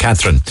talking to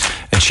Catherine,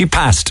 and she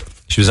passed.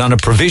 She was on a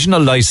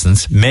provisional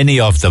licence, many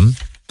of them,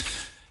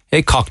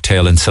 a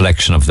cocktail in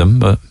selection of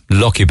them, a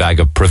lucky bag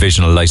of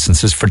provisional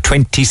licences for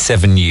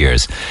 27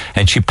 years.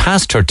 And she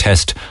passed her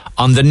test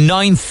on the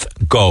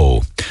 9th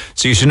go.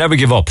 So you should never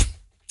give up. I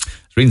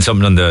was reading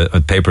something on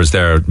the papers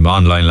there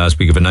online last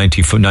week of a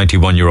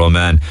 91-year-old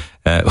man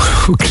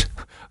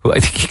who I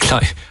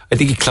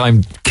think he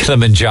climbed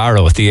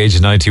Kilimanjaro at the age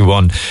of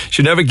 91.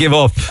 Should never give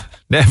up.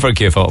 Never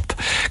give up.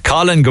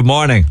 Colin, good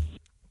morning.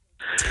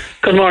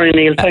 Good morning,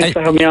 Neil. Thanks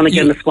for having me on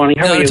again this morning.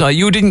 How are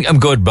you? I'm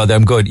good, brother.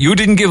 I'm good. You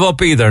didn't give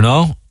up either,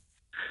 no?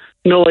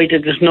 No, I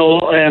didn't. No,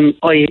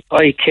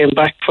 I came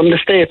back from the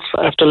States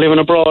after living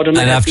abroad. And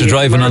after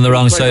driving on the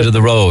wrong side of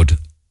the road.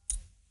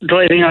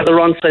 Driving on the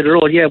wrong side of the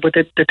road, yeah, but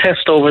the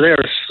test over there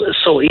is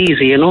so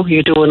easy, you know.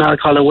 You do an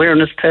alcohol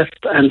awareness test,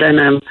 and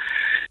then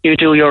you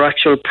do your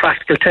actual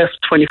practical test,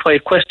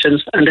 25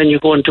 questions, and then you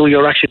go and do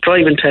your actual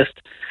driving test.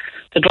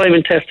 The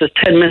driving test is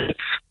 10 minutes,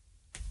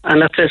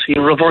 and that's it.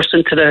 You reverse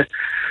into the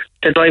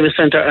driving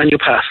centre and you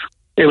pass.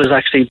 It was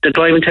actually, the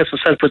driving test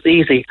itself was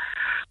easy,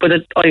 but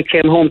I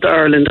came home to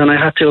Ireland and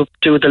I had to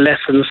do the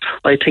lessons.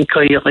 I think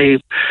I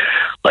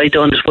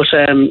done it with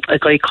a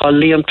guy called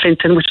Liam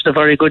Clinton, which is a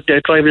very good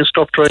driving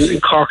instructor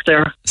in Cork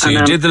there. So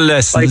you did the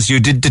lessons,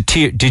 did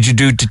you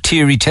do the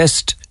theory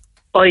test?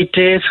 I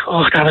did.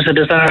 Oh, that was a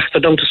disaster.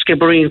 Down to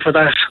Skibbereen for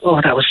that.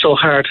 Oh, that was so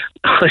hard.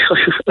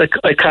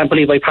 I can't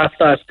believe I passed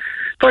that.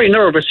 Very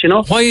nervous, you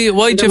know. Why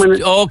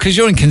because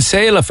you're in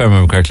Kinsale, if I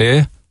remember correctly,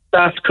 eh?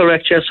 That's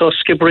correct, yeah. So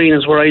Skibbereen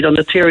is where I done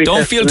the theory test.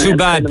 Don't feel too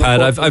bad,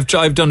 Pat.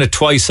 I've done it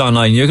twice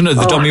online. You know,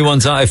 the dummy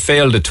ones, I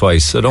failed it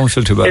twice, so don't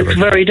feel too bad. It's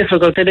very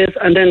difficult, it is.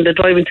 And then the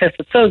driving test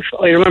itself,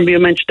 I remember you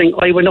mentioning,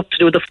 I went up to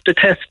do the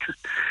test,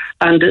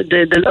 and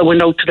I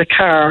went out to the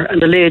car,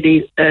 and the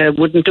lady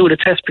wouldn't do the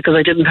test because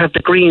I didn't have the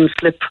green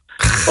slip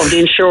of the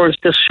insurance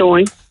just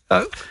showing.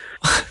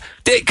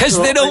 Because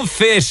they don't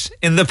fit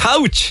in the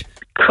pouch.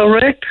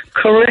 Correct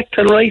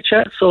and right,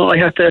 yeah. So I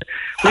had to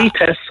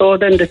retest. So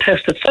then the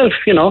test itself,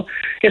 you know,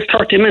 it's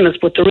 30 minutes,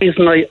 but the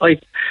reason I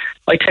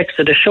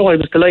texted the show, I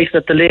was delighted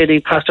that the lady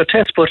passed her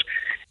test. But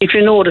if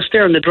you notice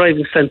there in the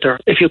driving centre,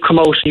 if you come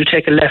out and you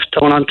take a left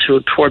down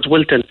towards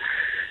Wilton,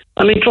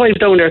 I mean, drive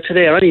down there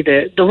today or any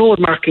day, the road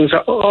markings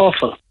are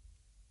awful.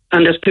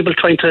 And there's people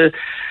trying to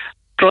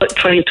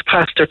trying to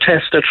pass their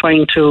test, they're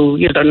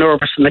they're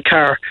nervous in the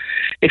car.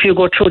 If you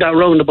go through that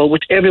roundabout,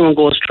 which everyone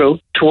goes through,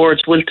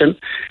 towards Wilton,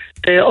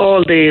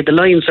 all the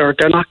lines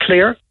they're not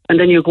clear. And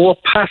then you go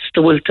up past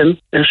the Wilton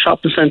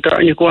shopping centre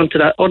and you go onto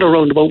that other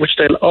roundabout, which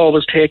they'll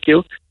always take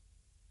you.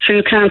 So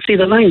you can't see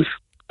the lines.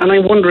 And I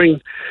wonder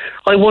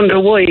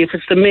why, if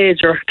it's the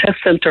major test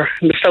centre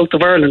in the south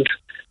of Ireland,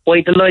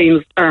 why the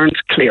lines aren't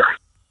clear.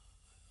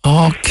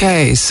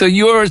 Okay, so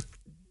you're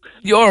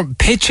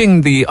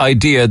pitching the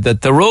idea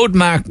that the road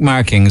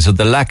markings or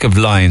the lack of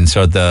lines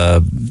or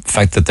the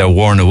fact that they're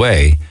worn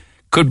away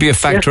could be a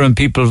factor in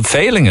people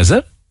failing, is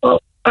it? Oh,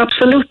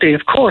 absolutely,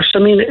 of course. I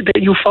mean,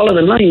 you follow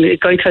the line. The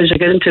guy tells you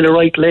get into the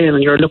right lane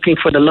and you're looking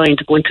for the line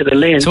to go into the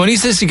lane. So when he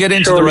says you get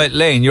into the right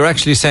lane, you're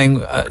actually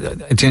saying,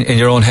 in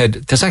your own head,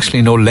 there's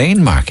actually no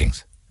lane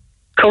markings.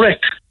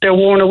 Correct. They're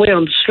worn away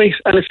on the street,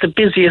 and it's the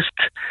busiest.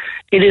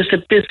 It is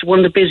one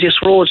of the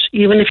busiest roads.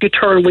 Even if you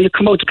turn, when you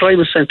come out the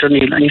driving centre,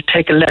 Neil, and you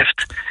take a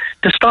left,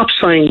 the stop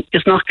sign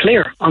is not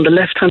clear on the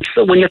left hand.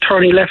 So when you're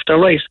turning left or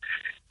right,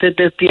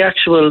 the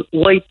actual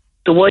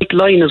white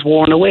line is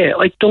worn away.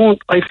 I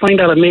find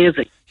that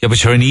amazing. Yeah,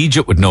 but you're in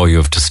Egypt would know you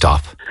have to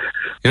stop.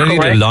 You don't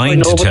need a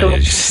line to tell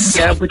you.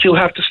 Yeah, but you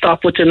have to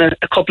stop within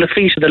a couple of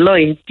feet of the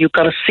line. You've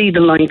got to see the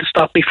line to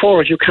stop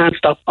before it. You can't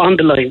stop on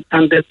the line.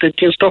 And the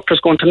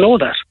instructor's going to know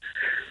that.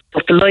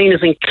 If the line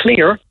isn't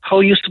clear, how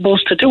are you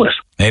supposed to do it?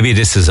 Maybe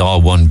this is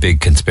all one big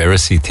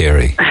conspiracy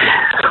theory.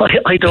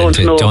 I don't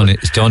know.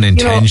 It's done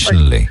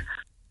intentionally.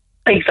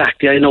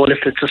 Exactly. I know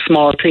it's a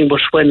small thing,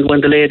 but when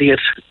the lady had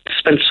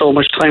spent so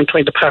much time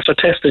trying to pass her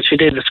test, and she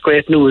did, it's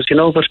great news,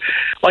 But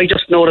I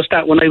just noticed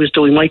that when I was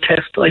doing my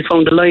test, I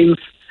found the lines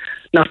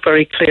not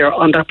very clear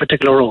on that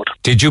particular road.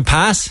 Did you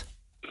pass?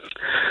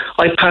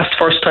 I passed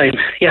first time,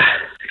 yeah,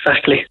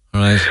 exactly.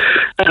 Right.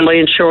 And my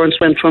insurance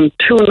went from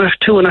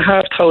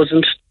 €2,500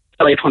 to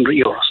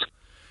 €500.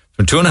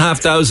 From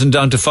 2,500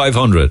 down to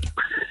 500?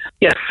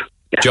 Yes.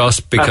 Yeah.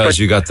 Just because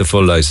you got the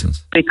full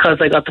licence? Because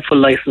I got the full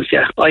licence,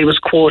 yeah. I was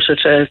quoted,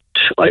 a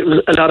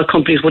lot of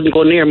companies wouldn't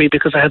go near me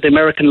because I had the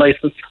American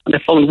licence, and they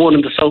found one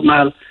in the South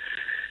Mall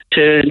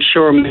to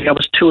insure me. I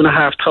was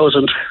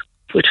 2,500,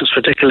 which was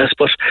ridiculous,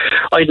 but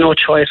I had no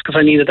choice because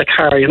I needed a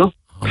car,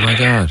 Oh my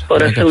God.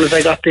 But as soon as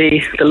I got the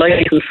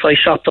licence, I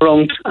shopped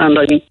around, and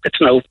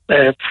it's now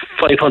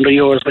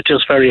 €500, which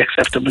is very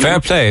acceptable. Fair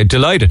play,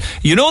 delighted.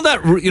 You know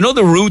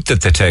the route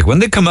that they take when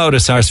they come out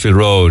of Sarsfield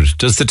Road.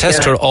 Does the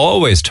tester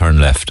always turn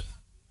left?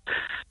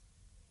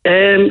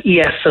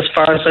 Yes, as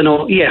far as I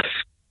know, yes.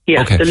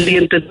 Yes, okay.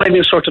 The driving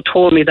instructor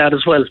told me that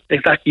as well.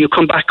 Exactly, you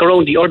come back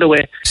around the other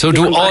way. So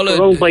do all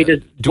of where the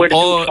Duke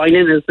Line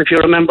is, if you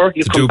remember,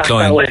 you come back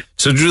that way.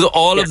 So do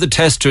all of the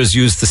testers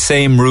use the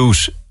same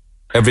route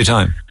every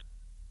time?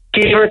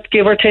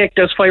 Give or take,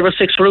 there's 5 or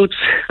 6 routes.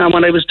 And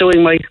when I was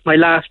doing my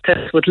last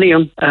test with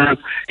Liam,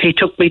 he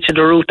took me to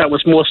the route that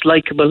was most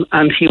likeable,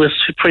 and he was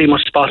pretty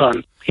much spot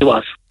on. He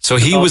was. So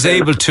he was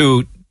able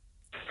to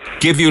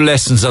give you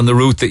lessons on the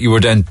route that you were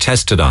then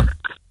tested on?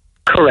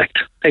 Correct,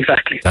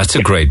 exactly. That's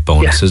a great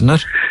bonus, isn't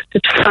it?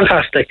 It's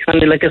fantastic.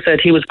 And like I said,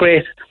 he was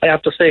great. I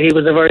have to say he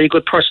was a very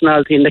good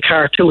personality in the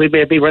car too. He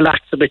made me relax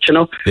a bit,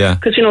 Yeah.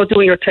 Because,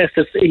 doing your test,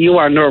 you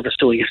are nervous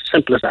doing it.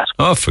 Simple as that.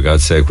 Oh, for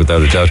God's sake,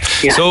 without a doubt.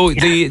 Yeah. So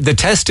the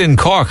test in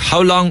Cork,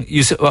 how long,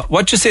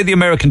 what'd you say the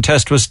American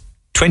test was?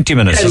 20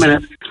 minutes? 10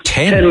 minutes.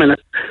 10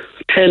 minutes.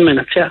 10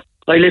 minutes, yeah.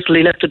 I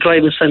literally left the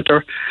driving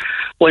centre,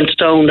 went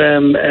down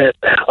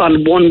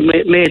on one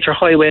major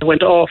highway,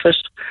 went off it.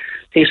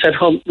 He said,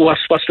 what's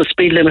the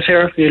speed limit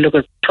here? You look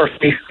at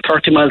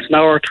 30 miles an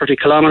hour, 30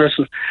 kilometres,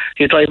 and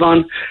you drive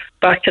on.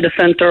 Back to the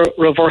centre,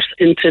 reverse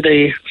into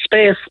the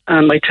space,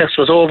 and my test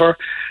was over.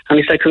 And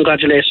he said,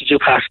 congratulations, you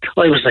passed.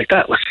 I was like,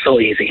 that was so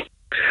easy.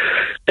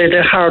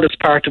 The hardest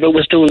part of it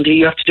was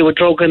you have to do a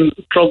drug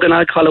and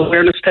alcohol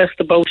awareness test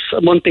about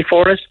a month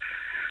before it.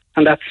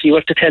 And you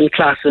have to attend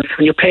classes,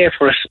 and you pay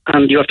for it,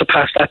 and you have to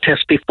pass that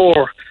test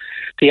before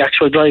the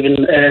actual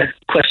driving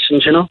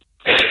questions,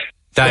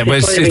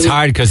 It's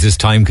hard because it's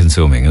time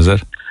consuming, is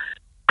it?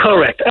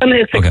 Correct, and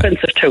it's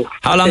expensive too.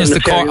 How long is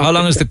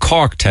the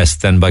Cork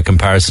test then by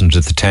comparison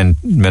to the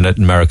 10-minute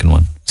American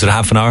one? Is it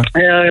half an hour?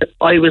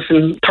 I was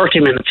in 30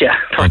 minutes, yeah.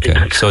 30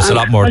 minutes. So it's a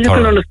lot more thorough. You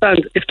can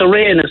understand if the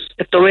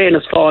rain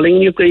is falling,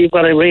 you've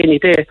got a rainy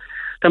day,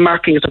 the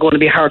markings are going to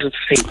be harder to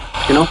see,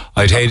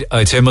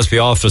 I'd say it must be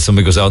awful if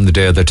somebody goes out on the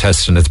day of their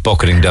test and it's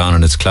bucketing down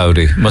and it's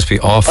cloudy. It must be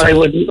awful. I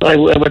would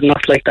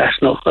not like that,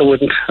 no. I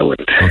wouldn't.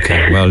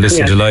 Okay, well,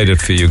 listen, delighted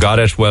for you. You got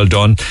it, well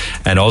done.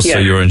 And also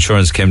your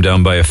insurance came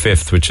down by a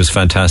fifth, which is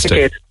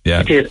fantastic.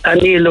 It did.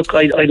 And Neil, look,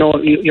 I know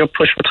you're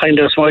pushed for time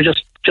there, so I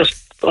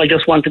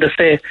just wanted to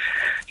say,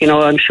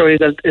 I'm sure you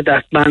got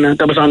that man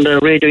that was on the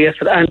radio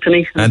yesterday,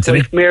 Anthony,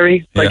 wife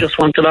Mary. Yeah. I just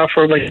wanted to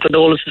offer my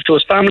condolences to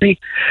his family.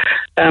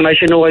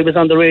 As you know, I was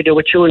on the radio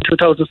with you in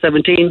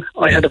 2017.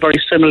 I had a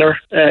very similar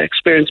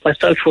experience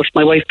myself with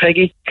my wife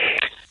Peggy.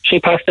 She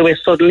passed away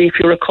suddenly, if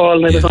you recall,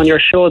 and I was on your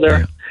show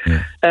there.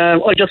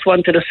 I just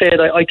wanted to say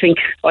that I think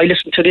I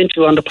listened to the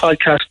interview on the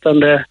podcast,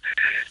 and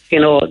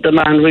the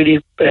man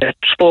really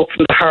spoke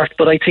from the heart.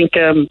 But I think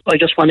I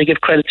just want to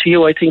give credit to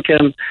you. I think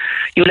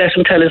you let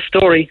him tell his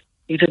story.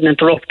 You didn't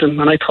interrupt him,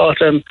 and I thought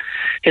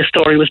his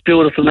story was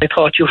beautiful, and I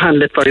thought you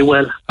handled it very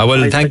well.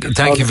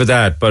 Thank you for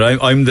that. But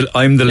I'm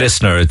the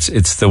listener.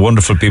 It's the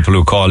wonderful people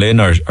who call in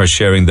are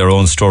sharing their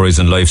own stories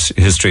and life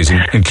histories,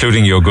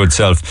 including your good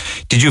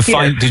self. Did you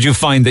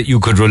find that you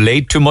could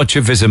relate to much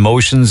of his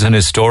emotions and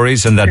his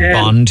stories and that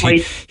bond? He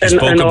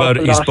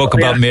spoke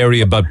about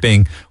Mary, about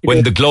being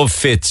when the glove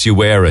fits, you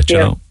wear it. You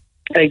know.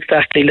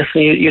 Exactly.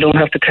 Listen, you don't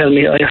have to tell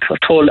me. I've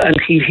told, and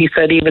he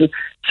said even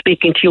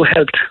speaking to you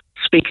helped.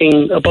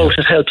 Speaking about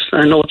it helps.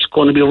 I know it's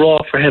going to be raw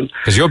for him.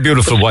 Because your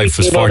beautiful wife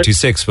was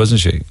 46, wasn't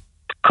she?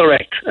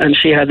 Correct. And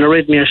she had an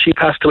arrhythmia. She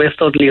passed away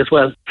suddenly as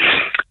well.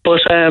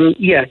 But,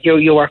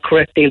 you are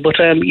correct, Neil. But,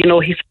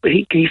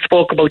 he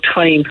spoke about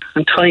time,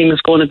 and time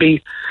is going to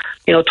be,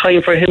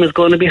 time for him is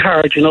going to be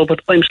hard, but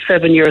I'm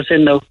 7 years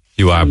in now.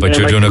 You are, but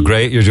you're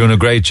doing a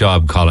great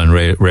job, Colin,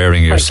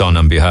 rearing your son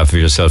on behalf of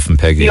yourself and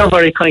Peggy. You're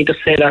very kind to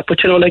say that, but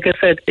like I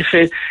said,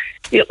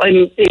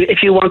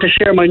 if you want to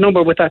share my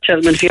number with that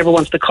gentleman, if he ever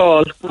wants to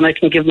call, and I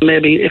can give him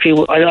maybe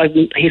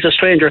he's a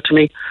stranger to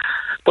me,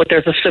 but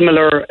there's a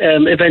similar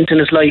event in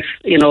his life.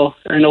 I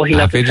know he'll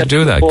happy to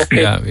do that.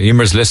 Yeah,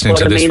 Emer's listening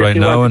to this right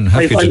now, and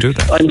happy to do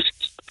that. I'm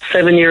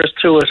 7 years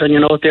through it, and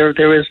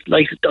there is,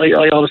 like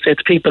I always say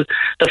to people,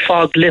 the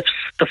fog lifts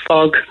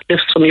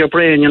from your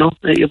brain,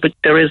 but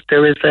there is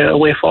a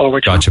way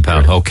forward. Gotcha,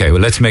 pal. Okay,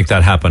 well, let's make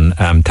that happen.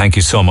 Thank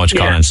you so much,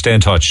 Colin. Stay in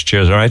touch.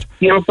 Cheers. All right.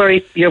 You're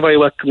very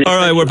welcome. All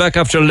right, we're back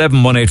after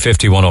 11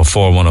 1850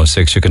 104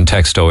 106. You can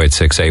text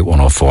 0868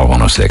 104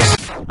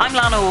 106. I'm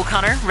Lana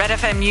O'Connor.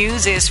 RedFM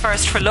News is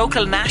first for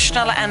local,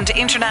 national and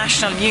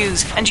international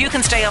news, and you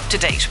can stay up to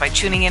date by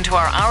tuning into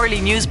our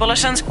hourly news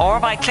bulletins or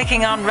by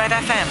clicking on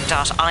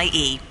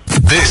redfm.ie.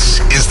 This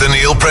is the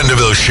Neil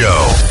Prendeville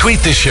Show. Tweet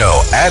the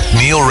show at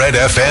Neil Red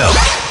FM.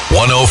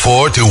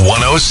 104 to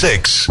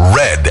 106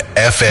 Red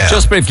FM.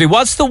 Just briefly,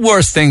 what's the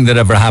worst thing that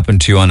ever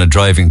happened to you on a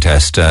driving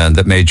test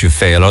that made you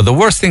fail? Or the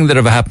worst thing that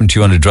ever happened to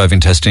you on a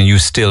driving test and you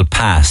still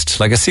passed?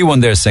 Like I see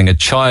one there saying a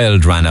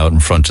child ran out in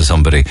front of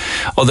somebody.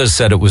 Others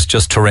said it was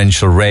just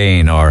torrential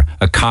rain, or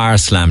a car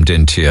slammed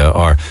into you,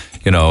 or,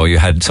 you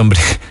had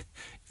somebody...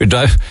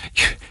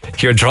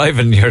 You're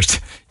driving,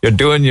 you're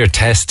doing your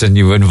test, and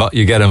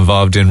you get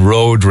involved in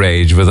road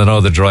rage with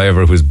another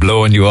driver who's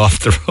blowing you off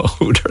the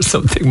road or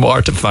something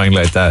mortifying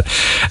like that.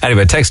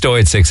 Anyway, text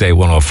 0868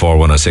 104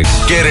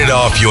 106. Get it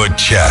off your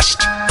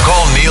chest.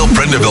 Call Neil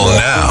Prendeville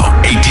now.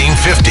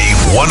 1850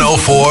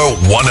 104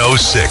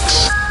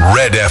 106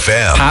 Red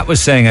FM. Pat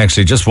was saying,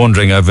 actually, just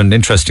wondering, I have an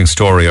interesting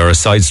story or a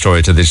side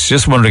story to this.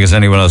 Just wondering, has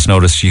anyone else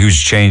noticed a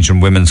huge change in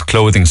women's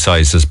clothing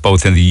sizes,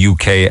 both in the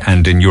UK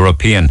and in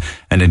European?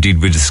 And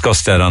indeed, we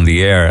discussed that on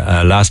the air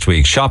last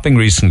week. Shopping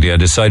recently, I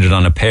decided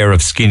on a pair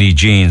of skinny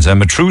jeans.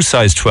 I'm a true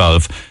size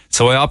 12,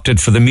 so I opted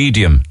for the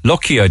medium.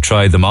 Lucky I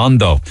tried them on,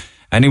 though.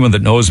 Anyone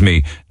that knows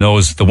me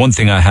knows the one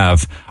thing I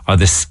have are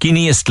the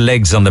skinniest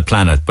legs on the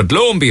planet. But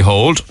lo and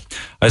behold,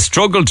 I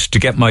struggled to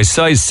get my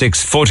size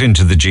 6 foot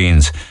into the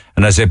jeans.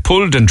 And as I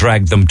pulled and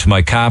dragged them to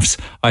my calves,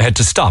 I had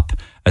to stop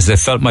as I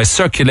felt my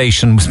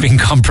circulation was being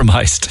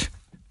compromised.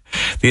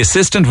 The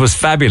assistant was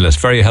fabulous,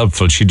 very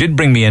helpful. She did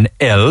bring me an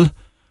L,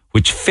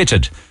 which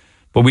fitted.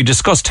 But we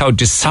discussed how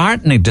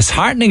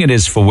disheartening it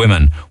is for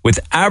women with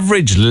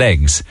average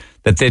legs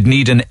that they'd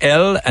need an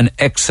L, an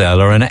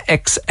XL or an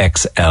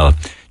XXL.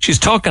 She's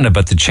talking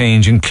about the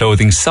change in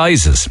clothing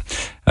sizes.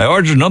 I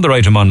ordered another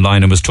item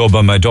online and was told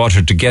by my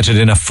daughter to get it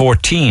in a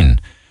 14,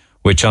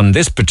 which on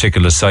this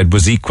particular site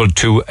was equal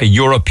to a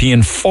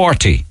European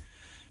 40.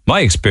 My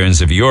experience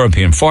of a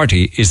European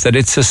 40 is that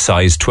it's a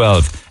size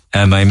 12.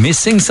 Am I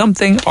missing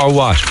something or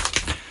what?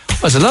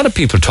 There's a lot of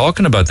people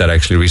talking about that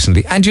actually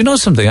recently. And you know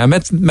something? I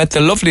met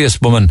the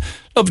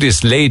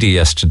loveliest lady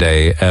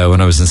yesterday when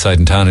I was inside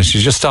in town, and she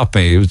just stopped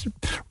me. It was a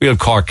real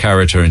Cork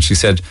character, and she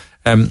said,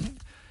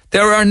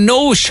 there are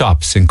no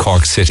shops in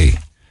Cork City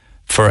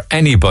for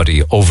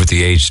anybody over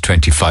the age of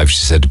 25,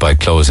 she said, to buy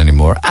clothes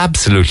anymore.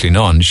 Absolutely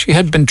none. She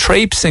had been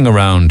traipsing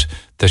around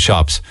the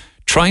shops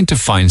trying to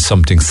find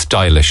something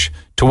stylish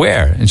to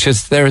wear. And she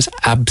said, there is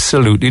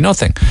absolutely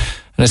nothing.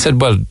 And I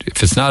said, well,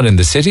 if it's not in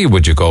the city,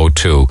 would you go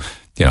to,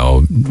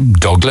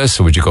 Douglas,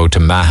 or would you go to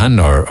Mahon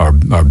or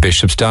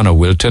Bishopstown or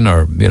Wilton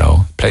or,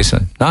 place?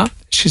 No.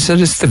 She said,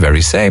 it's the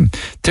very same.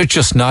 They're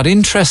just not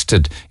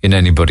interested in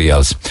anybody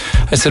else.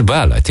 I said,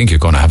 well, I think you're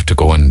going to have to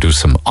go and do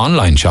some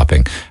online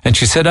shopping. And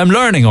she said, I'm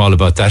learning all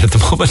about that at the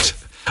moment.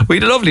 We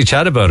had a lovely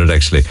chat about it,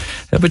 actually.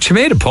 But she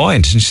made a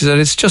point, and she said,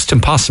 it's just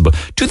impossible.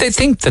 Do they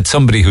think that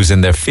somebody who's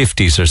in their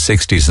 50s or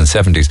 60s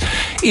and 70s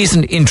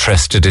isn't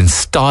interested in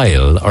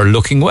style or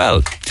looking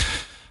well?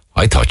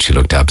 I thought she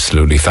looked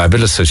absolutely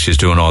fabulous, so she's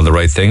doing all the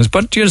right things.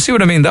 But do you see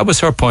what I mean? That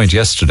was her point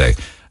yesterday.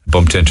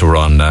 bumped into her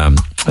on, I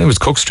think it was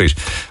Cook Street.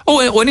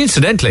 Oh, and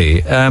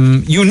incidentally,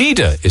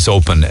 Unida is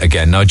open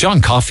again. Now,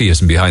 John Coffey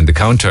isn't behind the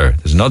counter.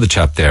 There's another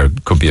chap there,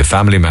 could be a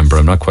family member,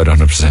 I'm not quite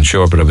 100%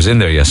 sure, but I was in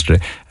there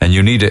yesterday. And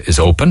Unida is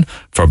open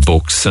for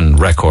books and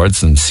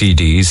records and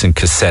CDs and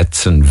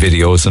cassettes and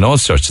videos and all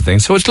sorts of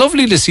things. So it's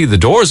lovely to see the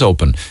doors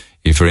open.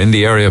 If you're in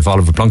the area of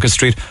Oliver Plunkett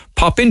Street,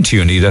 pop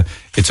into Unida.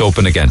 It's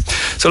open again.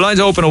 So lines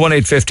open at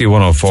 1850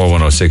 104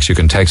 106. You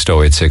can text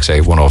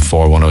 0868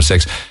 104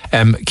 106.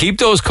 Keep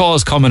those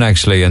calls coming,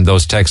 actually, and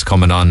those texts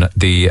coming on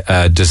the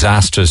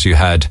disasters you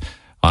had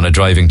on a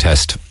driving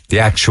test. The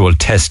actual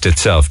test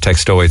itself.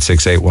 Text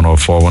 0868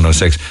 104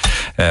 106.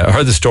 I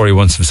heard the story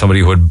once of somebody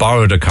who had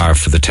borrowed a car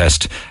for the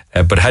test,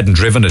 but hadn't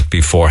driven it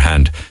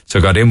beforehand. So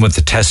got in with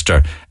the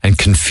tester and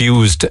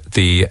confused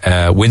the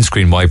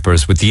windscreen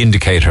wipers with the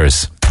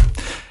indicators.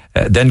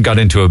 Then got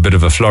into a bit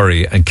of a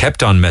flurry and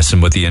kept on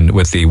messing with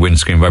the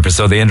windscreen wipers.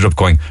 So they ended up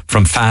going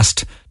from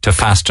fast to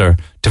faster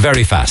to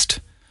very fast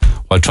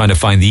while trying to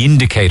find the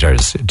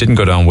indicators. It didn't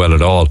go down well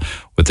at all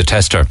with the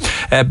tester.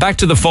 Back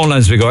to the phone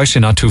lines we go.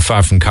 Actually, not too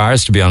far from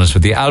cars, to be honest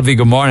with you. Alvy,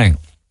 good morning.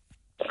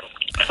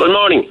 Good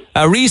morning.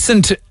 A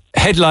recent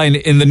headline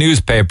in the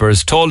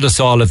newspapers told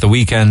us all at the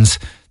weekends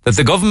that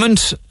the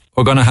government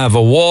were going to have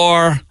a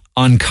war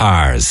on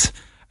cars.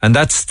 And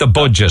that's the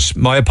budget.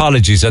 My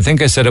apologies. I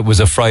think I said it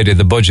was a Friday.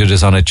 The budget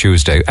is on a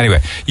Tuesday.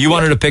 Anyway, you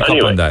wanted to pick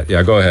up on that.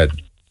 Yeah, go ahead.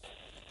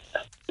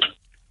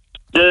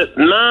 The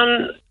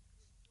man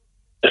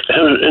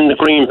in the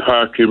Green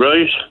Party,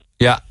 right?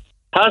 Yeah.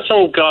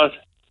 Hasn't got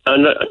a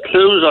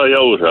clue's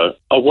iota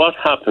of what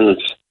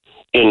happens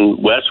in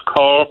West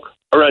Cork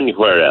or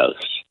anywhere else.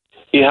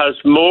 He has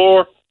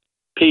more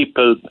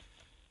people,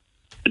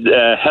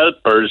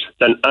 helpers,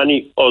 than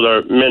any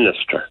other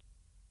minister.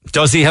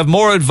 Does he have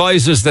more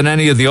advisors than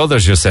any of the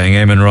others, you're saying,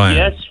 Eamon Ryan?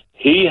 Yes,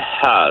 he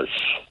has.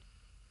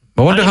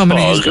 I wonder how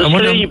many he's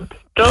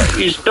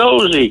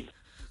dozy.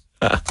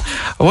 I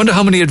wonder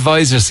how many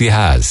advisors he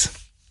has.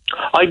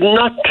 I'm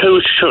not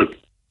too sure,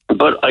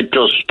 but I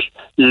just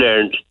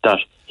learned that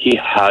he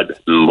had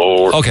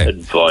more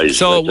advisors.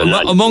 So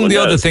among the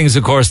other things,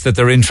 of course, that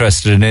they're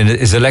interested in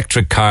is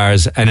electric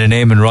cars and, in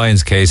Eamon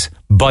Ryan's case,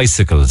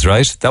 bicycles,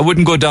 right? That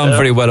wouldn't go down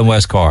very well in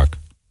West Cork.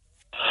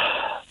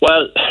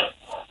 Well,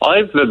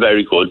 I've a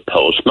very good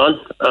postman,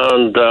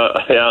 and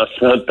I asked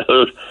him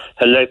about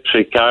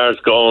electric cars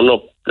going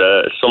up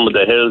some of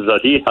the hills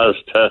that he has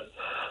to,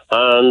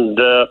 and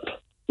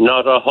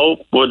not a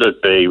hope would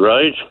it be,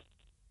 right?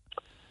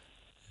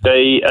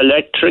 The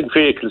electric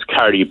vehicles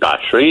carry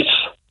batteries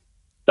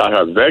that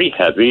are very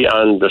heavy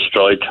and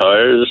destroy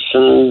tyres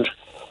and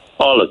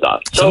all of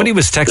that. Somebody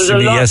was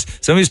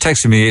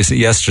texting me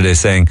yesterday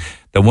saying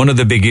that one of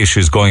the big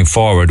issues going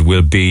forward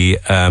will be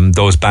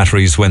those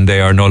batteries when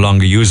they are no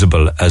longer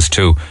usable, as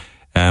to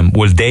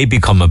will they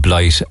become a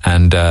blight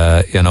and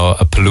a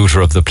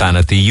polluter of the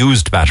planet, the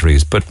used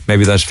batteries. But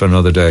maybe that's for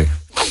another day.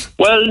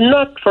 Well,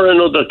 not for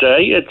another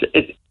day.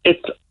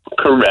 It's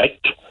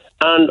correct.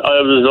 And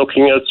I was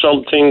looking at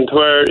something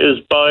where is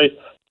by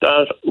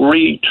that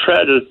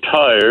retreaded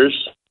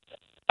tyres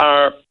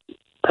are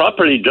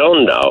properly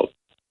done now,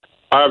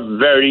 are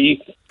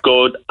very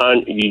good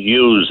and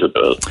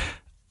usable.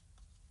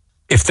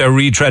 If they're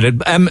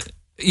retreaded.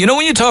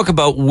 When you talk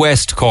about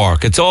West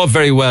Cork, it's all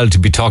very well to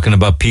be talking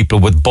about people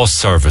with bus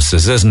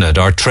services, isn't it?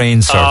 Or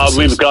train services.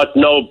 We've got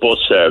no bus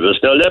service.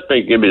 Now, let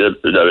me give you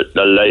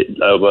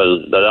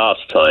the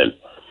last time.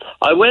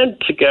 I went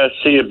to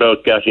see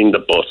about getting the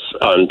bus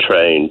and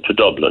train to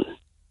Dublin.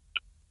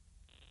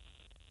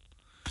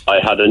 I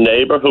had a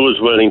neighbour who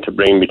was willing to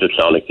bring me to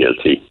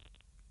Clonakilty.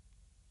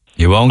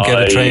 You won't get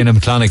a train in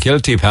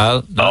Clonakilty,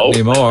 pal. Not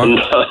anymore.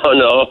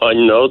 No, I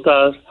know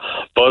that.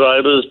 But I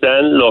was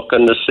then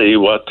looking to see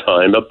what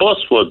time a bus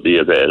would be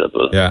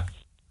available. Yeah.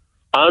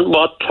 And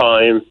what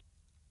time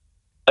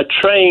a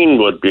train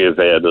would be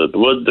available.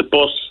 Would the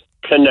bus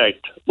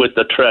connect with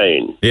the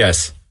train?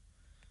 Yes.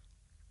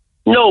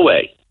 No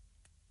way.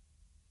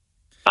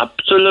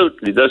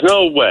 Absolutely. There's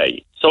no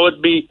way. So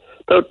it'd be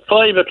about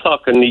 5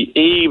 o'clock in the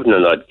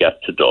evening I'd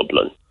get to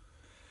Dublin.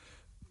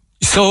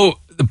 So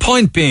the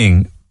point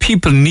being,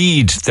 people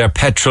need their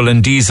petrol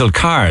and diesel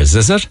cars,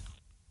 is it?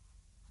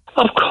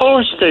 Of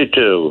course they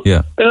do.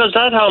 Yeah. Because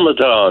that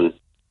Hamadan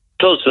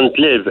doesn't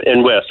live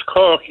in West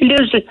Cork. He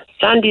lives in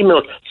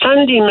Sandymount.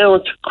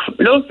 Sandymount,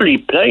 lovely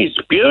place,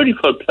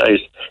 beautiful place.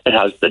 It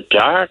has the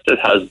Dart, it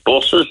has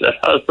buses, it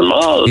has them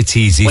all. It's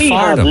easy for them. We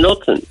have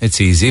nothing.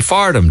 It's easy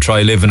for them.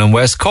 Try living in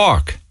West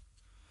Cork.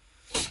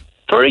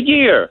 For a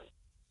year.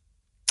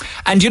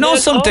 And you know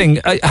something?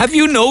 Have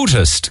you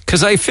noticed?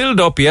 Because I filled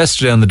up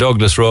yesterday on the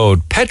Douglas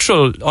Road.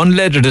 Petrol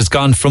unleaded has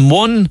gone from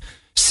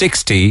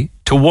 160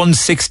 to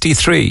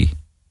 163.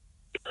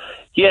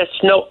 Yes,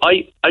 no,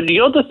 the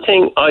other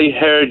thing I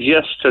heard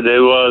yesterday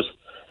was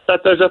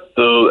that there's a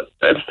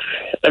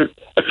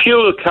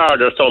fuel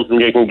card or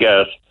something you can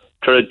get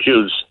to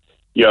reduce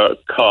your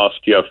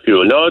cost, your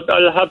fuel. No,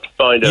 I'll have to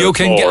find out. You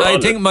can get, I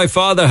think my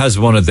father has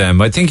one of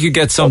them. I think you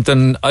get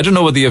something. I don't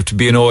know whether you have to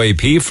be an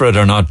OAP for it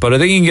or not, but I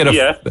think you can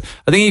get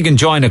I think you can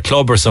join a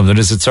club or something.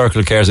 Is it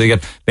Circle Care? So you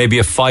get maybe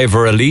a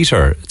 $5 a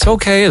litre. It's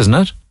okay, isn't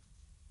it?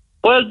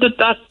 Well,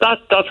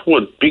 that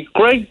would be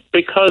great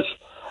because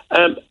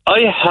I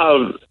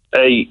have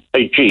a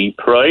Jeep,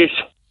 right?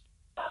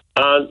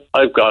 And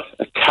I've got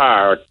a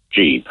car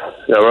Jeep,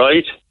 all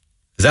right?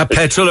 Is that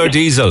petrol or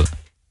diesel?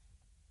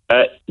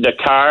 The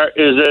car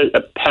is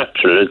a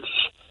petrol. It's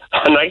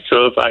an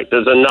actual fact.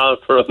 There's an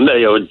Alfa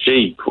Romeo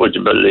Jeep. Would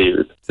you believe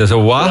it? There's a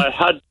what?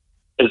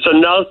 It's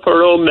an Alfa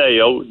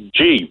Romeo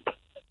Jeep.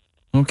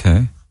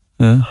 Okay.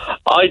 Yeah.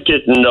 I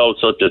didn't know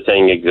such a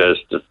thing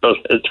existed, but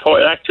it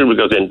actually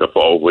goes into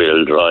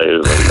 4-wheel drive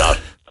and that.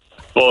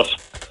 But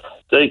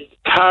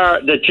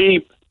the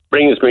Jeep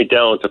brings me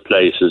down to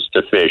places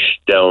to fish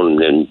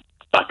down in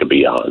back and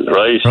beyond,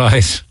 right?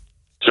 Right.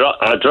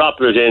 I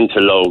drop it into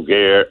low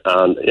gear,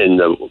 and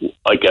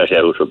I get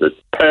out of it.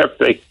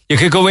 Perfect. You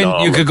could go in.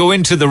 You could go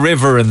into the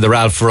river in the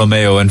Alfa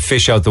Romeo and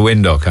fish out the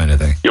window, kind of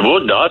thing. You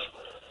would not.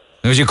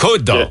 Because you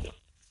could, though.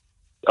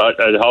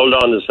 Yeah. Hold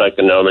on a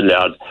second now, my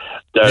lad.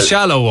 The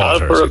shallow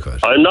waters. You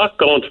could. I'm not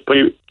going to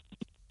be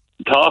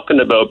talking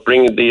about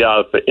bringing the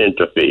Alfa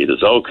into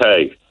fields.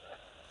 Okay,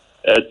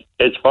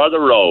 it's for the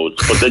roads,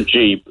 but the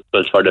Jeep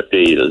is for the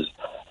fields.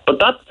 But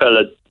that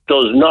fella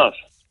does not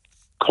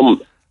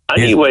come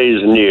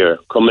anyways near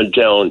coming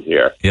down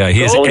here. Yeah,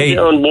 he's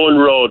on one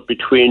road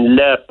between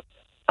Lepp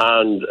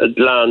and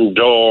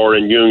Glandore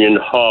and Union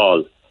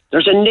Hall.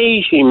 There's an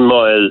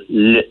 80-mile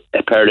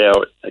per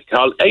hour,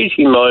 called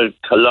 80-mile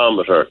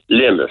kilometre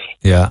limit.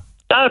 Yeah,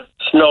 that's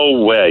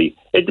no way.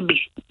 It'd be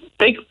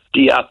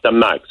 50 at the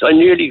max. I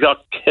nearly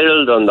got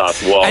killed on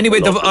that walk. Anyway,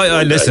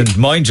 listen,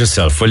 mind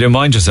yourself, will you?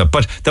 Mind yourself.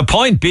 But the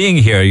point being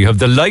here, you have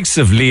the likes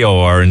of Leo,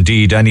 or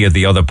indeed any of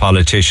the other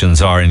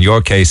politicians, or in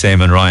your case,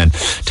 Eamon Ryan,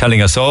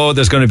 telling us,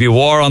 there's going to be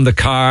war on the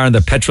car, and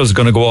the petrol's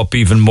going to go up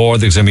even more.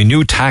 There's going to be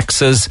new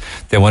taxes.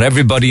 They want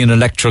everybody in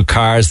electric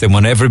cars. They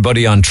want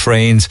everybody on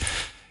trains.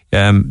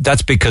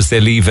 That's because they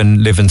live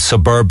in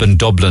suburban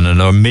Dublin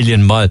and are a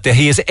million miles.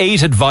 He has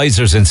 8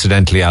 advisors,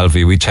 incidentally,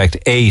 Alvy. We checked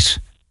 8.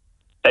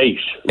 8,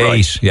 right.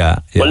 8, yeah.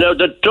 Well, now,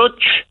 the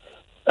Dutch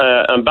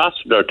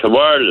ambassador to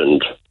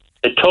Ireland,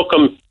 it took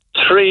him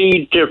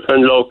 3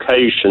 different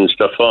locations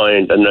to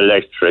find an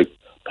electric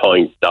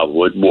point that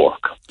would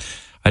work.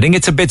 I think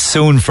it's a bit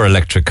soon for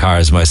electric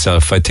cars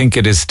myself. I think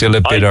it is still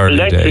a bit early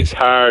days. Electric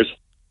cars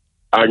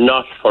are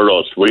not for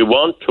us. We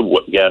want to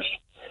get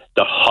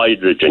the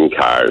hydrogen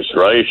cars,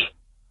 right?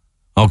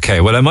 Okay,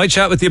 well, I might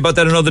chat with you about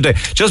that another day.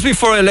 Just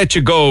before I let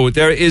you go,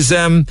 there is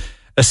a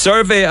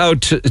survey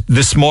out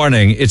this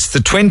morning. It's the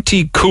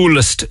 20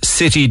 coolest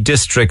city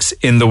districts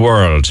in the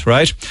world,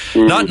 right?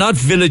 Mm-hmm. Not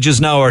villages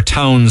now or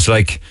towns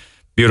like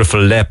beautiful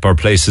Lepp or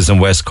places in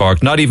West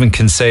Cork, not even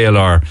Kinsale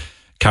or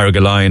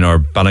Carrigaline or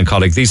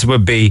Ballincollig. These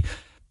would be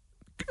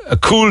a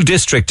cool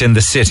district in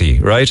the city,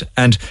 right?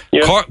 And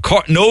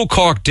no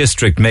Cork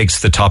district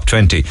makes the top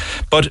 20.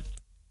 But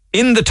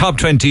in the top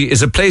 20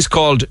 is a place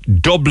called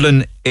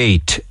Dublin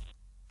 8.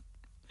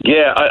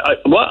 Yeah,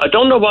 I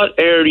don't know what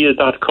area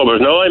that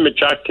covers. No, I'm a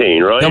Jack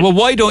Keane, right? Yeah, well,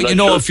 why don't you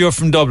know if you're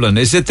from Dublin?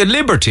 Is it the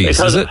Liberties?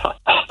 Because is it?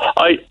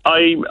 I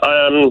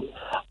am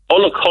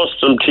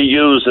unaccustomed to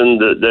using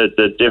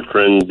the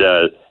different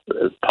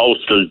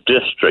postal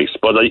districts,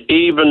 but the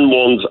even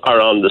ones are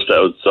on the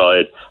south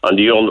side, and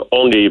the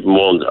uneven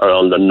ones are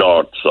on the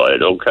north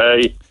side.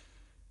 Okay.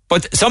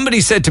 But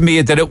somebody said to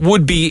me that it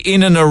would be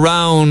in and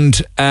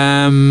around,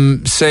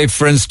 say,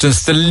 for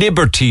instance, the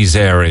Liberties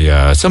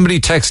area.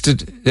 Somebody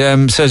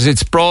texted, says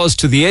it's Bras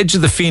to the edge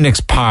of the Phoenix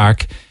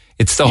Park.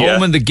 It's the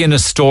home of the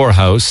Guinness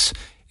Storehouse.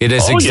 It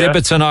has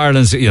exhibits on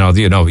Ireland's, you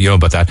know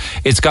about that.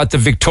 It's got the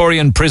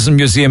Victorian Prison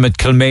Museum at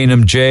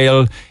Kilmainham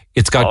Jail.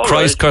 It's got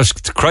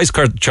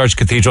Christchurch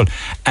Cathedral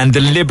and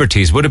the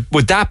Liberties.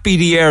 Would that be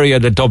the area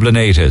that Dublin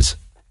 8 is?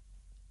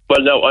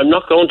 Well, no, I'm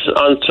not going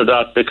to answer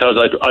that because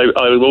I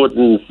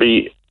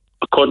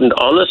couldn't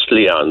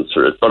honestly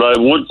answer it. But I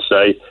would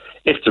say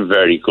it's a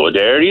very good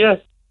area.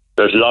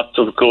 There's lots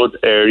of good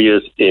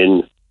areas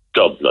in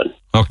Dublin.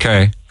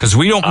 Okay, because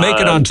we don't make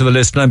it onto the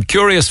list, and I'm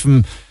curious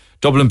from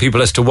Dublin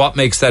people as to what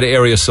makes that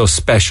area so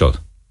special.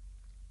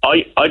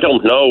 I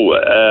don't know.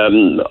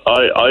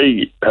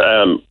 I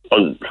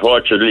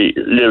unfortunately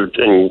lived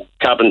in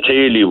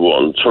Cabinteely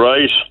once,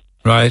 right?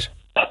 Right.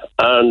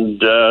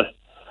 And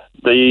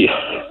the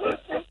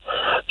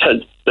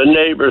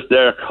neighbours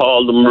there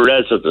call them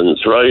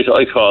residents, right?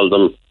 I call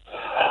them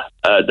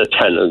the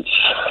tenants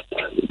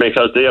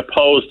because they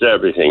opposed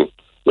everything.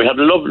 We had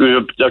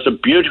there's a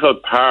beautiful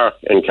park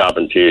in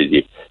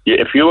Cabinteely.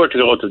 If you were to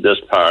go to this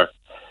park,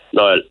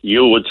 Niall,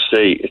 you would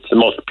see it's the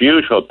most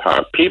beautiful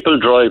park. People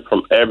drive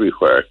from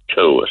everywhere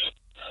to it.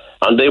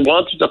 And they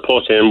wanted to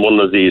put in one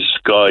of these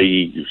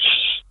sky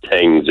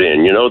things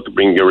in, to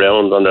bring you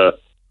around on a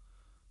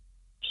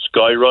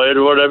sky ride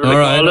or whatever they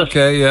call it.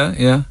 Okay,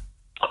 yeah.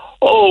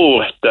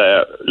 Oh,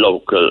 the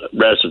local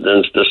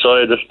residents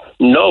decided,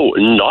 no,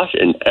 not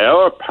in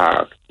our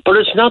park. But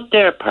it's not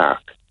their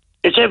park.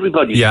 It's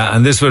everybody's park.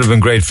 And this would have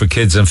been great for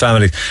kids and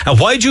families. And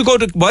why'd you go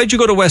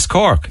to West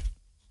Cork?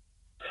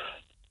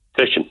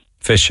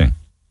 Fishing.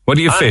 What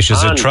do you fish?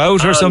 Is it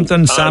trout or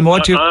something, Sam?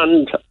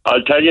 And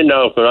I'll tell you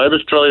now, when I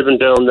was driving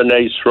down the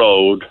Nace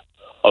Road,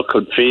 I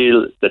could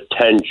feel the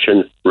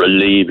tension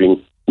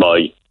relieving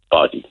my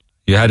body.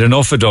 You had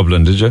enough of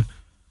Dublin, did you?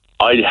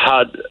 I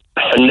had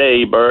a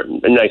neighbour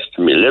next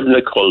to me, living in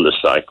a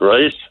cul-de-sac,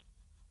 right?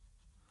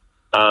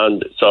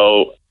 And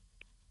so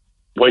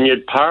when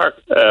you'd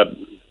park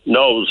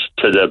nose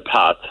to the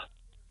path,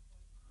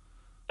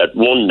 that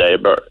one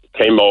neighbour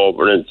came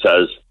over and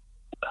says,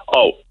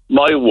 "Oh,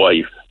 my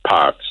wife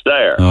parks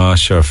there." Oh,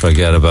 sure,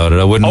 forget about it.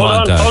 I wouldn't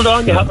want that. Hold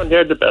on, you haven't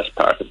heard the best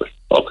part of it.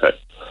 Okay.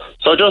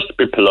 So just to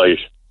be polite,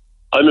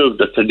 I moved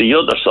it to the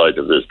other side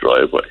of this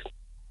driveway.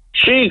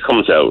 She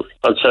comes out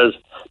and says,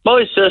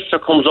 "My sister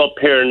comes up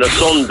here on a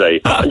Sunday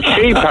and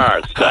she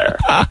parks there."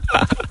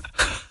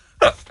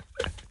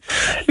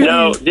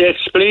 Now, the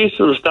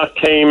expletives that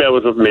came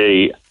out of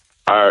me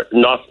are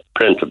not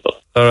printable.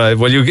 All right,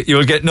 well,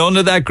 you'll get none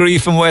of that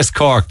grief in West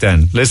Cork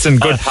then. Listen,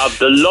 good. I have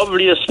the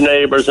loveliest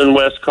neighbours in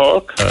West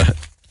Cork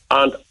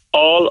and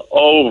all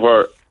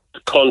over the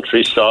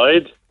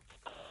countryside,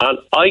 and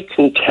I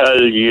can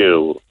tell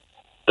you,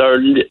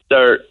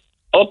 they're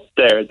up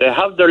there, they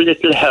have their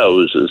little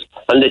houses,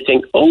 and they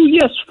think, "Oh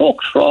yes,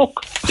 Fox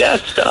Rock,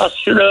 that's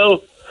us, you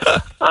know,"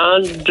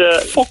 and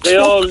they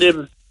all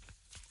live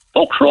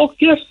Fox Rock,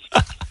 yes,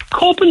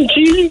 Cope and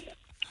Chile.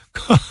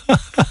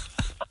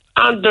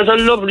 And there's a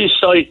lovely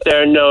site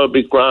there now,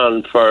 big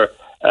grand for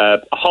a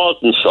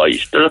halting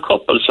site. There's a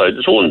couple of sites.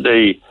 There's one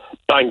the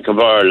Bank of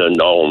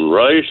Ireland own,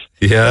 right?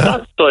 Yeah.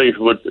 That site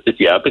would,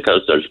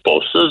 because there's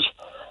buses,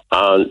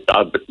 and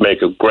that would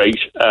make a great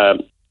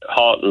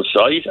halting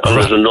site. And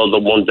there's another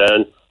one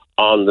then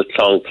on the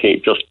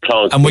Clonkeene, just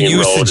Clonkeene. And were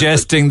you Road.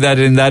 suggesting that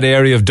in that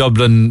area of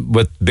Dublin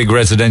with big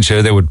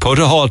residential, they would put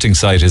a halting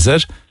site, is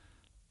it?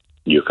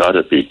 You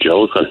gotta be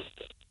joking.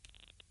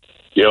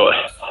 You know,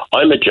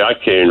 I'm a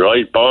Jackeen,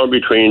 right? Born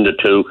between the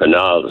two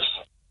canals.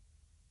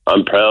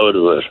 I'm proud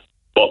of it.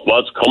 But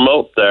what's come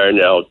up there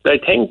now, they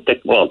think they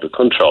want to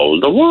control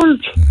the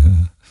world.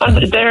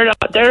 And they're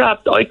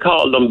I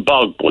call them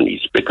bog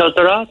bunnies, because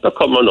they're after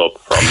coming up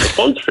from the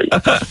country.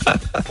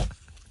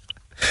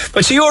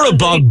 But you're a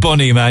bog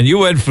bunny, man. You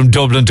went from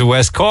Dublin to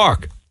West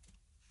Cork.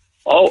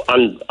 Oh,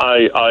 and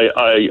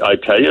I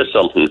tell you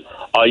something.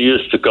 I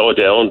used to go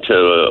down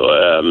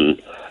to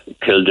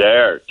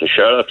Kildare, to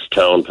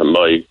Sherlockstown, to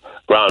my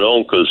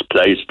granduncle's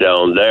place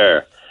down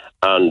there,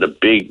 and the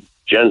big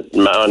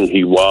gentleman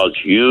he was,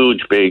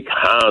 huge big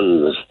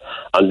hands,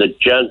 and the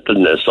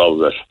gentleness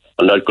of it.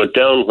 And I'd go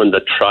down when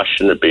the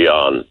trashing would be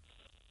on,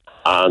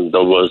 and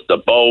there was the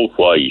bow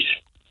white,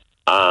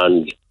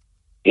 and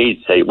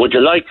he'd say, "Would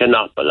you like an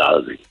apple,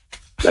 Alvy?"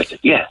 I said,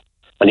 "Yeah."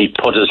 And he'd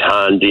put his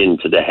hand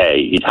into the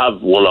hay. He'd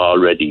have one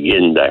already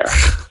in there.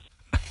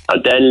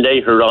 And then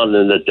later on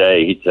in the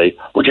day, he'd say,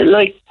 "Would you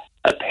like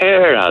a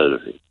pear,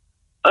 Alvy?"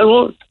 "I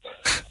would."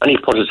 And he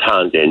put his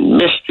hand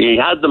in. He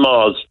had them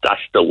all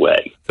stashed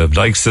away. The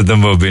likes of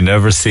them will be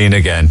never seen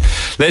again.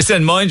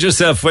 Listen, mind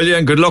yourself, will you?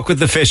 And good luck with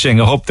the fishing.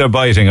 I hope they're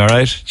biting, all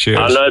right? Cheers.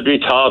 And I'll be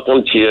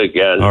talking to you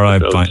again. All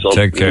right, fine.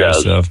 Take care of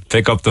yourself.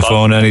 Pick up the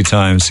phone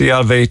anytime. See you,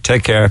 Alvy.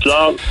 Take care.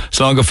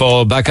 Slán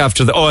fall. Back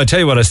after the... Oh, I tell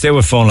you what, I stay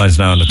with phone lines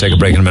now and I'll take a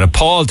break in a minute.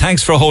 Paul,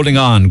 thanks for holding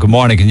on. Good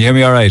morning. Can you hear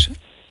me all right?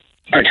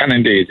 I can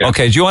indeed. Yeah.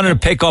 Okay, do you want to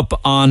pick up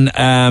on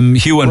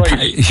Hugh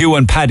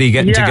and Paddy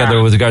getting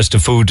together with regards to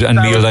food and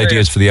meal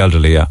ideas for the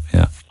elderly? Yeah.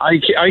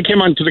 I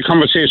came onto the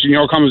conversation,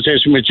 your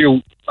conversation with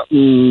you,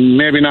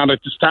 maybe not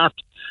at the start.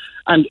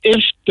 And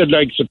if the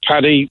likes of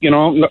Paddy,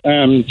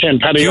 saying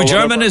Paddy... Hugh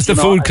German is the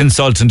food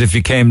consultant if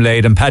you came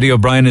late, and Paddy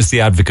O'Brien is the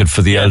advocate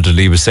for the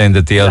elderly. He was saying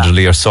that the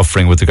elderly are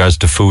suffering with regards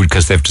to food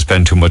because they have to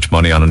spend too much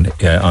money on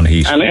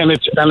heat. And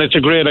it's a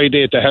great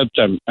idea to help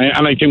them,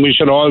 and I think we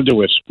should all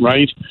do it,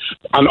 right?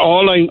 And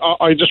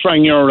I just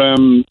rang your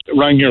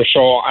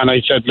show, and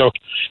I said, look,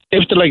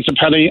 if the likes of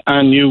Paddy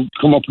and you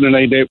come up with an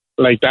idea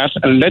like that,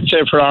 and let's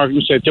say for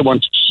argument's sake they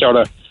want to sort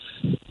of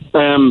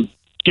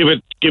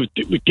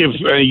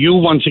you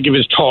want to give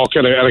his talk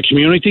at a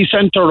community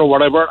centre or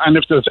whatever, and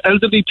if there's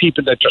elderly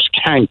people that just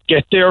can't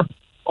get there,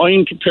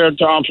 I'm prepared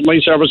to offer my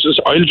services.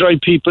 I'll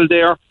drive people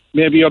there.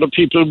 Maybe other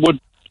people would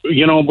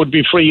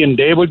be free and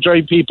they would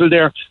drive people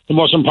there. The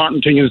most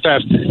important thing is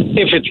that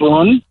if it's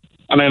run,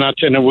 and I'm not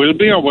saying it will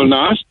be or will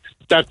not,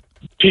 that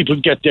people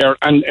get there,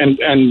 and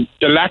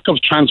the lack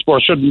of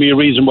transport shouldn't be a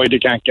reason why they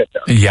can't get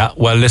there. Yeah,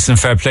 well, listen,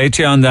 fair play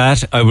to you on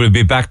that. I will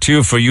be back to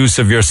you for use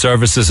of your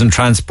services and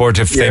transport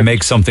if they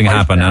make something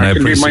happen. And I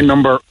can leave my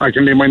number. I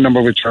can leave my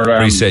number with your.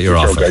 Appreciate your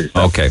offer.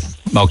 Okay.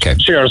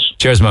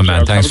 Cheers, my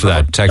man. Thanks for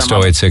that. Text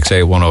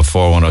 0868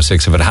 104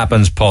 106. If it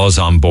happens, Paul's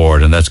on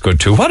board, and that's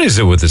good too. What is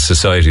it with the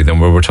society then,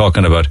 where we're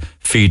talking about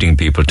feeding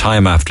people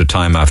time after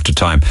time after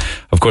time?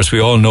 Of course, we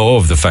all know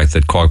of the fact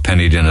that Cork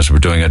Penny Dinners were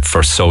doing it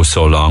for so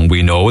long.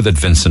 We know that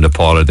Vincent and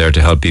Paul are there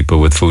to help people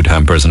with food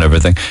hampers and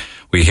everything.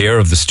 We hear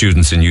of the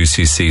students in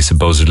UCC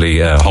supposedly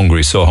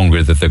hungry, so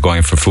hungry that they're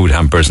going for food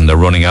hampers and they're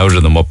running out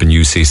of them up in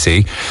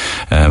UCC,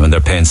 and they're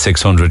paying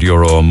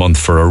 €600 a month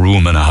for a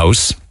room in a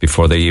house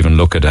before they even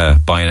look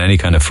at buying any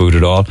kind of food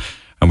at all.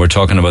 And we're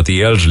talking about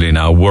the elderly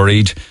now,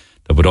 worried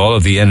that with all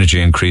of the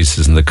energy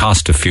increases and the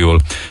cost of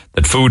fuel,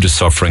 that food is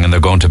suffering and they're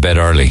going to bed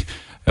early.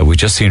 We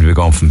just seem to be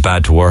going from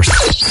bad to worse.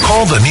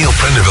 Call the Neil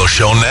Prendeville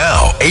Show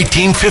now.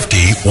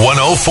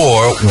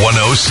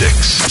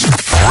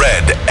 1850-104-106.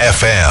 Red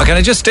FM. Can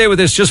I just stay with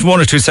this just 1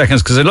 or 2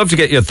 seconds? Because I'd love to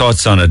get your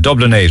thoughts on it.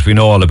 Dublin 8, we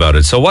know all about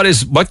it. So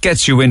what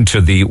gets you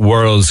into the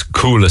world's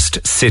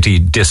coolest city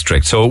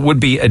district? So it would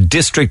be a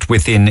district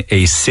within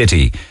a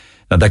city.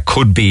 Now, that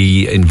could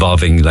be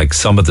involving like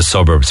some of the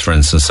suburbs, for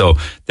instance. So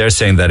they're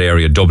saying that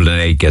area, Dublin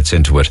 8, gets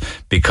into it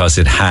because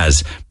it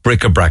has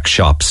bric-a-brac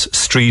shops,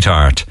 street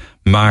art,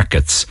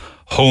 markets,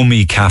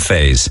 homey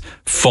cafes,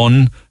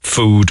 fun,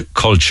 food,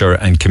 culture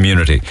and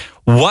community.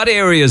 What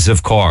areas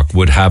of Cork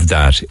would have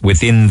that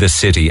within the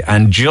city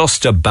and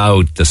just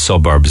about the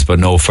suburbs, but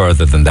no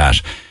further than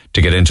that,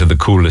 to get into the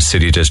coolest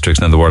city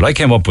districts in the world? I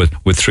came up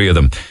with 3 of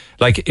them.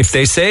 Like, if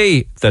they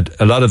say that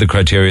a lot of the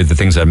criteria, the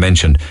things I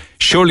mentioned,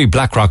 surely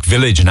Blackrock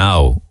Village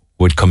now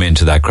would come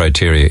into that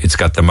criteria. It's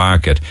got the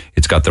market,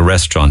 it's got the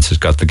restaurants, it's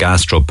got the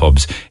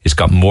gastropubs, it's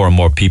got more and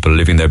more people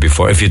living there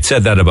before. If you'd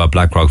said that about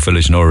Blackrock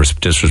Village, no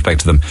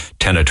disrespect to them,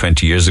 10 or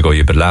 20 years ago,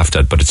 you'd be laughed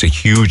at, but it's a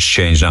huge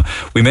change now.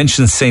 We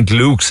mentioned St.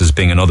 Luke's as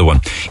being another one.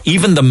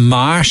 Even the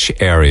Marsh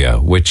area,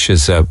 which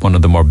is one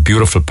of the more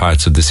beautiful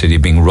parts of the city,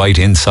 being right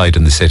inside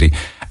in the city,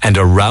 and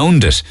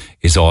around it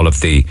is all of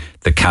the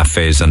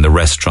cafes and the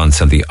restaurants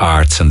and the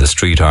arts and the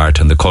street art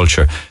and the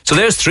culture. So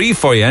there's 3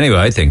 for you anyway,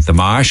 I think. The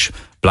Marsh,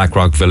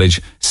 Blackrock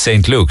Village,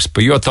 St. Luke's.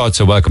 But your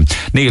thoughts are welcome.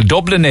 Neil,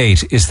 Dublin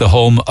 8 is the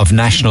home of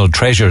national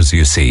treasures,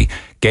 you see.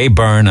 Gay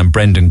Byrne and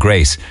Brendan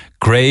Grace.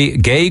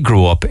 Gay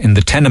grew up in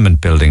the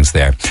tenement buildings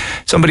there.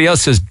 Somebody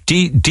else says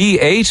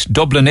D8,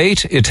 Dublin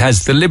 8, it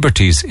has the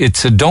Liberties.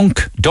 It's a dump.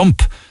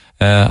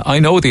 I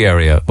know the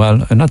area.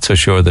 Well, I'm not so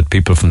sure that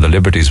people from the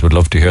Liberties would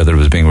love to hear that it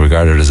was being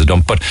regarded as a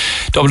dump. But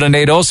Dublin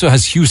 8 also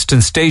has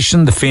Houston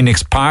Station, the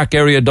Phoenix Park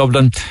area,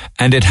 Dublin,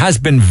 and it has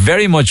been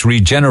very much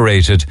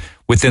regenerated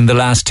within the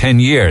last 10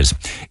 years.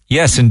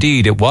 Yes,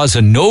 indeed, it was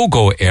a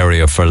no-go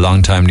area for a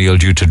long time, Neil,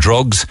 due to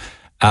drugs,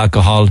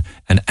 alcohol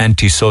and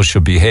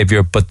antisocial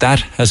behaviour, but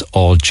that has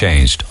all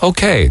changed.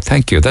 Okay,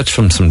 thank you. That's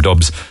from some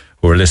dubs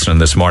who are listening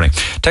this morning.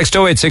 Text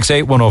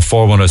 0868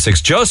 104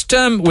 106. Just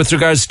with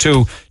regards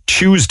to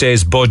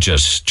Tuesday's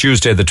budget,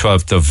 Tuesday the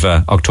 12th of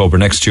October,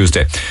 next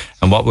Tuesday,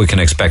 and what we can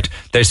expect.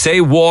 They say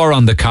war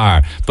on the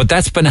car, but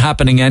that's been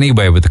happening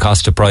anyway with the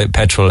cost of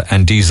petrol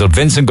and diesel.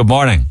 Vincent, good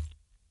morning.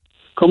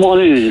 Good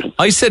morning.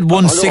 I said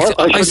 160.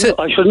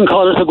 I shouldn't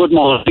call it a good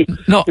morning.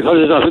 No. Because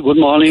it's not a good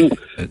morning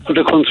for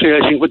the country,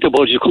 I think, with the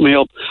budget coming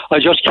up. I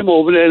just came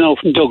over there now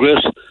from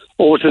Douglas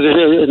over to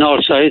the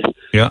north side.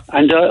 Yeah.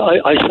 And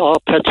I saw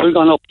petrol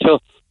gone up to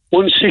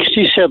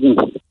 167,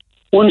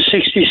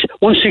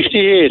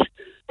 168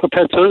 for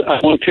petrol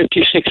and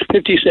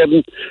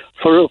 156.57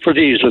 for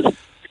diesel.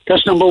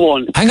 That's number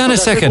one. Hang on a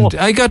second.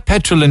 I got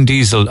petrol and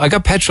diesel. I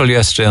got petrol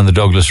yesterday on the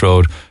Douglas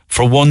Road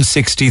for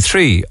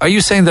 163. Are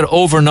you saying that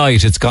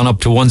overnight it's gone up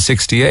to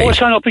 168? Oh, it's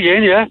gone up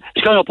again, yeah.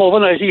 It's gone up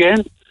overnight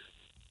again.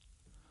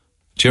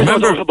 Do you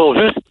remember? About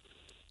it.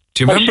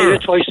 Do you remember? I've seen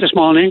it twice this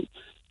morning.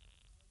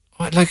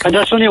 What, like, and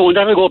that's only one.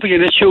 That'll go up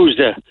again this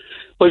Tuesday.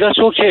 Well, that's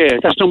okay.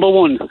 That's number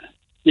one,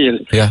 Neil.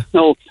 Yeah.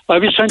 Now, I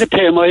was trying to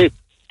pay my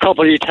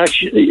property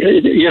tax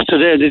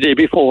yesterday and the day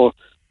before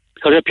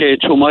because I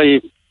paid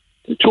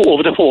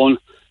over the phone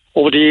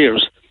over the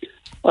years.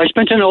 I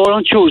spent an hour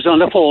on Tuesday on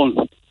the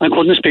phone and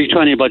couldn't speak to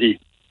anybody.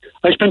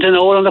 I spent an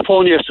hour on the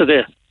phone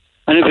yesterday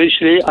and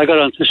eventually I got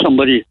on to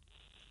somebody.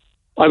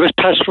 I was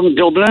passed from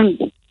Dublin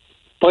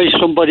by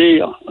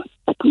somebody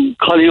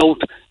calling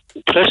out,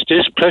 press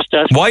this, press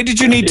that. Why did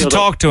you need to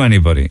talk to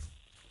anybody?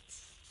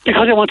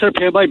 Because I wanted to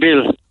pay my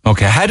bill.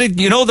 Okay, how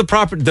did you know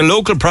the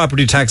local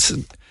property tax?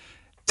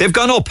 They've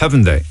gone up,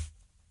 haven't they?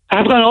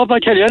 I've gone up, I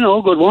tell you,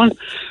 no, good one.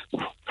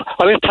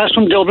 I was passed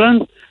from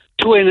Dublin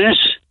to Ennis,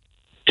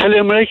 to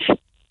Limerick,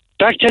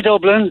 back to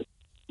Dublin,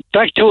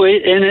 back to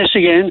Ennis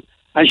again,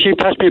 and she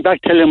passed me back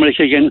to Limerick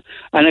again,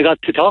 and I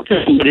got to talk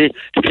to somebody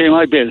to pay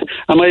my bill.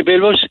 And my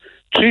bill was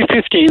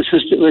 $3.15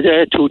 since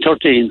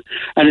 $2.13,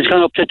 and it's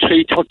gone up to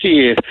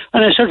 $3.38.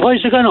 And I said, why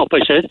is it gone up?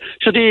 I said,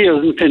 so the year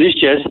isn't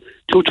finished yet.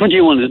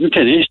 $2.21 isn't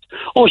finished.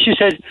 Oh, she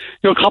said,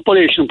 your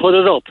corporation put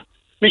it up.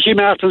 Mickey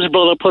Martin's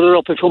brother put it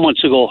up a few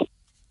months ago.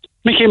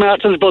 Mickey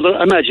Martin's brother,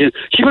 imagine.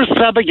 She was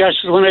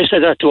flabbergasted when I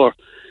said that to her,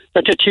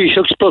 that the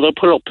Taoiseach's brother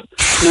put up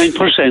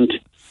 9%.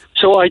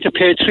 So I had to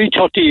pay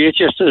 $3.38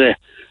 yesterday.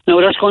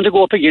 Now that's going to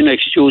go up again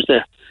next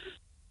Tuesday.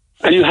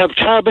 And you have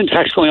carbon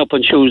tax going up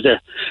on Tuesday.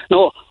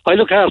 Now, I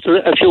look after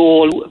a few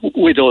old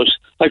widows.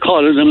 I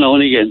call them now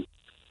and again.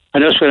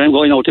 And that's where I'm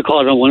going out to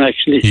call on one,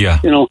 actually. Yeah.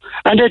 You know,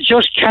 and they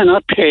just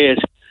cannot pay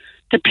it.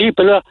 The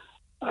people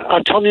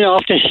are turning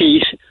off the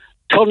heat,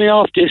 turning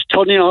off this,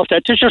 turning off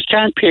that. They just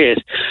can't pay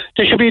it.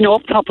 There should be no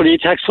property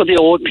tax for the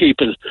old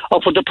people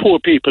or for the poor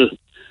people.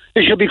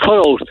 It should be cut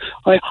out.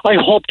 I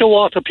hope the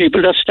water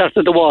people that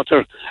started the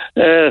water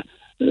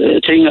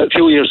thing a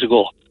few years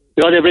ago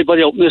got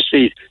everybody out in the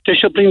street. They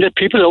should bring the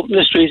people out in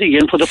the street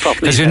again for the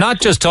property. Because you're not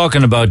just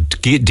talking about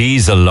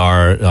diesel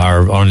or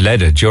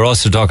unleaded. You're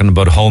also talking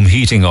about home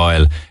heating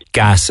oil,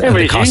 gas, and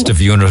the cost of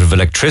unit of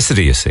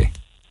electricity, you see.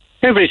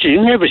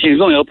 Everything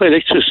going up,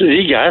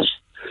 electricity, gas.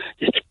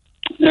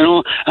 You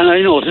know, and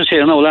I noticed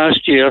here now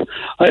last year,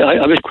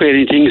 I was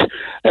querying things.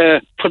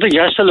 For the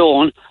gas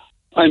alone,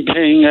 I'm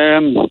paying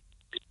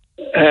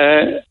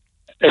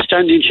a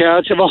standing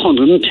charge of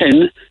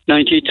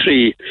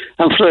 110.93,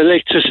 and for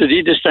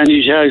electricity, the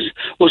standing charge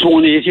was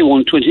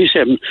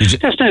 181.27.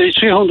 That's nearly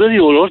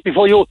 €300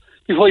 before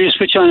you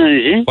switch on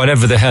anything.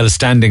 Whatever the hell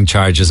standing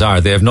charges are,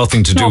 they have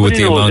nothing to do with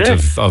the amount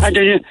of and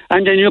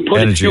then you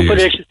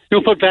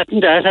put that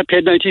and that. I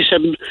paid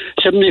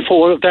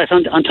 97.74 of that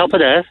on top of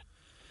that.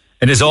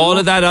 And is all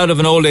of that out of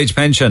an old age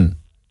pension?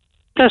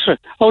 That's right,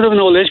 out of an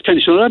old age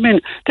pension. I mean,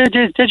 they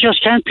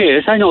just can't pay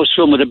it. I know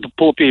some of the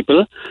poor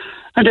people,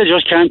 and they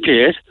just can't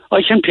pay it.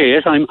 I can pay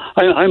it. I'm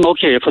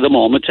okay for the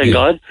moment, thank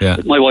God. Yeah.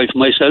 My wife and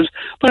myself.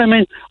 But I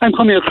mean, I'm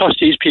coming across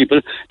these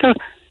people.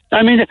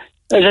 I mean,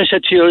 as I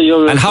said to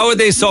you, and how are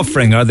they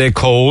suffering? Are they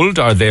cold?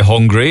 Are they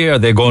hungry? Are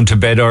they going to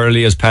bed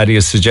early, as Paddy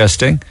is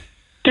suggesting?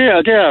 They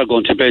are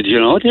going to bed. You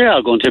know, they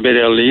are going to bed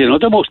early. You know,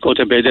 they must go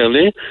to bed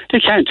early. They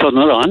can't turn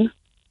it on.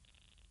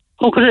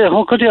 How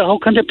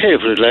can they pay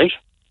for it, like?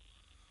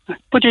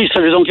 But these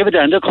fellas don't give a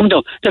damn. They come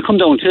down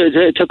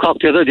to Cork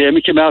the other day.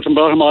 Mickey Martin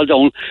brought them all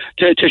down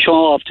to show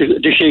off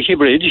the Shaky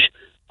Bridge,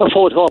 a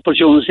photo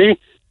opportunity.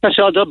 That's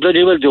all they're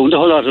bloody well doing, the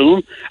whole lot of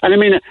them. And I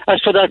mean,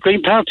 as for that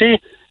Green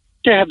Party,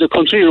 they have the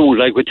country ruled,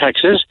 like, with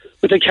taxes,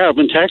 with the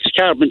carbon tax.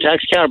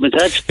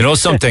 You know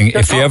something,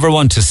 if you ever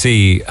want to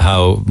see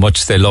how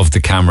much they love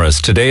the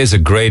cameras, today is a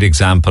great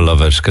example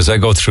of it, because I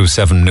go through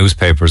 7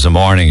 newspapers a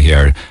morning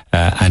here,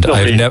 and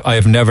I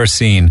have never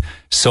seen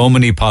so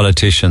many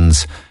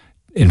politicians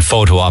in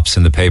photo ops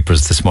in the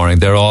papers this morning.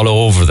 They're all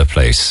over the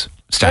place.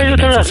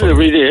 That's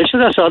every day, so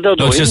that's all they're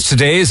doing. No, it's just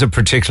today is a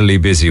particularly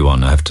busy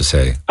one, I have to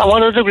say. And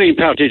what is the Green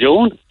Party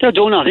doing? They're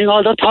doing nothing.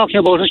 All they're talking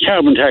about is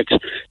carbon tax.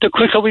 The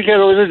quicker we get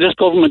rid of this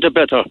government, the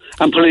better.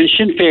 And put in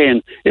Sinn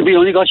Féin. If we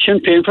only got Sinn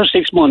Féin for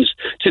 6 months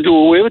to do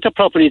away with the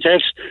property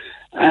tax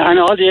and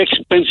all the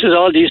expenses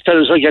all these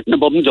fellas are getting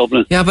above in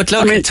Dublin. Yeah, but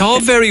look, it's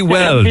all very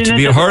well to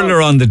be a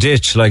hurler on the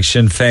ditch like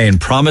Sinn Féin,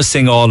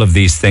 promising all of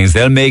these things.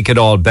 They'll make it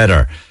all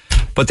better.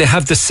 But they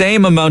have the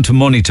same amount of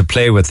money to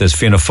play with as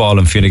Fianna Fáil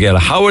and Fine Gael.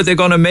 How are they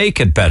going to make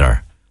it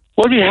better?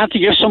 Well, we have to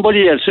give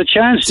somebody else a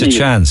chance. It's a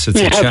chance.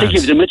 We have to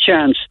give them a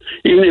chance,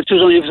 even if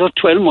there's only for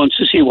 12 months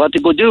to see what they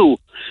could do.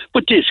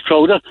 But this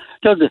crowd,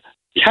 they're the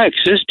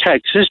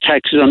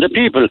taxes on the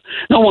people.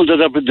 No wonder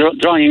they're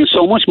drawing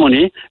so much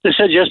money. They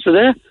said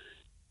yesterday,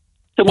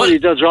 the money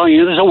they're drawing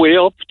is way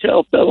up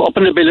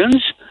in the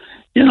billions,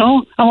 you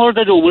know. And what are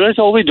they doing with it?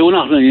 Oh, we do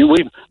nothing.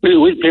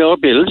 We pay our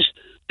bills.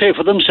 Pay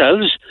for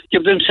themselves,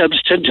 give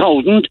themselves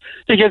 10,000.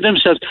 They give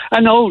themselves. I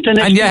know.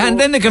 And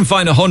then they can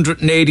find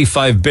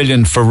 185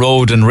 billion for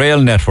road and rail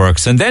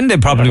networks, and then they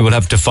probably will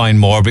have to find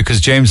more because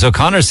James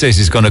O'Connor says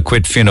he's going to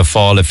quit Fianna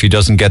Fáil if he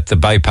doesn't get the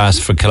bypass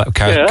for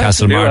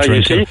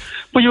Castlemartyr.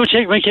 But you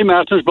take Mickey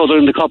Martin's brother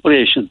in the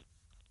corporation.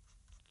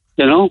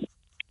 You know,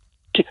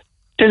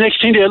 the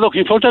next thing they're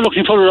looking for it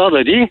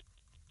already.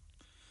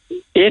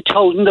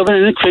 8,000 of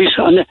an increase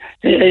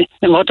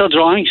in what they're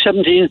drawing.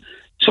 17.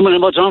 Some of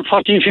them are drawing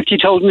 40,000,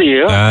 50,000 a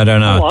year. They're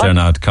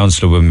not.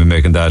 Councillor wouldn't be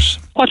making that.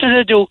 What did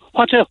they do?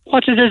 What did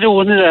they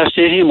do in the last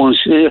 18 months?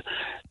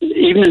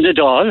 Even in the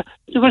Dáil,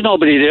 there was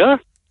nobody there.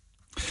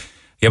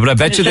 Yeah, but I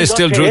bet you they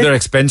still drew their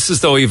expenses,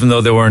 though, even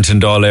though they weren't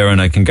in Dáil,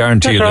 and I can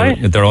guarantee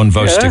they're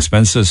unvouched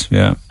expenses.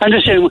 Yeah. And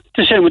the same with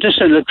the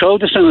Senate crowd,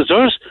 the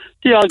senators.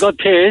 They all got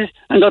paid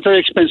and got their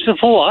expenses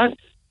for what?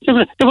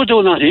 They were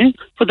doing nothing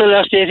for the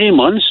last 18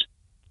 months.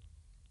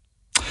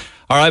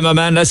 All right, my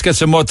man, let's get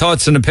some more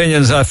thoughts and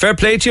opinions. Fair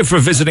play to you for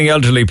visiting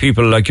elderly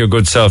people like your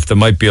good self that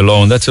might be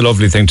alone. That's a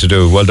lovely thing to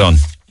do. Well done.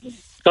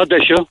 God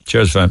bless you.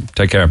 Cheers, fam.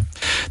 Take care.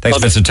 Thanks,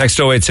 Vincent. Text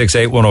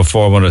 0868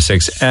 104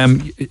 106.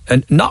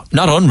 And not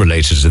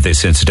unrelated to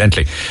this,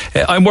 incidentally.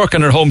 I'm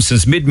working at home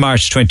since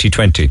mid-March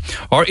 2020.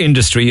 Our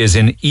industry is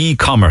in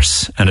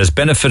e-commerce and has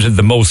benefited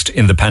the most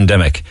in the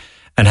pandemic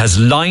and has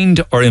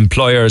lined our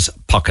employers'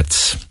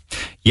 pockets.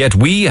 Yet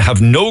we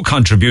have no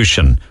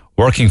contribution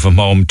working from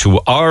home to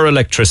our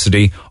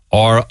electricity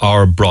or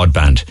our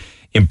broadband.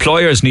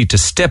 Employers need to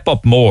step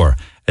up more,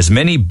 as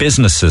many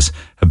businesses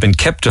have been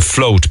kept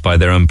afloat by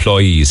their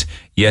employees,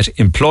 yet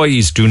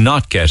employees do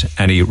not get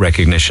any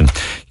recognition.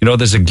 You know,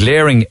 there's a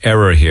glaring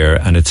error here,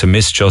 and it's a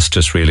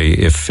misjustice, really,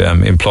 if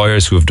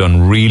employers who have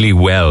done really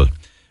well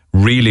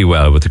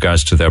with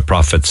regards to their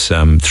profits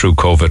through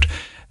COVID,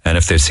 and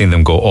if they've seen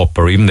them go up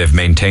or even they've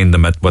maintained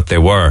them at what they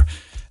were,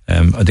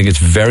 I think it's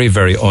very,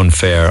 very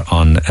unfair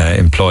on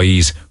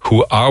employees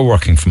who are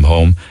working from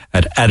home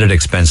at added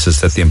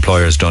expenses that the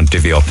employers don't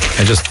divvy up.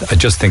 I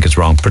just think it's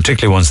wrong,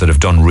 particularly ones that have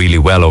done really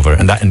well over,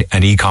 and that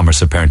and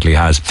e-commerce apparently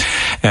has.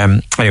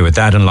 Anyway,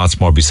 that and lots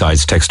more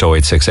besides. Text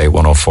 0868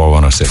 104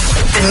 106.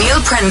 The Neil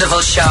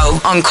Prendeville Show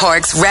on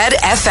Cork's Red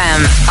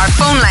FM. Our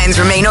phone lines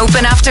remain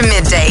open after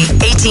midday.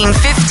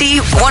 1850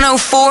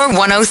 104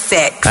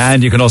 106.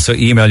 And you can also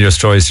email your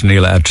stories to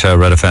Neil at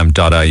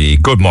redfm.ie.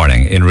 Good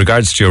morning. In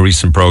regards to your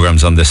recent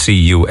programs on the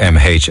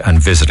CUMH and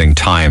visiting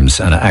times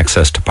and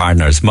access to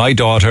partners, my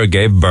daughter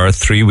gave birth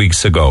 3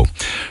 weeks ago.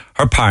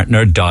 Her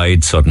partner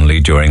died suddenly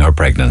during her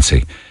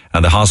pregnancy,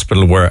 and the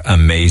hospital were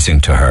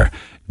amazing to her.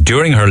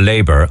 During her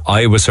labour,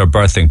 I was her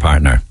birthing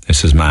partner.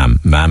 This is Mam.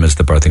 Mam is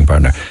the birthing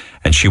partner.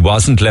 And she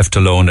wasn't left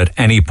alone at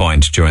any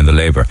point during the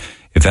labour.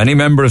 If any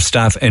member of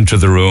staff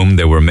entered the room,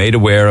 they were made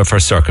aware of her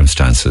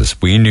circumstances.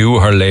 We knew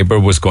her labour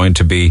was going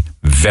to be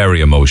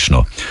very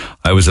emotional.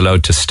 I was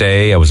allowed to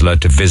stay. I was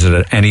allowed to visit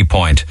at any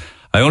point.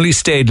 I only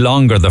stayed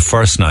longer the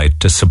first night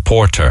to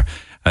support her,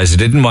 as I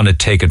didn't want to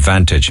take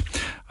advantage.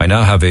 I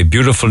now have a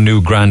beautiful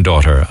new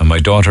granddaughter, and my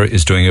daughter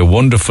is doing a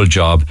wonderful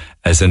job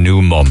as a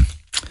new mum.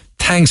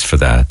 Thanks for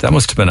that. That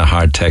must have been a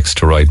hard text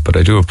to write, but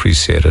I do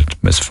appreciate it.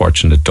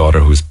 Misfortunate daughter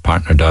whose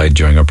partner died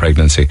during her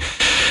pregnancy.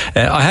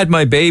 I had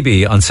my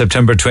baby on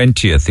September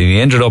 20th, and he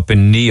ended up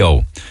in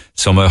Neo.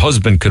 So my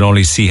husband could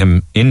only see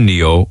him in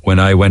Neo when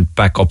I went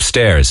back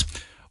upstairs.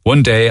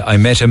 One day I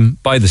met him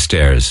by the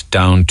stairs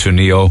down to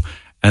Neo,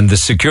 and the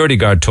security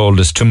guard told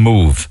us to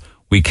move.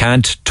 We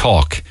can't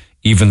talk,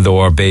 even though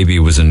our baby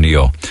was in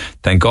Neo.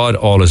 Thank God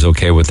all is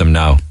okay with them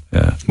now.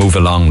 Move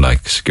along,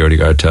 like security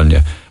guard telling you.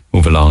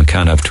 Move along,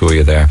 can't have two of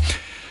you there.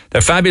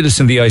 They're fabulous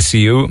in the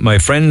ICU. My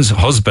friend's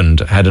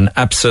husband had an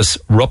abscess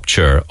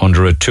rupture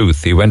under a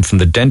tooth. He went from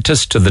the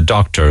dentist to the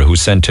doctor, who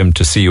sent him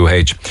to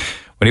CUH.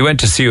 When he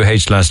went to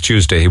CUH last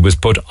Tuesday, he was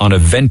put on a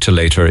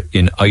ventilator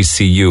in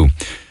ICU.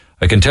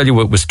 I can tell you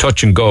it was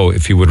touch and go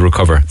if he would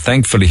recover.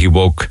 Thankfully, he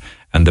woke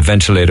and the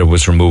ventilator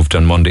was removed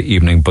on Monday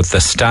evening. But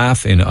the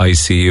staff in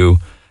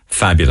ICU,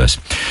 fabulous.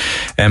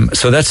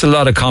 So that's a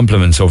lot of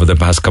compliments over the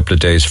past couple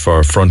of days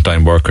for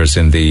frontline workers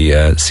in the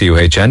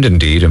CUH and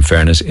indeed, in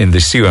fairness, in the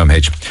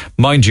CUMH.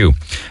 Mind you,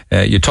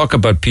 you talk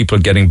about people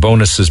getting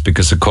bonuses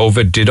because of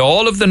COVID. Did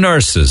all of the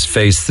nurses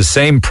face the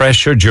same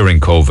pressure during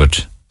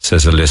COVID,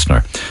 says a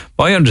listener?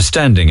 My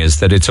understanding is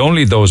that it's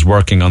only those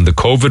working on the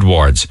COVID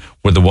wards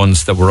were the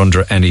ones that were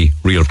under any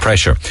real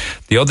pressure.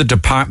 The other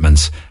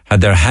departments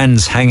had their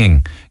hands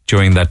hanging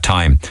during that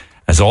time,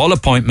 as all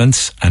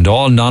appointments and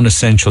all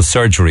non-essential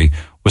surgery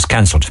was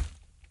cancelled.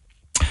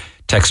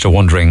 Texter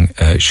wondering,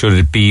 should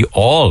it be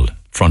all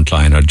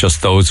frontline or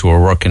just those who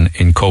are working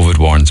in COVID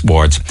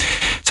wards?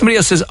 Somebody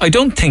else says, I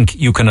don't think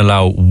you can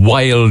allow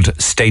wild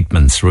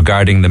statements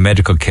regarding the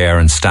medical care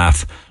and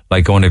staff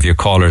like one of your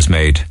callers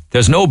made.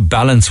 There's no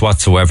balance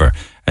whatsoever,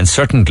 and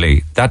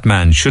certainly that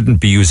man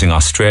shouldn't be using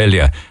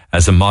Australia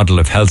as a model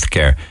of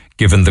healthcare,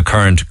 given the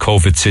current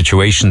COVID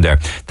situation there.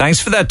 Thanks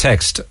for that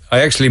text.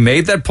 I actually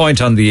made that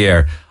point on the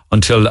air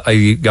until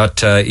I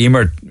got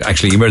Emer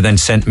then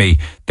sent me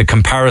the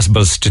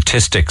comparable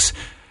statistics.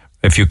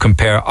 If you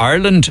compare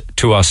Ireland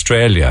to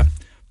Australia,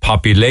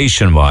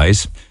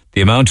 population-wise,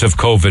 the amount of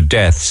COVID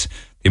deaths,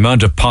 the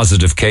amount of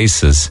positive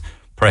cases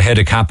per head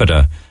of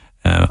capita,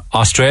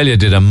 Australia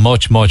did a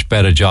much, much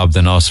better job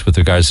than us with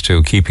regards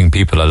to keeping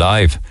people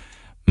alive.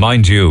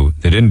 Mind you,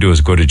 they didn't do as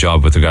good a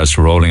job with regards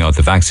to rolling out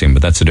the vaccine,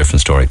 but that's a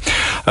different story.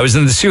 I was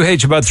in the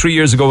CUH about 3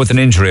 years ago with an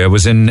injury. I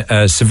was in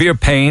severe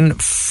pain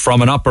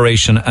from an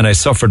operation and I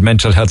suffered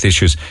mental health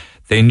issues.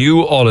 They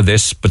knew all of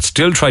this, but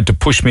still tried to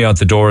push me out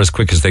the door as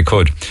quick as they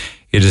could.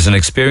 It is an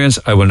experience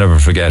I will never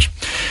forget.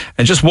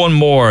 And just one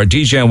more.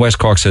 DJ in West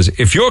Cork says,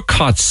 if you're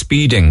caught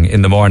speeding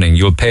in the morning,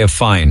 you'll pay a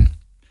fine.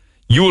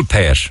 You'll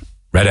pay it.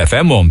 Red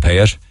FM won't pay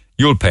it.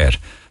 You'll pay it.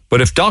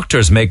 But if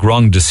doctors make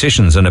wrong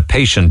decisions and a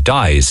patient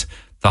dies,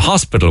 the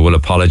hospital will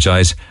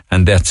apologise,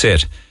 and that's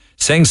it.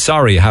 Saying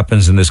sorry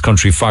happens in this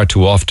country far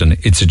too often.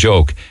 It's a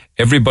joke.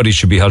 Everybody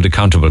should be held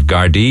accountable.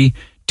 Gardaí,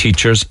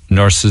 teachers,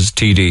 nurses,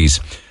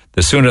 TDs.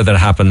 The sooner that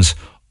happens,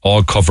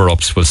 all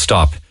cover-ups will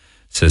stop,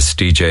 says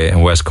DJ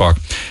in West Cork.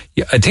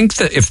 Yeah, I think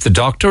that if the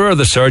doctor or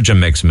the surgeon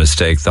makes a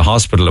mistake, the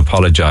hospital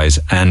apologise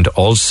and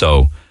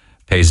also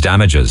pays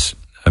damages.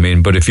 I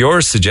mean, but if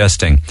you're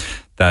suggesting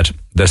that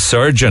the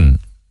surgeon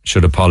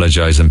should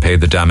apologise and pay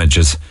the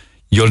damages,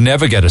 you'll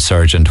never get a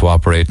surgeon to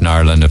operate in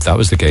Ireland if that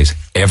was the case.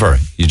 Ever.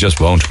 You just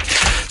won't.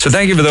 So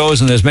thank you for those,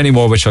 and there's many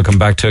more which I'll come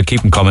back to.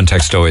 Keep them coming.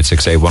 Text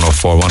 0868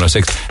 104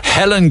 106.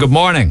 Helen, good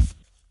morning.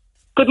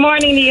 Good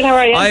morning, Neil. How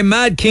are you? I'm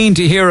mad keen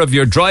to hear of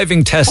your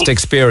driving test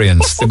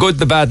experience. The good,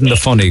 the bad and the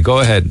funny. Go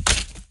ahead.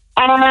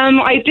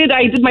 I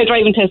did my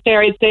driving test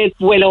there. I'd say it's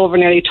well over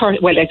nearly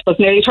 30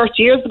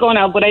 years ago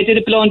now, but I did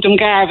it below in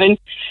Dungarvan.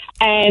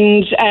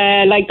 And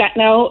like that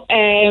now,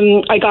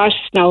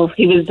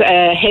 he was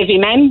a heavy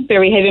man,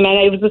 very heavy man.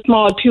 I was a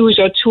small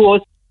Peugeot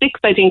 206,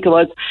 I think it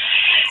was.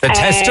 The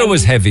tester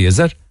was heavy, is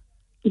it?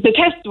 the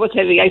test was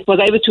heavy. I suppose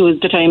I was 2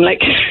 at the time,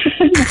 like.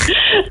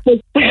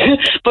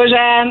 but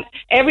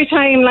every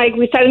time, like,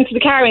 we sat into the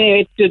car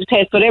anyway to do the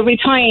test, but every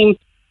time,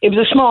 it was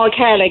a small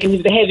car, like, and he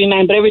was a heavy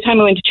man, but every time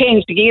I went to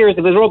change the gears,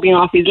 it was rubbing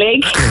off his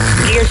leg.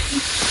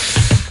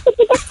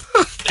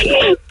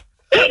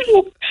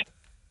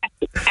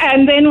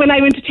 And then when I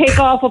went to take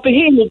off up a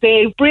hill,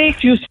 the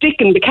brakes used to stick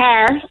in the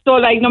car. So,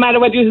 like, no matter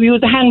whether you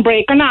use a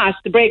handbrake or not,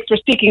 the brakes were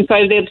sticking, so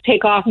I was able to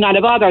take off, not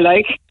a bother,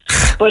 like.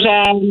 But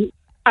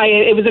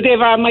it was a day of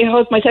my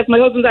husband's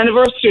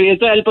anniversary as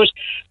well. But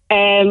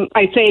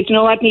I'd say, you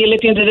know what, Neil, at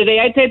the end of the day,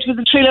 I'd say it was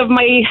the thrill of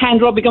my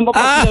hand rubbing him up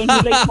and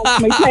down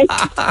his leg.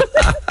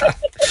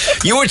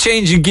 You were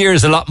changing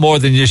gears a lot more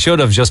than you should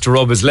have just to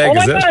rub his leg, oh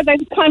my is it? God, I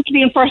was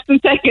constantly in first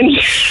and second.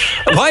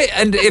 Why?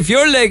 And if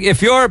your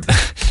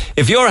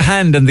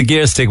hand and the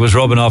gear stick was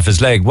rubbing off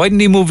his leg, why didn't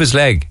he move his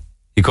leg?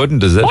 He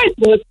couldn't, is it? I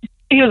suppose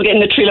he was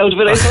getting a thrill out of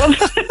it, I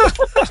suppose.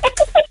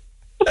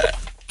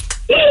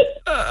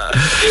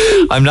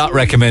 I'm not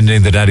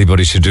recommending that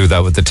anybody should do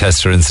that with the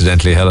tester,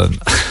 incidentally, Helen.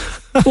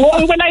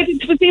 Well, when I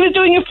did, he was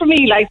doing it for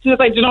me, like, so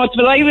I don't know,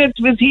 he was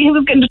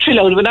getting the thrill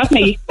out of it, not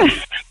me.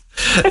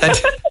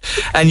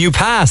 and you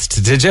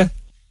passed, did you?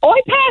 Oh,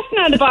 I passed,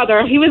 not a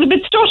bother. He was a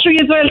bit stuttery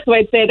as well, so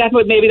I'd say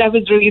maybe that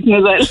was the reason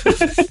as well.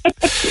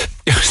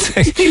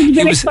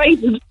 He was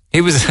excited.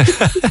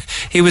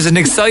 He was an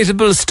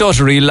excitable,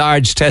 stuttery,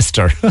 large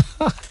tester.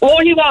 Oh,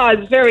 he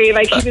was very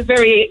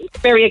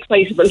very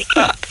excitable.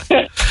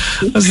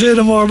 I'll say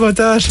no more about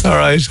that. All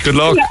right, good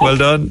luck. Well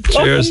done.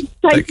 Cheers.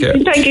 Thank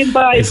you.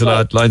 Bye. Thanks a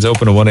lot. Lines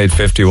open at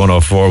 1-850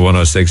 104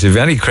 106. If you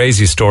have any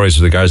crazy stories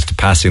with regards to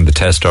passing the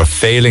test or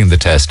failing the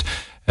test,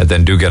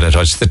 then do get in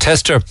touch. The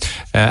tester,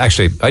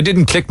 actually, I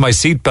didn't click my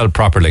seatbelt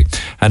properly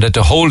and had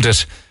to hold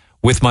it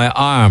with my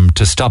arm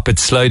to stop it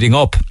sliding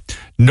up.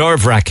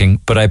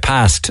 Nerve-wracking, but I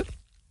passed.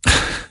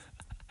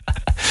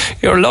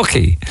 You're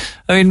lucky.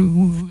 I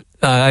mean,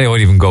 I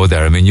won't even go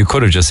there. I mean, you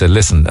could have just said,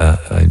 listen,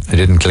 I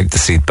didn't click the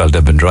seatbelt.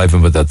 I've been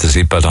driving without the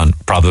seatbelt on.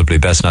 Probably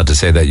best not to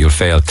say that, you'll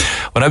fail.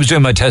 When I was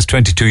doing my test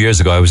 22 years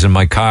ago, I was in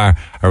my car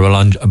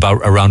around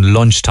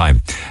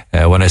lunchtime.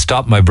 When I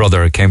stopped my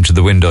brother, came to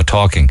the window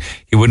talking.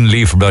 He wouldn't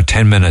leave for about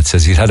 10 minutes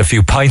as he'd had a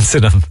few pints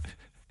in him.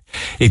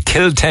 It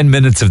killed 10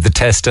 minutes of the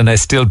test and I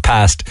still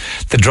passed.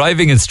 The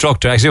driving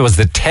instructor, actually it was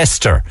the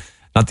tester,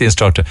 not the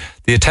instructor.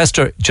 The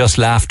tester just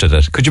laughed at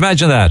it. Could you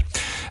imagine that?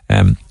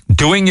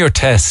 Doing your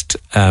test,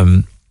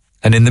 and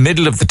in the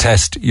middle of the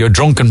test, your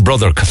drunken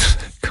brother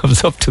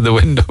comes up to the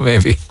window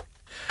maybe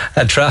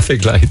at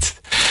traffic lights.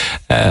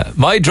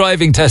 My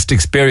driving test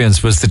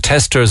experience was the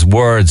tester's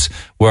words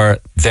were,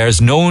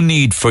 there's no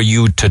need for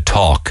you to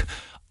talk.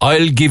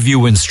 I'll give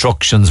you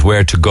instructions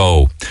where to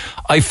go.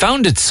 I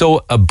found it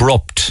so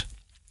abrupt.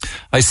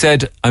 I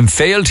said, I'm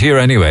failed here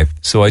anyway,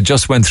 so I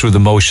just went through the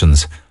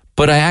motions.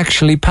 But I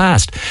actually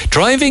passed.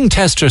 Driving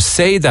testers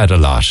say that a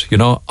lot. You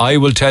know, I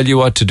will tell you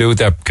what to do.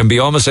 There can be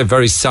almost a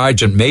very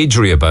sergeant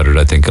majory about it,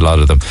 I think, a lot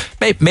of them.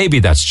 Maybe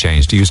that's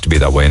changed. It used to be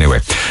that way anyway.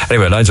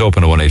 Anyway, lines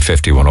open at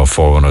 1-850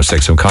 104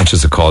 106. I'm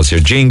conscious of calls here.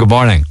 Jean, good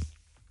morning.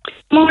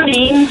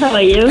 Morning, how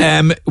are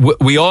you?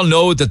 We all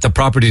know that the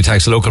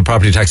local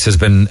property tax has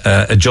been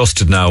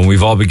adjusted now, and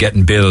we've all been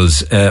getting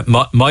bills.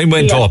 Mine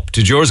went up.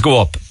 Did yours go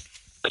up?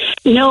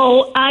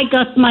 No, I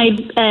got my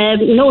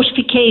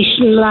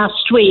notification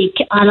last week,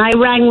 and I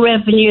rang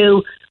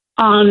Revenue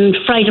on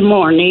Friday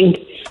morning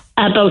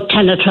about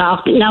 10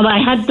 o'clock. Now, I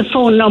had the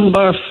phone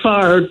number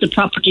for the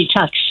property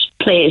tax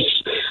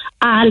place,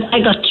 and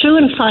I got through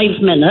in 5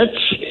 minutes.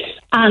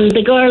 And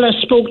the girl I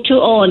spoke to,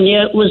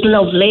 Anya, was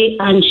lovely,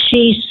 and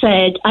she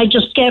said, I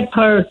just gave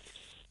her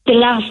the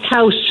last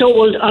house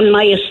sold on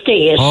my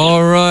estate.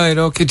 All right,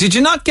 okay. Did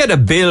you not get a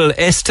bill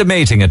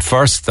estimating it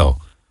first, though?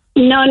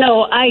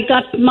 No, I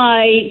got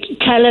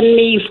telling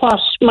me what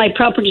my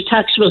property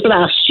tax was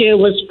last year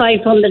was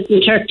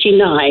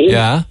 539.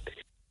 Yeah.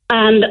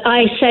 And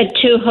I said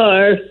to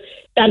her,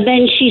 and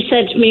then she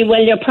said to me,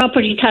 well, your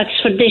property tax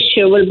for this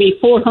year will be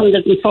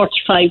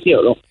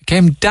 €445. It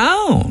came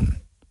down.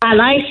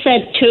 And I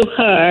said to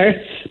her,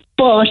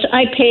 but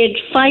I paid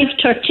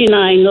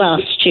 $539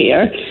 last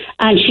year.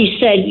 And she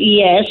said,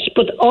 yes,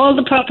 but all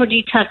the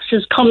property tax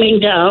is coming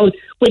down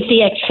with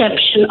the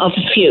exception of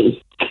a few.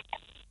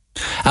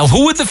 And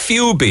who would the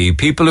few be?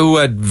 People who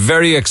had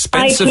very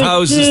expensive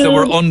houses that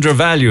were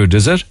undervalued,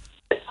 is it?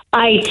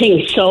 I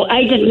think so.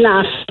 I didn't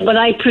ask, but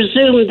I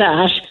presume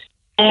that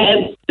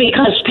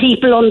because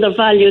people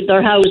undervalued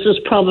their houses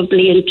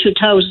probably in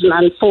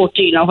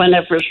 2014 or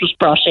whenever it was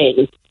brought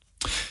in.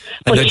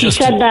 But she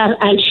said that,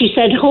 and she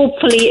said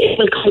hopefully it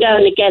will come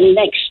down again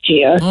next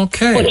year.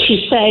 Okay. But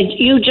she said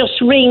you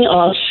just ring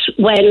us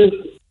when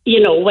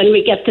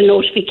we get the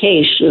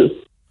notification.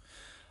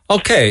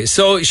 Okay,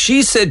 so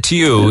she said to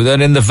you that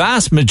in the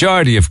vast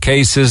majority of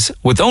cases,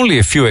 with only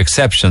a few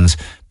exceptions,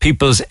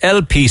 people's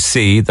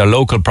LPC, their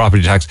local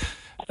property tax,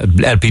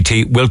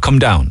 LPT, will come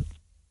down.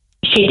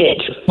 She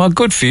did. Well,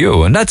 good for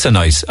you, and that's a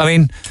nice,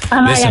 And listen,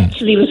 I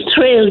actually was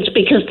thrilled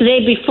because the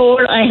day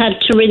before I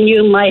had to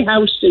renew my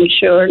house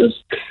insurance,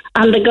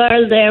 and the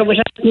girl there,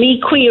 without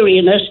me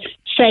querying it,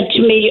 said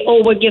to me,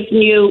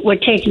 we're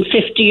taking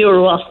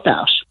 €50 off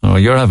that. Oh,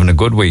 you're having a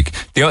good week.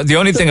 The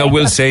only thing I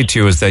will say to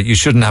you is that you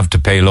shouldn't have to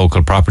pay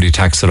local property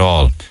tax at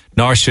all,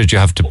 nor should you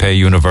have to pay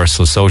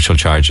universal social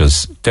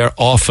charges. They're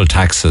awful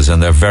taxes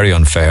and they're very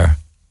unfair.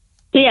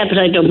 Yeah, but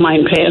I don't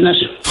mind paying it.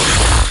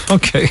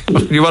 Okay,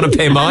 you want to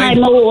pay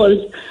mine?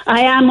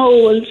 I am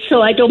old,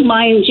 so I don't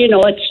mind,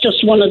 it's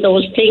just one of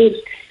those things.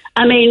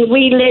 I mean,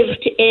 we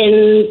lived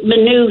in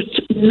Maynooth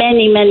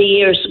many, many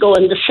years ago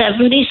in the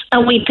 70s,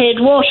 and we paid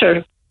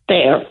water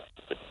there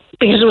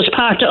because it was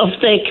part of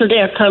the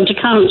Kildare County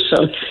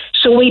Council.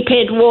 So we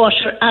paid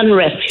water and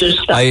refuse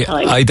that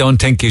time. I don't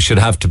think you should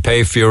have to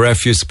pay for your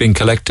refuse being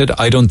collected.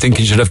 I don't think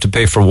you should have to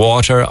pay for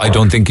water. I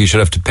don't think you should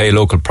have to pay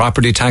local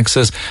property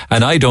taxes.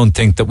 And I don't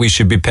think that we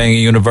should be paying a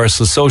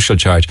universal social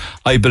charge.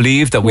 I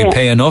believe that we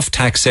pay enough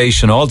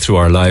taxation all through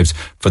our lives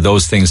for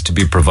those things to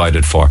be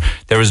provided for.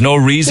 There is no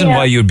reason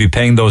why you'd be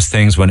paying those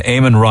things when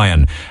Eamon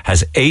Ryan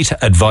has 8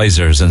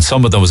 advisors, and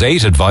some of those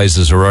 8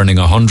 advisors are earning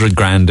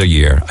 $100,000 a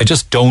year. I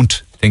just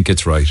don't think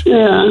it's right.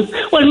 Yeah.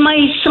 Well, my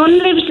son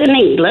lives in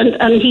England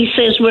and he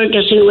says we're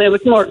getting away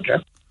with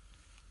murder.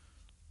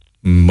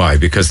 Why?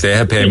 Because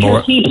they pay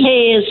more. He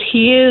pays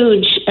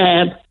huge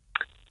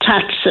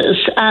taxes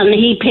and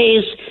he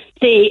pays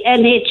the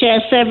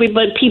NHS.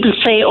 Everybody, people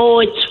say, "Oh,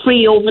 it's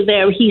free over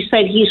there." He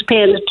said he's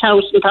paying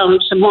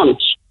 £1,000 a month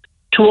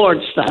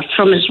towards that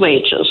from his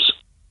wages.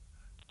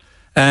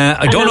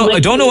 I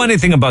don't know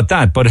anything about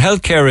that, but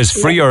healthcare is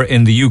freer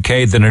in the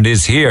UK than it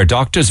is here.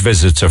 Doctors'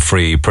 visits are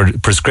free,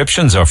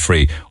 prescriptions are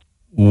free.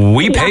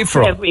 We pay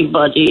for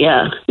everybody,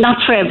 not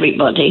for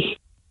everybody.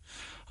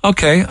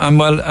 Okay, I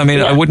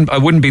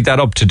wouldn't be that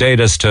up to date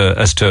as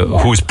to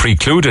who's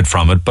precluded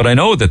from it, but I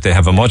know that they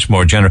have a much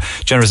more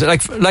generous,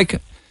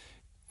 like.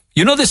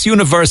 You know this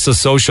universal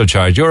social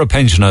charge? You're a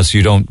pensioner, so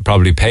you don't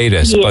probably pay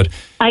this. Yeah, but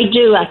I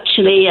do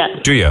actually, yeah.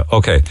 Do you?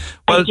 Okay.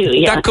 Well,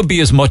 that could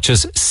be as much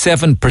as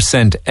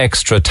 7%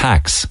 extra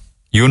tax.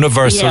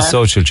 Universal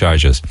social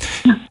charges.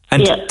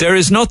 And there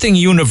is nothing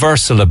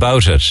universal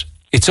about it.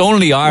 It's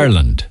only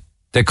Ireland.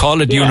 They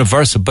call it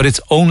universal, but it's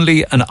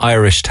only an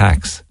Irish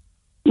tax.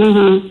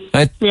 Mm-hmm.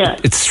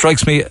 It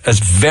strikes me as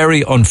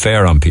very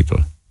unfair on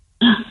people.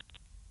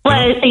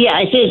 Well,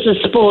 it is,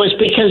 I suppose,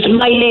 because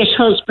my late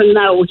husband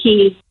now,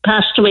 he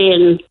passed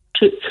away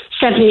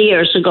 7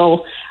 years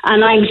ago,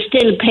 and I'm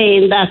still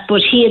paying that,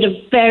 but he had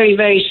a very,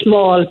 very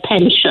small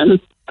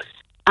pension,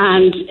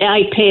 and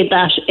I paid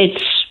that.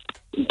 It's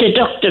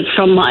deducted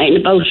from mine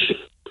about,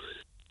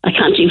 I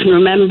can't even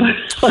remember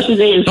what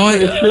it is,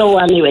 but it's low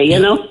anyway,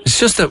 It's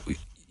just that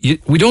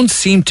we don't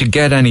seem to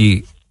get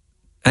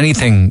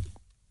anything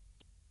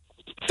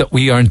that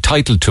we are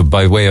entitled to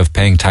by way of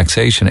paying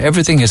taxation.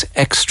 Everything is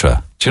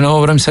extra. Do you know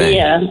what I'm saying?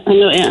 Yeah, I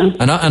know, yeah.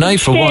 And I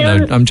for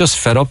one, I'm just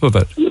fed up of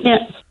it. Yeah.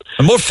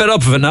 I'm more fed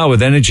up of it now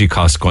with energy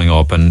costs going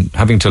up and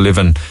having to live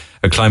in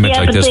a climate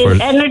like this.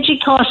 Where energy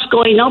costs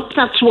going up,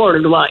 that's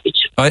worldwide.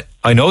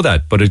 I know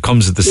that, but it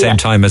comes at the same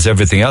time as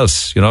everything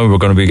else. We're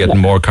going to be getting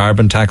more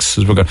carbon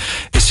taxes.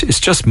 It's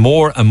just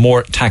more and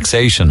more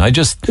taxation. I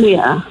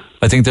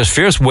think there's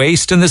fierce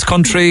waste in this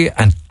country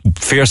and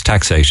fierce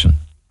taxation.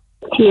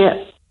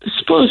 Yeah. I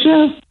suppose,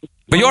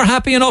 But you're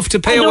happy enough to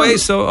pay away,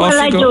 so off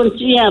you go.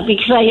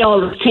 Because I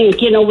always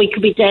think, we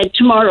could be dead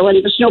tomorrow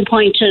and there's no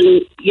point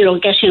in,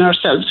 getting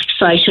ourselves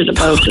excited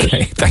about it.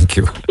 Okay, thank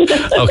you.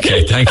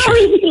 Okay, thank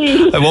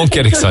you. I won't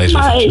get excited.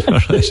 All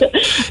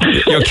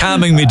right. You're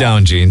calming me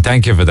down, Jean.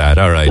 Thank you for that.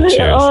 All right,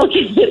 cheers.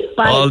 Okay,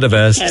 bye. All the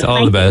best,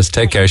 all the best.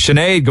 Take care.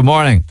 Sinead, good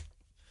morning.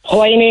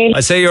 How are you, Neil?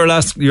 I say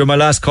you're my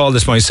last call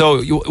this morning.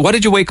 So, what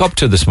did you wake up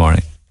to this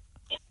morning?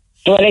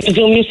 Well, I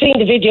presume you've seen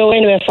the video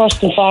anyway,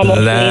 first and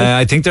foremost.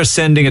 I think they're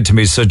sending it to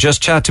me, so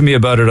just chat to me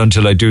about it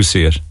until I do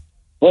see it.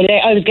 Well,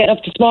 I was getting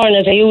up this morning,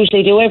 as I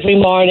usually do every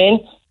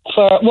morning,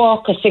 for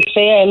work at 6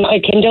 a.m. I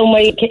came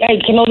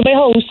out of my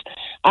house,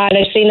 and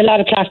I've seen a lot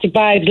of plastic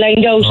bags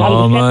lined out.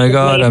 Oh my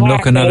God, I'm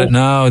looking at it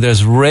now.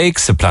 There's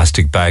rakes of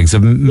plastic bags.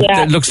 It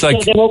looks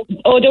like... So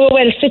they were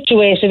well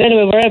situated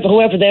anyway,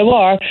 whoever they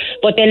were,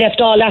 but they left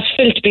all that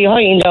filth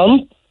behind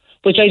them,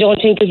 which I don't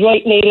think is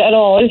right, Neil, at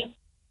all.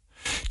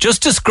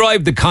 Just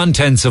describe the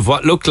contents of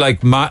what look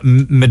like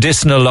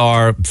medicinal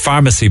or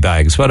pharmacy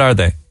bags. What are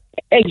they?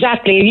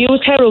 Exactly.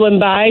 Used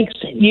heroin bags,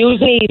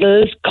 used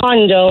needles,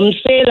 condoms,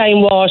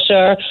 saline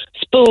water,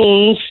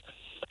 spoons,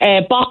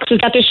 boxes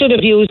that they should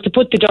have used to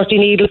put the dirty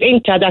needles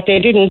into that they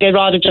didn't. They'd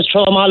rather just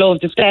throw them all over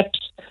the steps.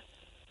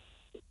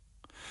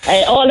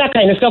 All that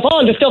kind of stuff.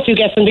 All the stuff you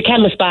get from the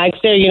chemist bags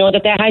there,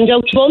 that they hand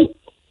out to them.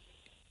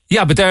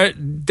 Yeah, but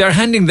they're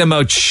handing them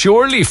out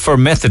surely for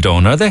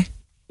methadone, are they?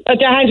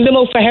 They're handing them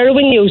out for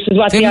heroin use is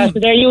what they are. So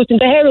they're using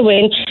the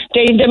heroin.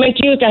 They're meant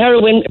to use the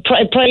heroin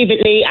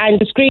privately and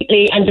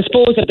discreetly and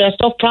dispose of their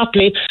stuff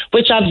properly,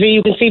 which obviously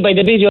you can see by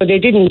the video they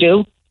didn't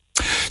do.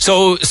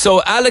 So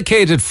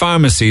allocated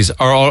pharmacies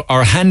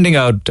are handing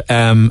out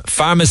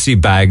pharmacy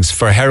bags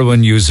for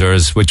heroin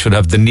users, which would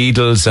have the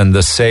needles and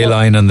the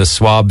saline and the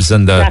swabs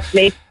and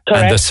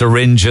the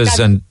syringes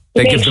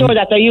They make sure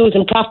that they're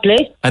using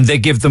properly. And they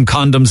give them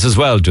condoms as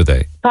well, do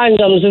they?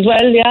 Condoms as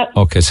well, yeah.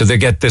 Okay, so they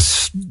get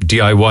this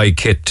DIY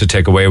kit to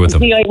take away with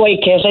them.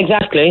 DIY kit,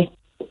 exactly.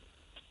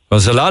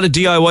 There's a lot of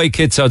DIY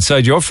kits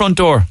outside your front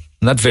door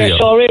in that video.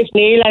 Yeah, sure is,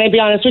 Neil, and I'll be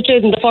honest with you, it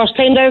isn't the first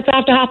time that's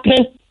after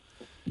happening.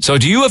 So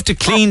do you have to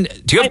clean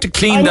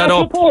that up?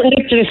 I'm reporting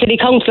this to the City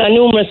Council on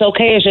numerous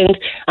occasions,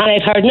 and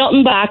I've heard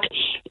nothing back.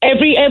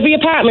 Every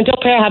apartment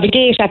up here have a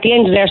gate at the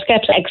end of their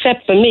steps,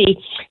 except for me.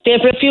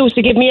 They've refused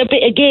to give me a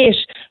gate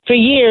for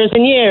years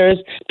and years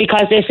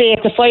because they say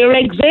it's a fire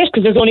exit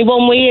because there's only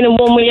one way in and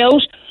one way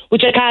out,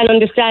 which I can't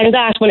understand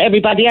that when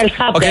everybody else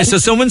has Okay, them.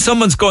 so when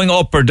someone's going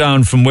up or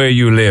down from where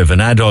you live, an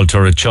adult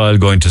or a child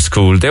going to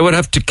school, they would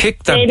have to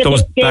kick that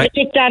They'd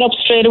pick that up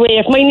straight away.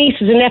 If my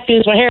nieces and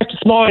nephews were here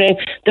this morning,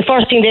 the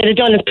first thing they'd have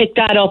done is pick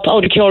that up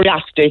out of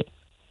curiosity.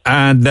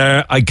 And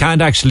I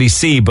can't actually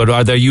see, but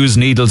are there used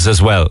needles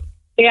as well?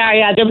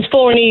 Yeah, there was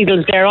 4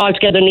 needles there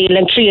altogether, Neil,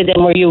 and 3 of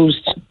them were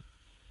used.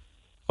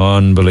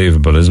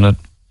 Unbelievable, isn't it?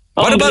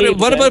 What about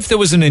if there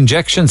was an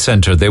injection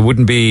centre? They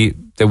wouldn't be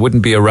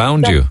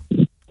around you.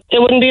 They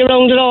wouldn't be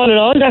around at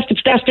all. That's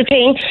the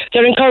thing.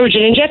 They're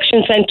encouraging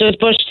injection centres,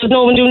 but there's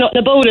no one doing nothing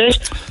about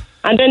it.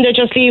 And then they're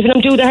just leaving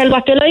them do the hell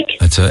what they like.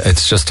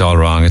 It's just all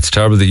wrong. It's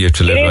terrible that you have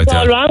to live like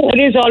that. It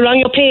is all wrong.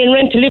 You're paying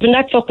rent to live in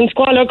that fucking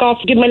squalor. God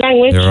forgive my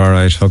language. You're all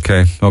right.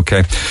 Okay.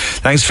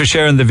 Thanks for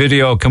sharing the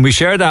video. Can we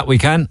share that? We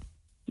can.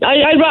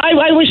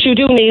 I wish you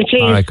do, Neil,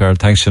 please. All right, Carl.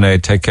 Thanks,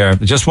 Sinead. Take care.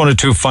 Just 1 or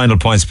 2 final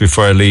points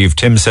before I leave.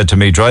 Tim said to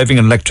me, driving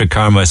an electric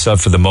car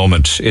myself for the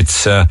moment,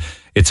 it's a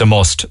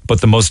must, but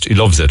he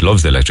loves the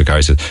electric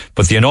cars.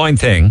 But the annoying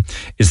thing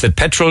is that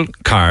petrol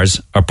cars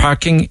are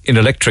parking in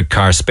electric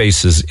car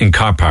spaces in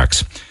car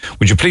parks.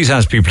 Would you please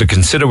ask people to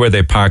consider where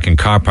they park in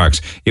car parks?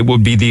 It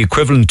would be the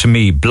equivalent to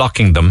me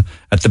blocking them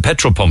at the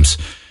petrol pumps.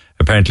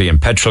 Apparently in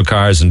petrol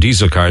cars and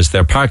diesel cars,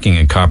 they're parking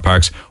in car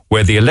parks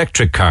where the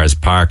electric cars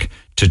park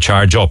to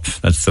charge up.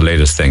 That's the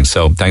latest thing.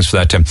 So thanks for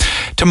that, Tim.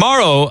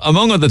 Tomorrow,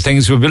 among other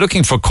things, we'll be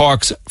looking for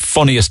Cork's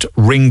funniest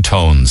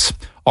ringtones,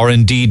 or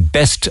indeed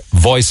best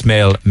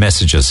voicemail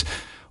messages.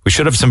 We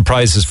should have some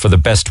prizes for the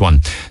best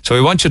one. So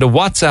we want you to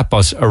WhatsApp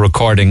us a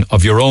recording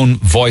of your own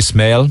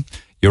voicemail,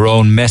 your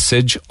own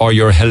message, or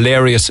your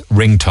hilarious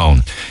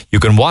ringtone. You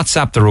can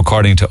WhatsApp the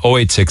recording to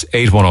 086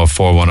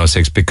 8104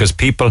 106 because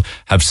people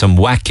have some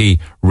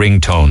wacky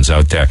ringtones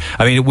out there.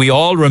 I mean, we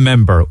all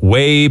remember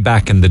way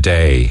back in the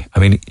day. I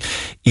mean,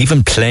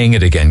 even playing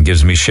it again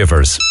gives me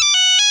shivers.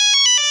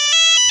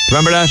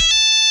 Remember that?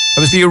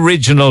 That was the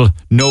original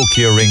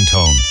Nokia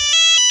ringtone.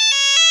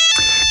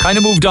 Kind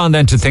of moved on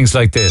then to things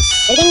like this.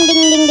 Imagine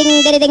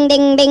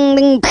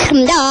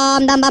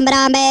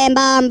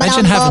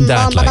having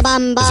that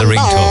as a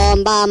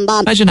ringtone.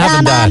 Imagine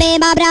having that.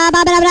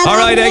 All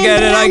right, I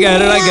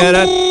get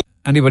it.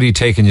 Anybody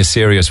taking you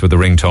serious with a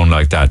ringtone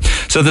like that?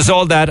 So there's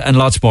all that and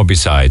lots more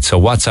besides.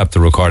 So WhatsApp the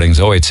recordings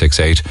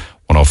 0868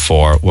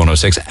 104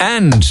 106,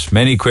 and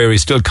many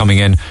queries still coming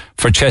in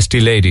for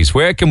Chesty Ladies.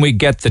 Where can we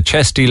get the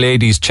Chesty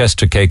Ladies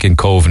Chester cake in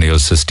Coveney,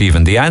 says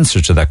Stephen? The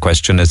answer to that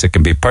question is it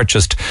can be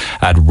purchased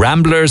at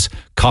Ramblers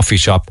Coffee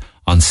Shop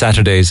on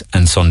Saturdays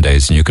and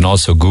Sundays, and you can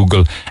also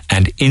Google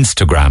and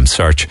Instagram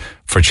search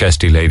for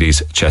Chesty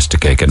Ladies Chester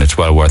cake, and it's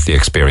well worth the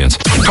experience.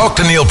 Talk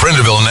to Neil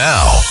Prendeville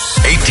now.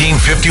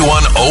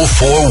 1851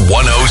 04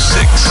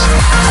 106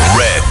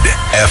 Red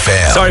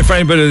FM. Sorry for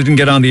anybody that didn't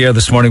get on the air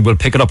this morning. We'll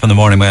pick it up in the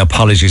morning. My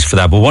apologies for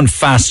that. But one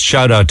fast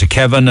shout out to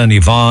Kevin and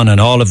Yvonne and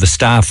all of the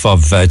staff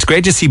of. It's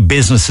great to see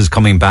businesses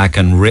coming back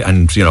and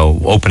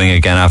opening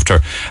again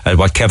after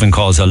what Kevin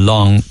calls a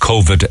long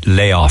COVID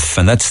layoff,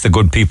 and that's the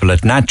good people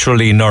at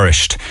Naturally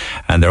Nourished,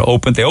 and they're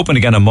open. They opened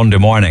again on Monday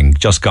morning,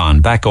 just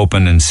gone, back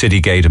open in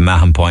Citygate and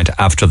Mahon Point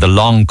after the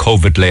long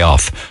COVID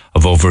layoff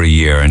of over a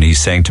year. And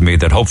he's saying to me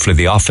that hopefully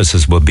the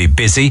offices will be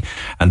busy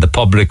and the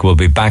public will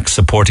be back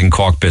supporting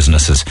Cork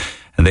businesses.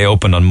 And they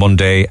open on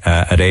Monday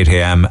at 8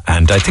 a.m.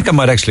 And I think I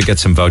might actually get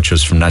some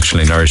vouchers from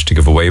Naturally Nourished to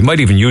give away. We might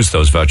even use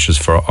those vouchers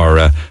for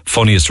our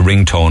funniest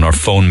ringtone or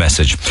phone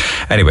message.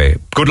 Anyway,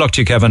 good luck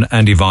to you, Kevin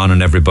and Yvonne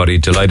and everybody.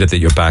 Delighted that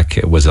you're back.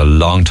 It was a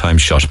long time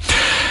shut.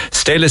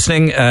 Stay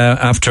listening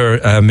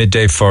after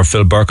midday for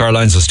Phil Burke. Our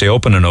lines will stay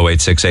open in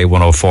 0868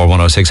 104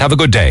 106. Have a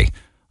good day.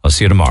 I'll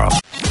see you tomorrow.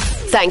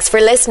 Thanks for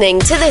listening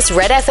to this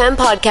Red FM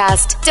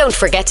podcast. Don't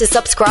forget to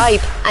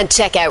subscribe and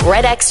check out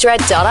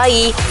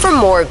redextra.ie for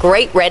more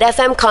great Red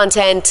FM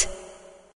content.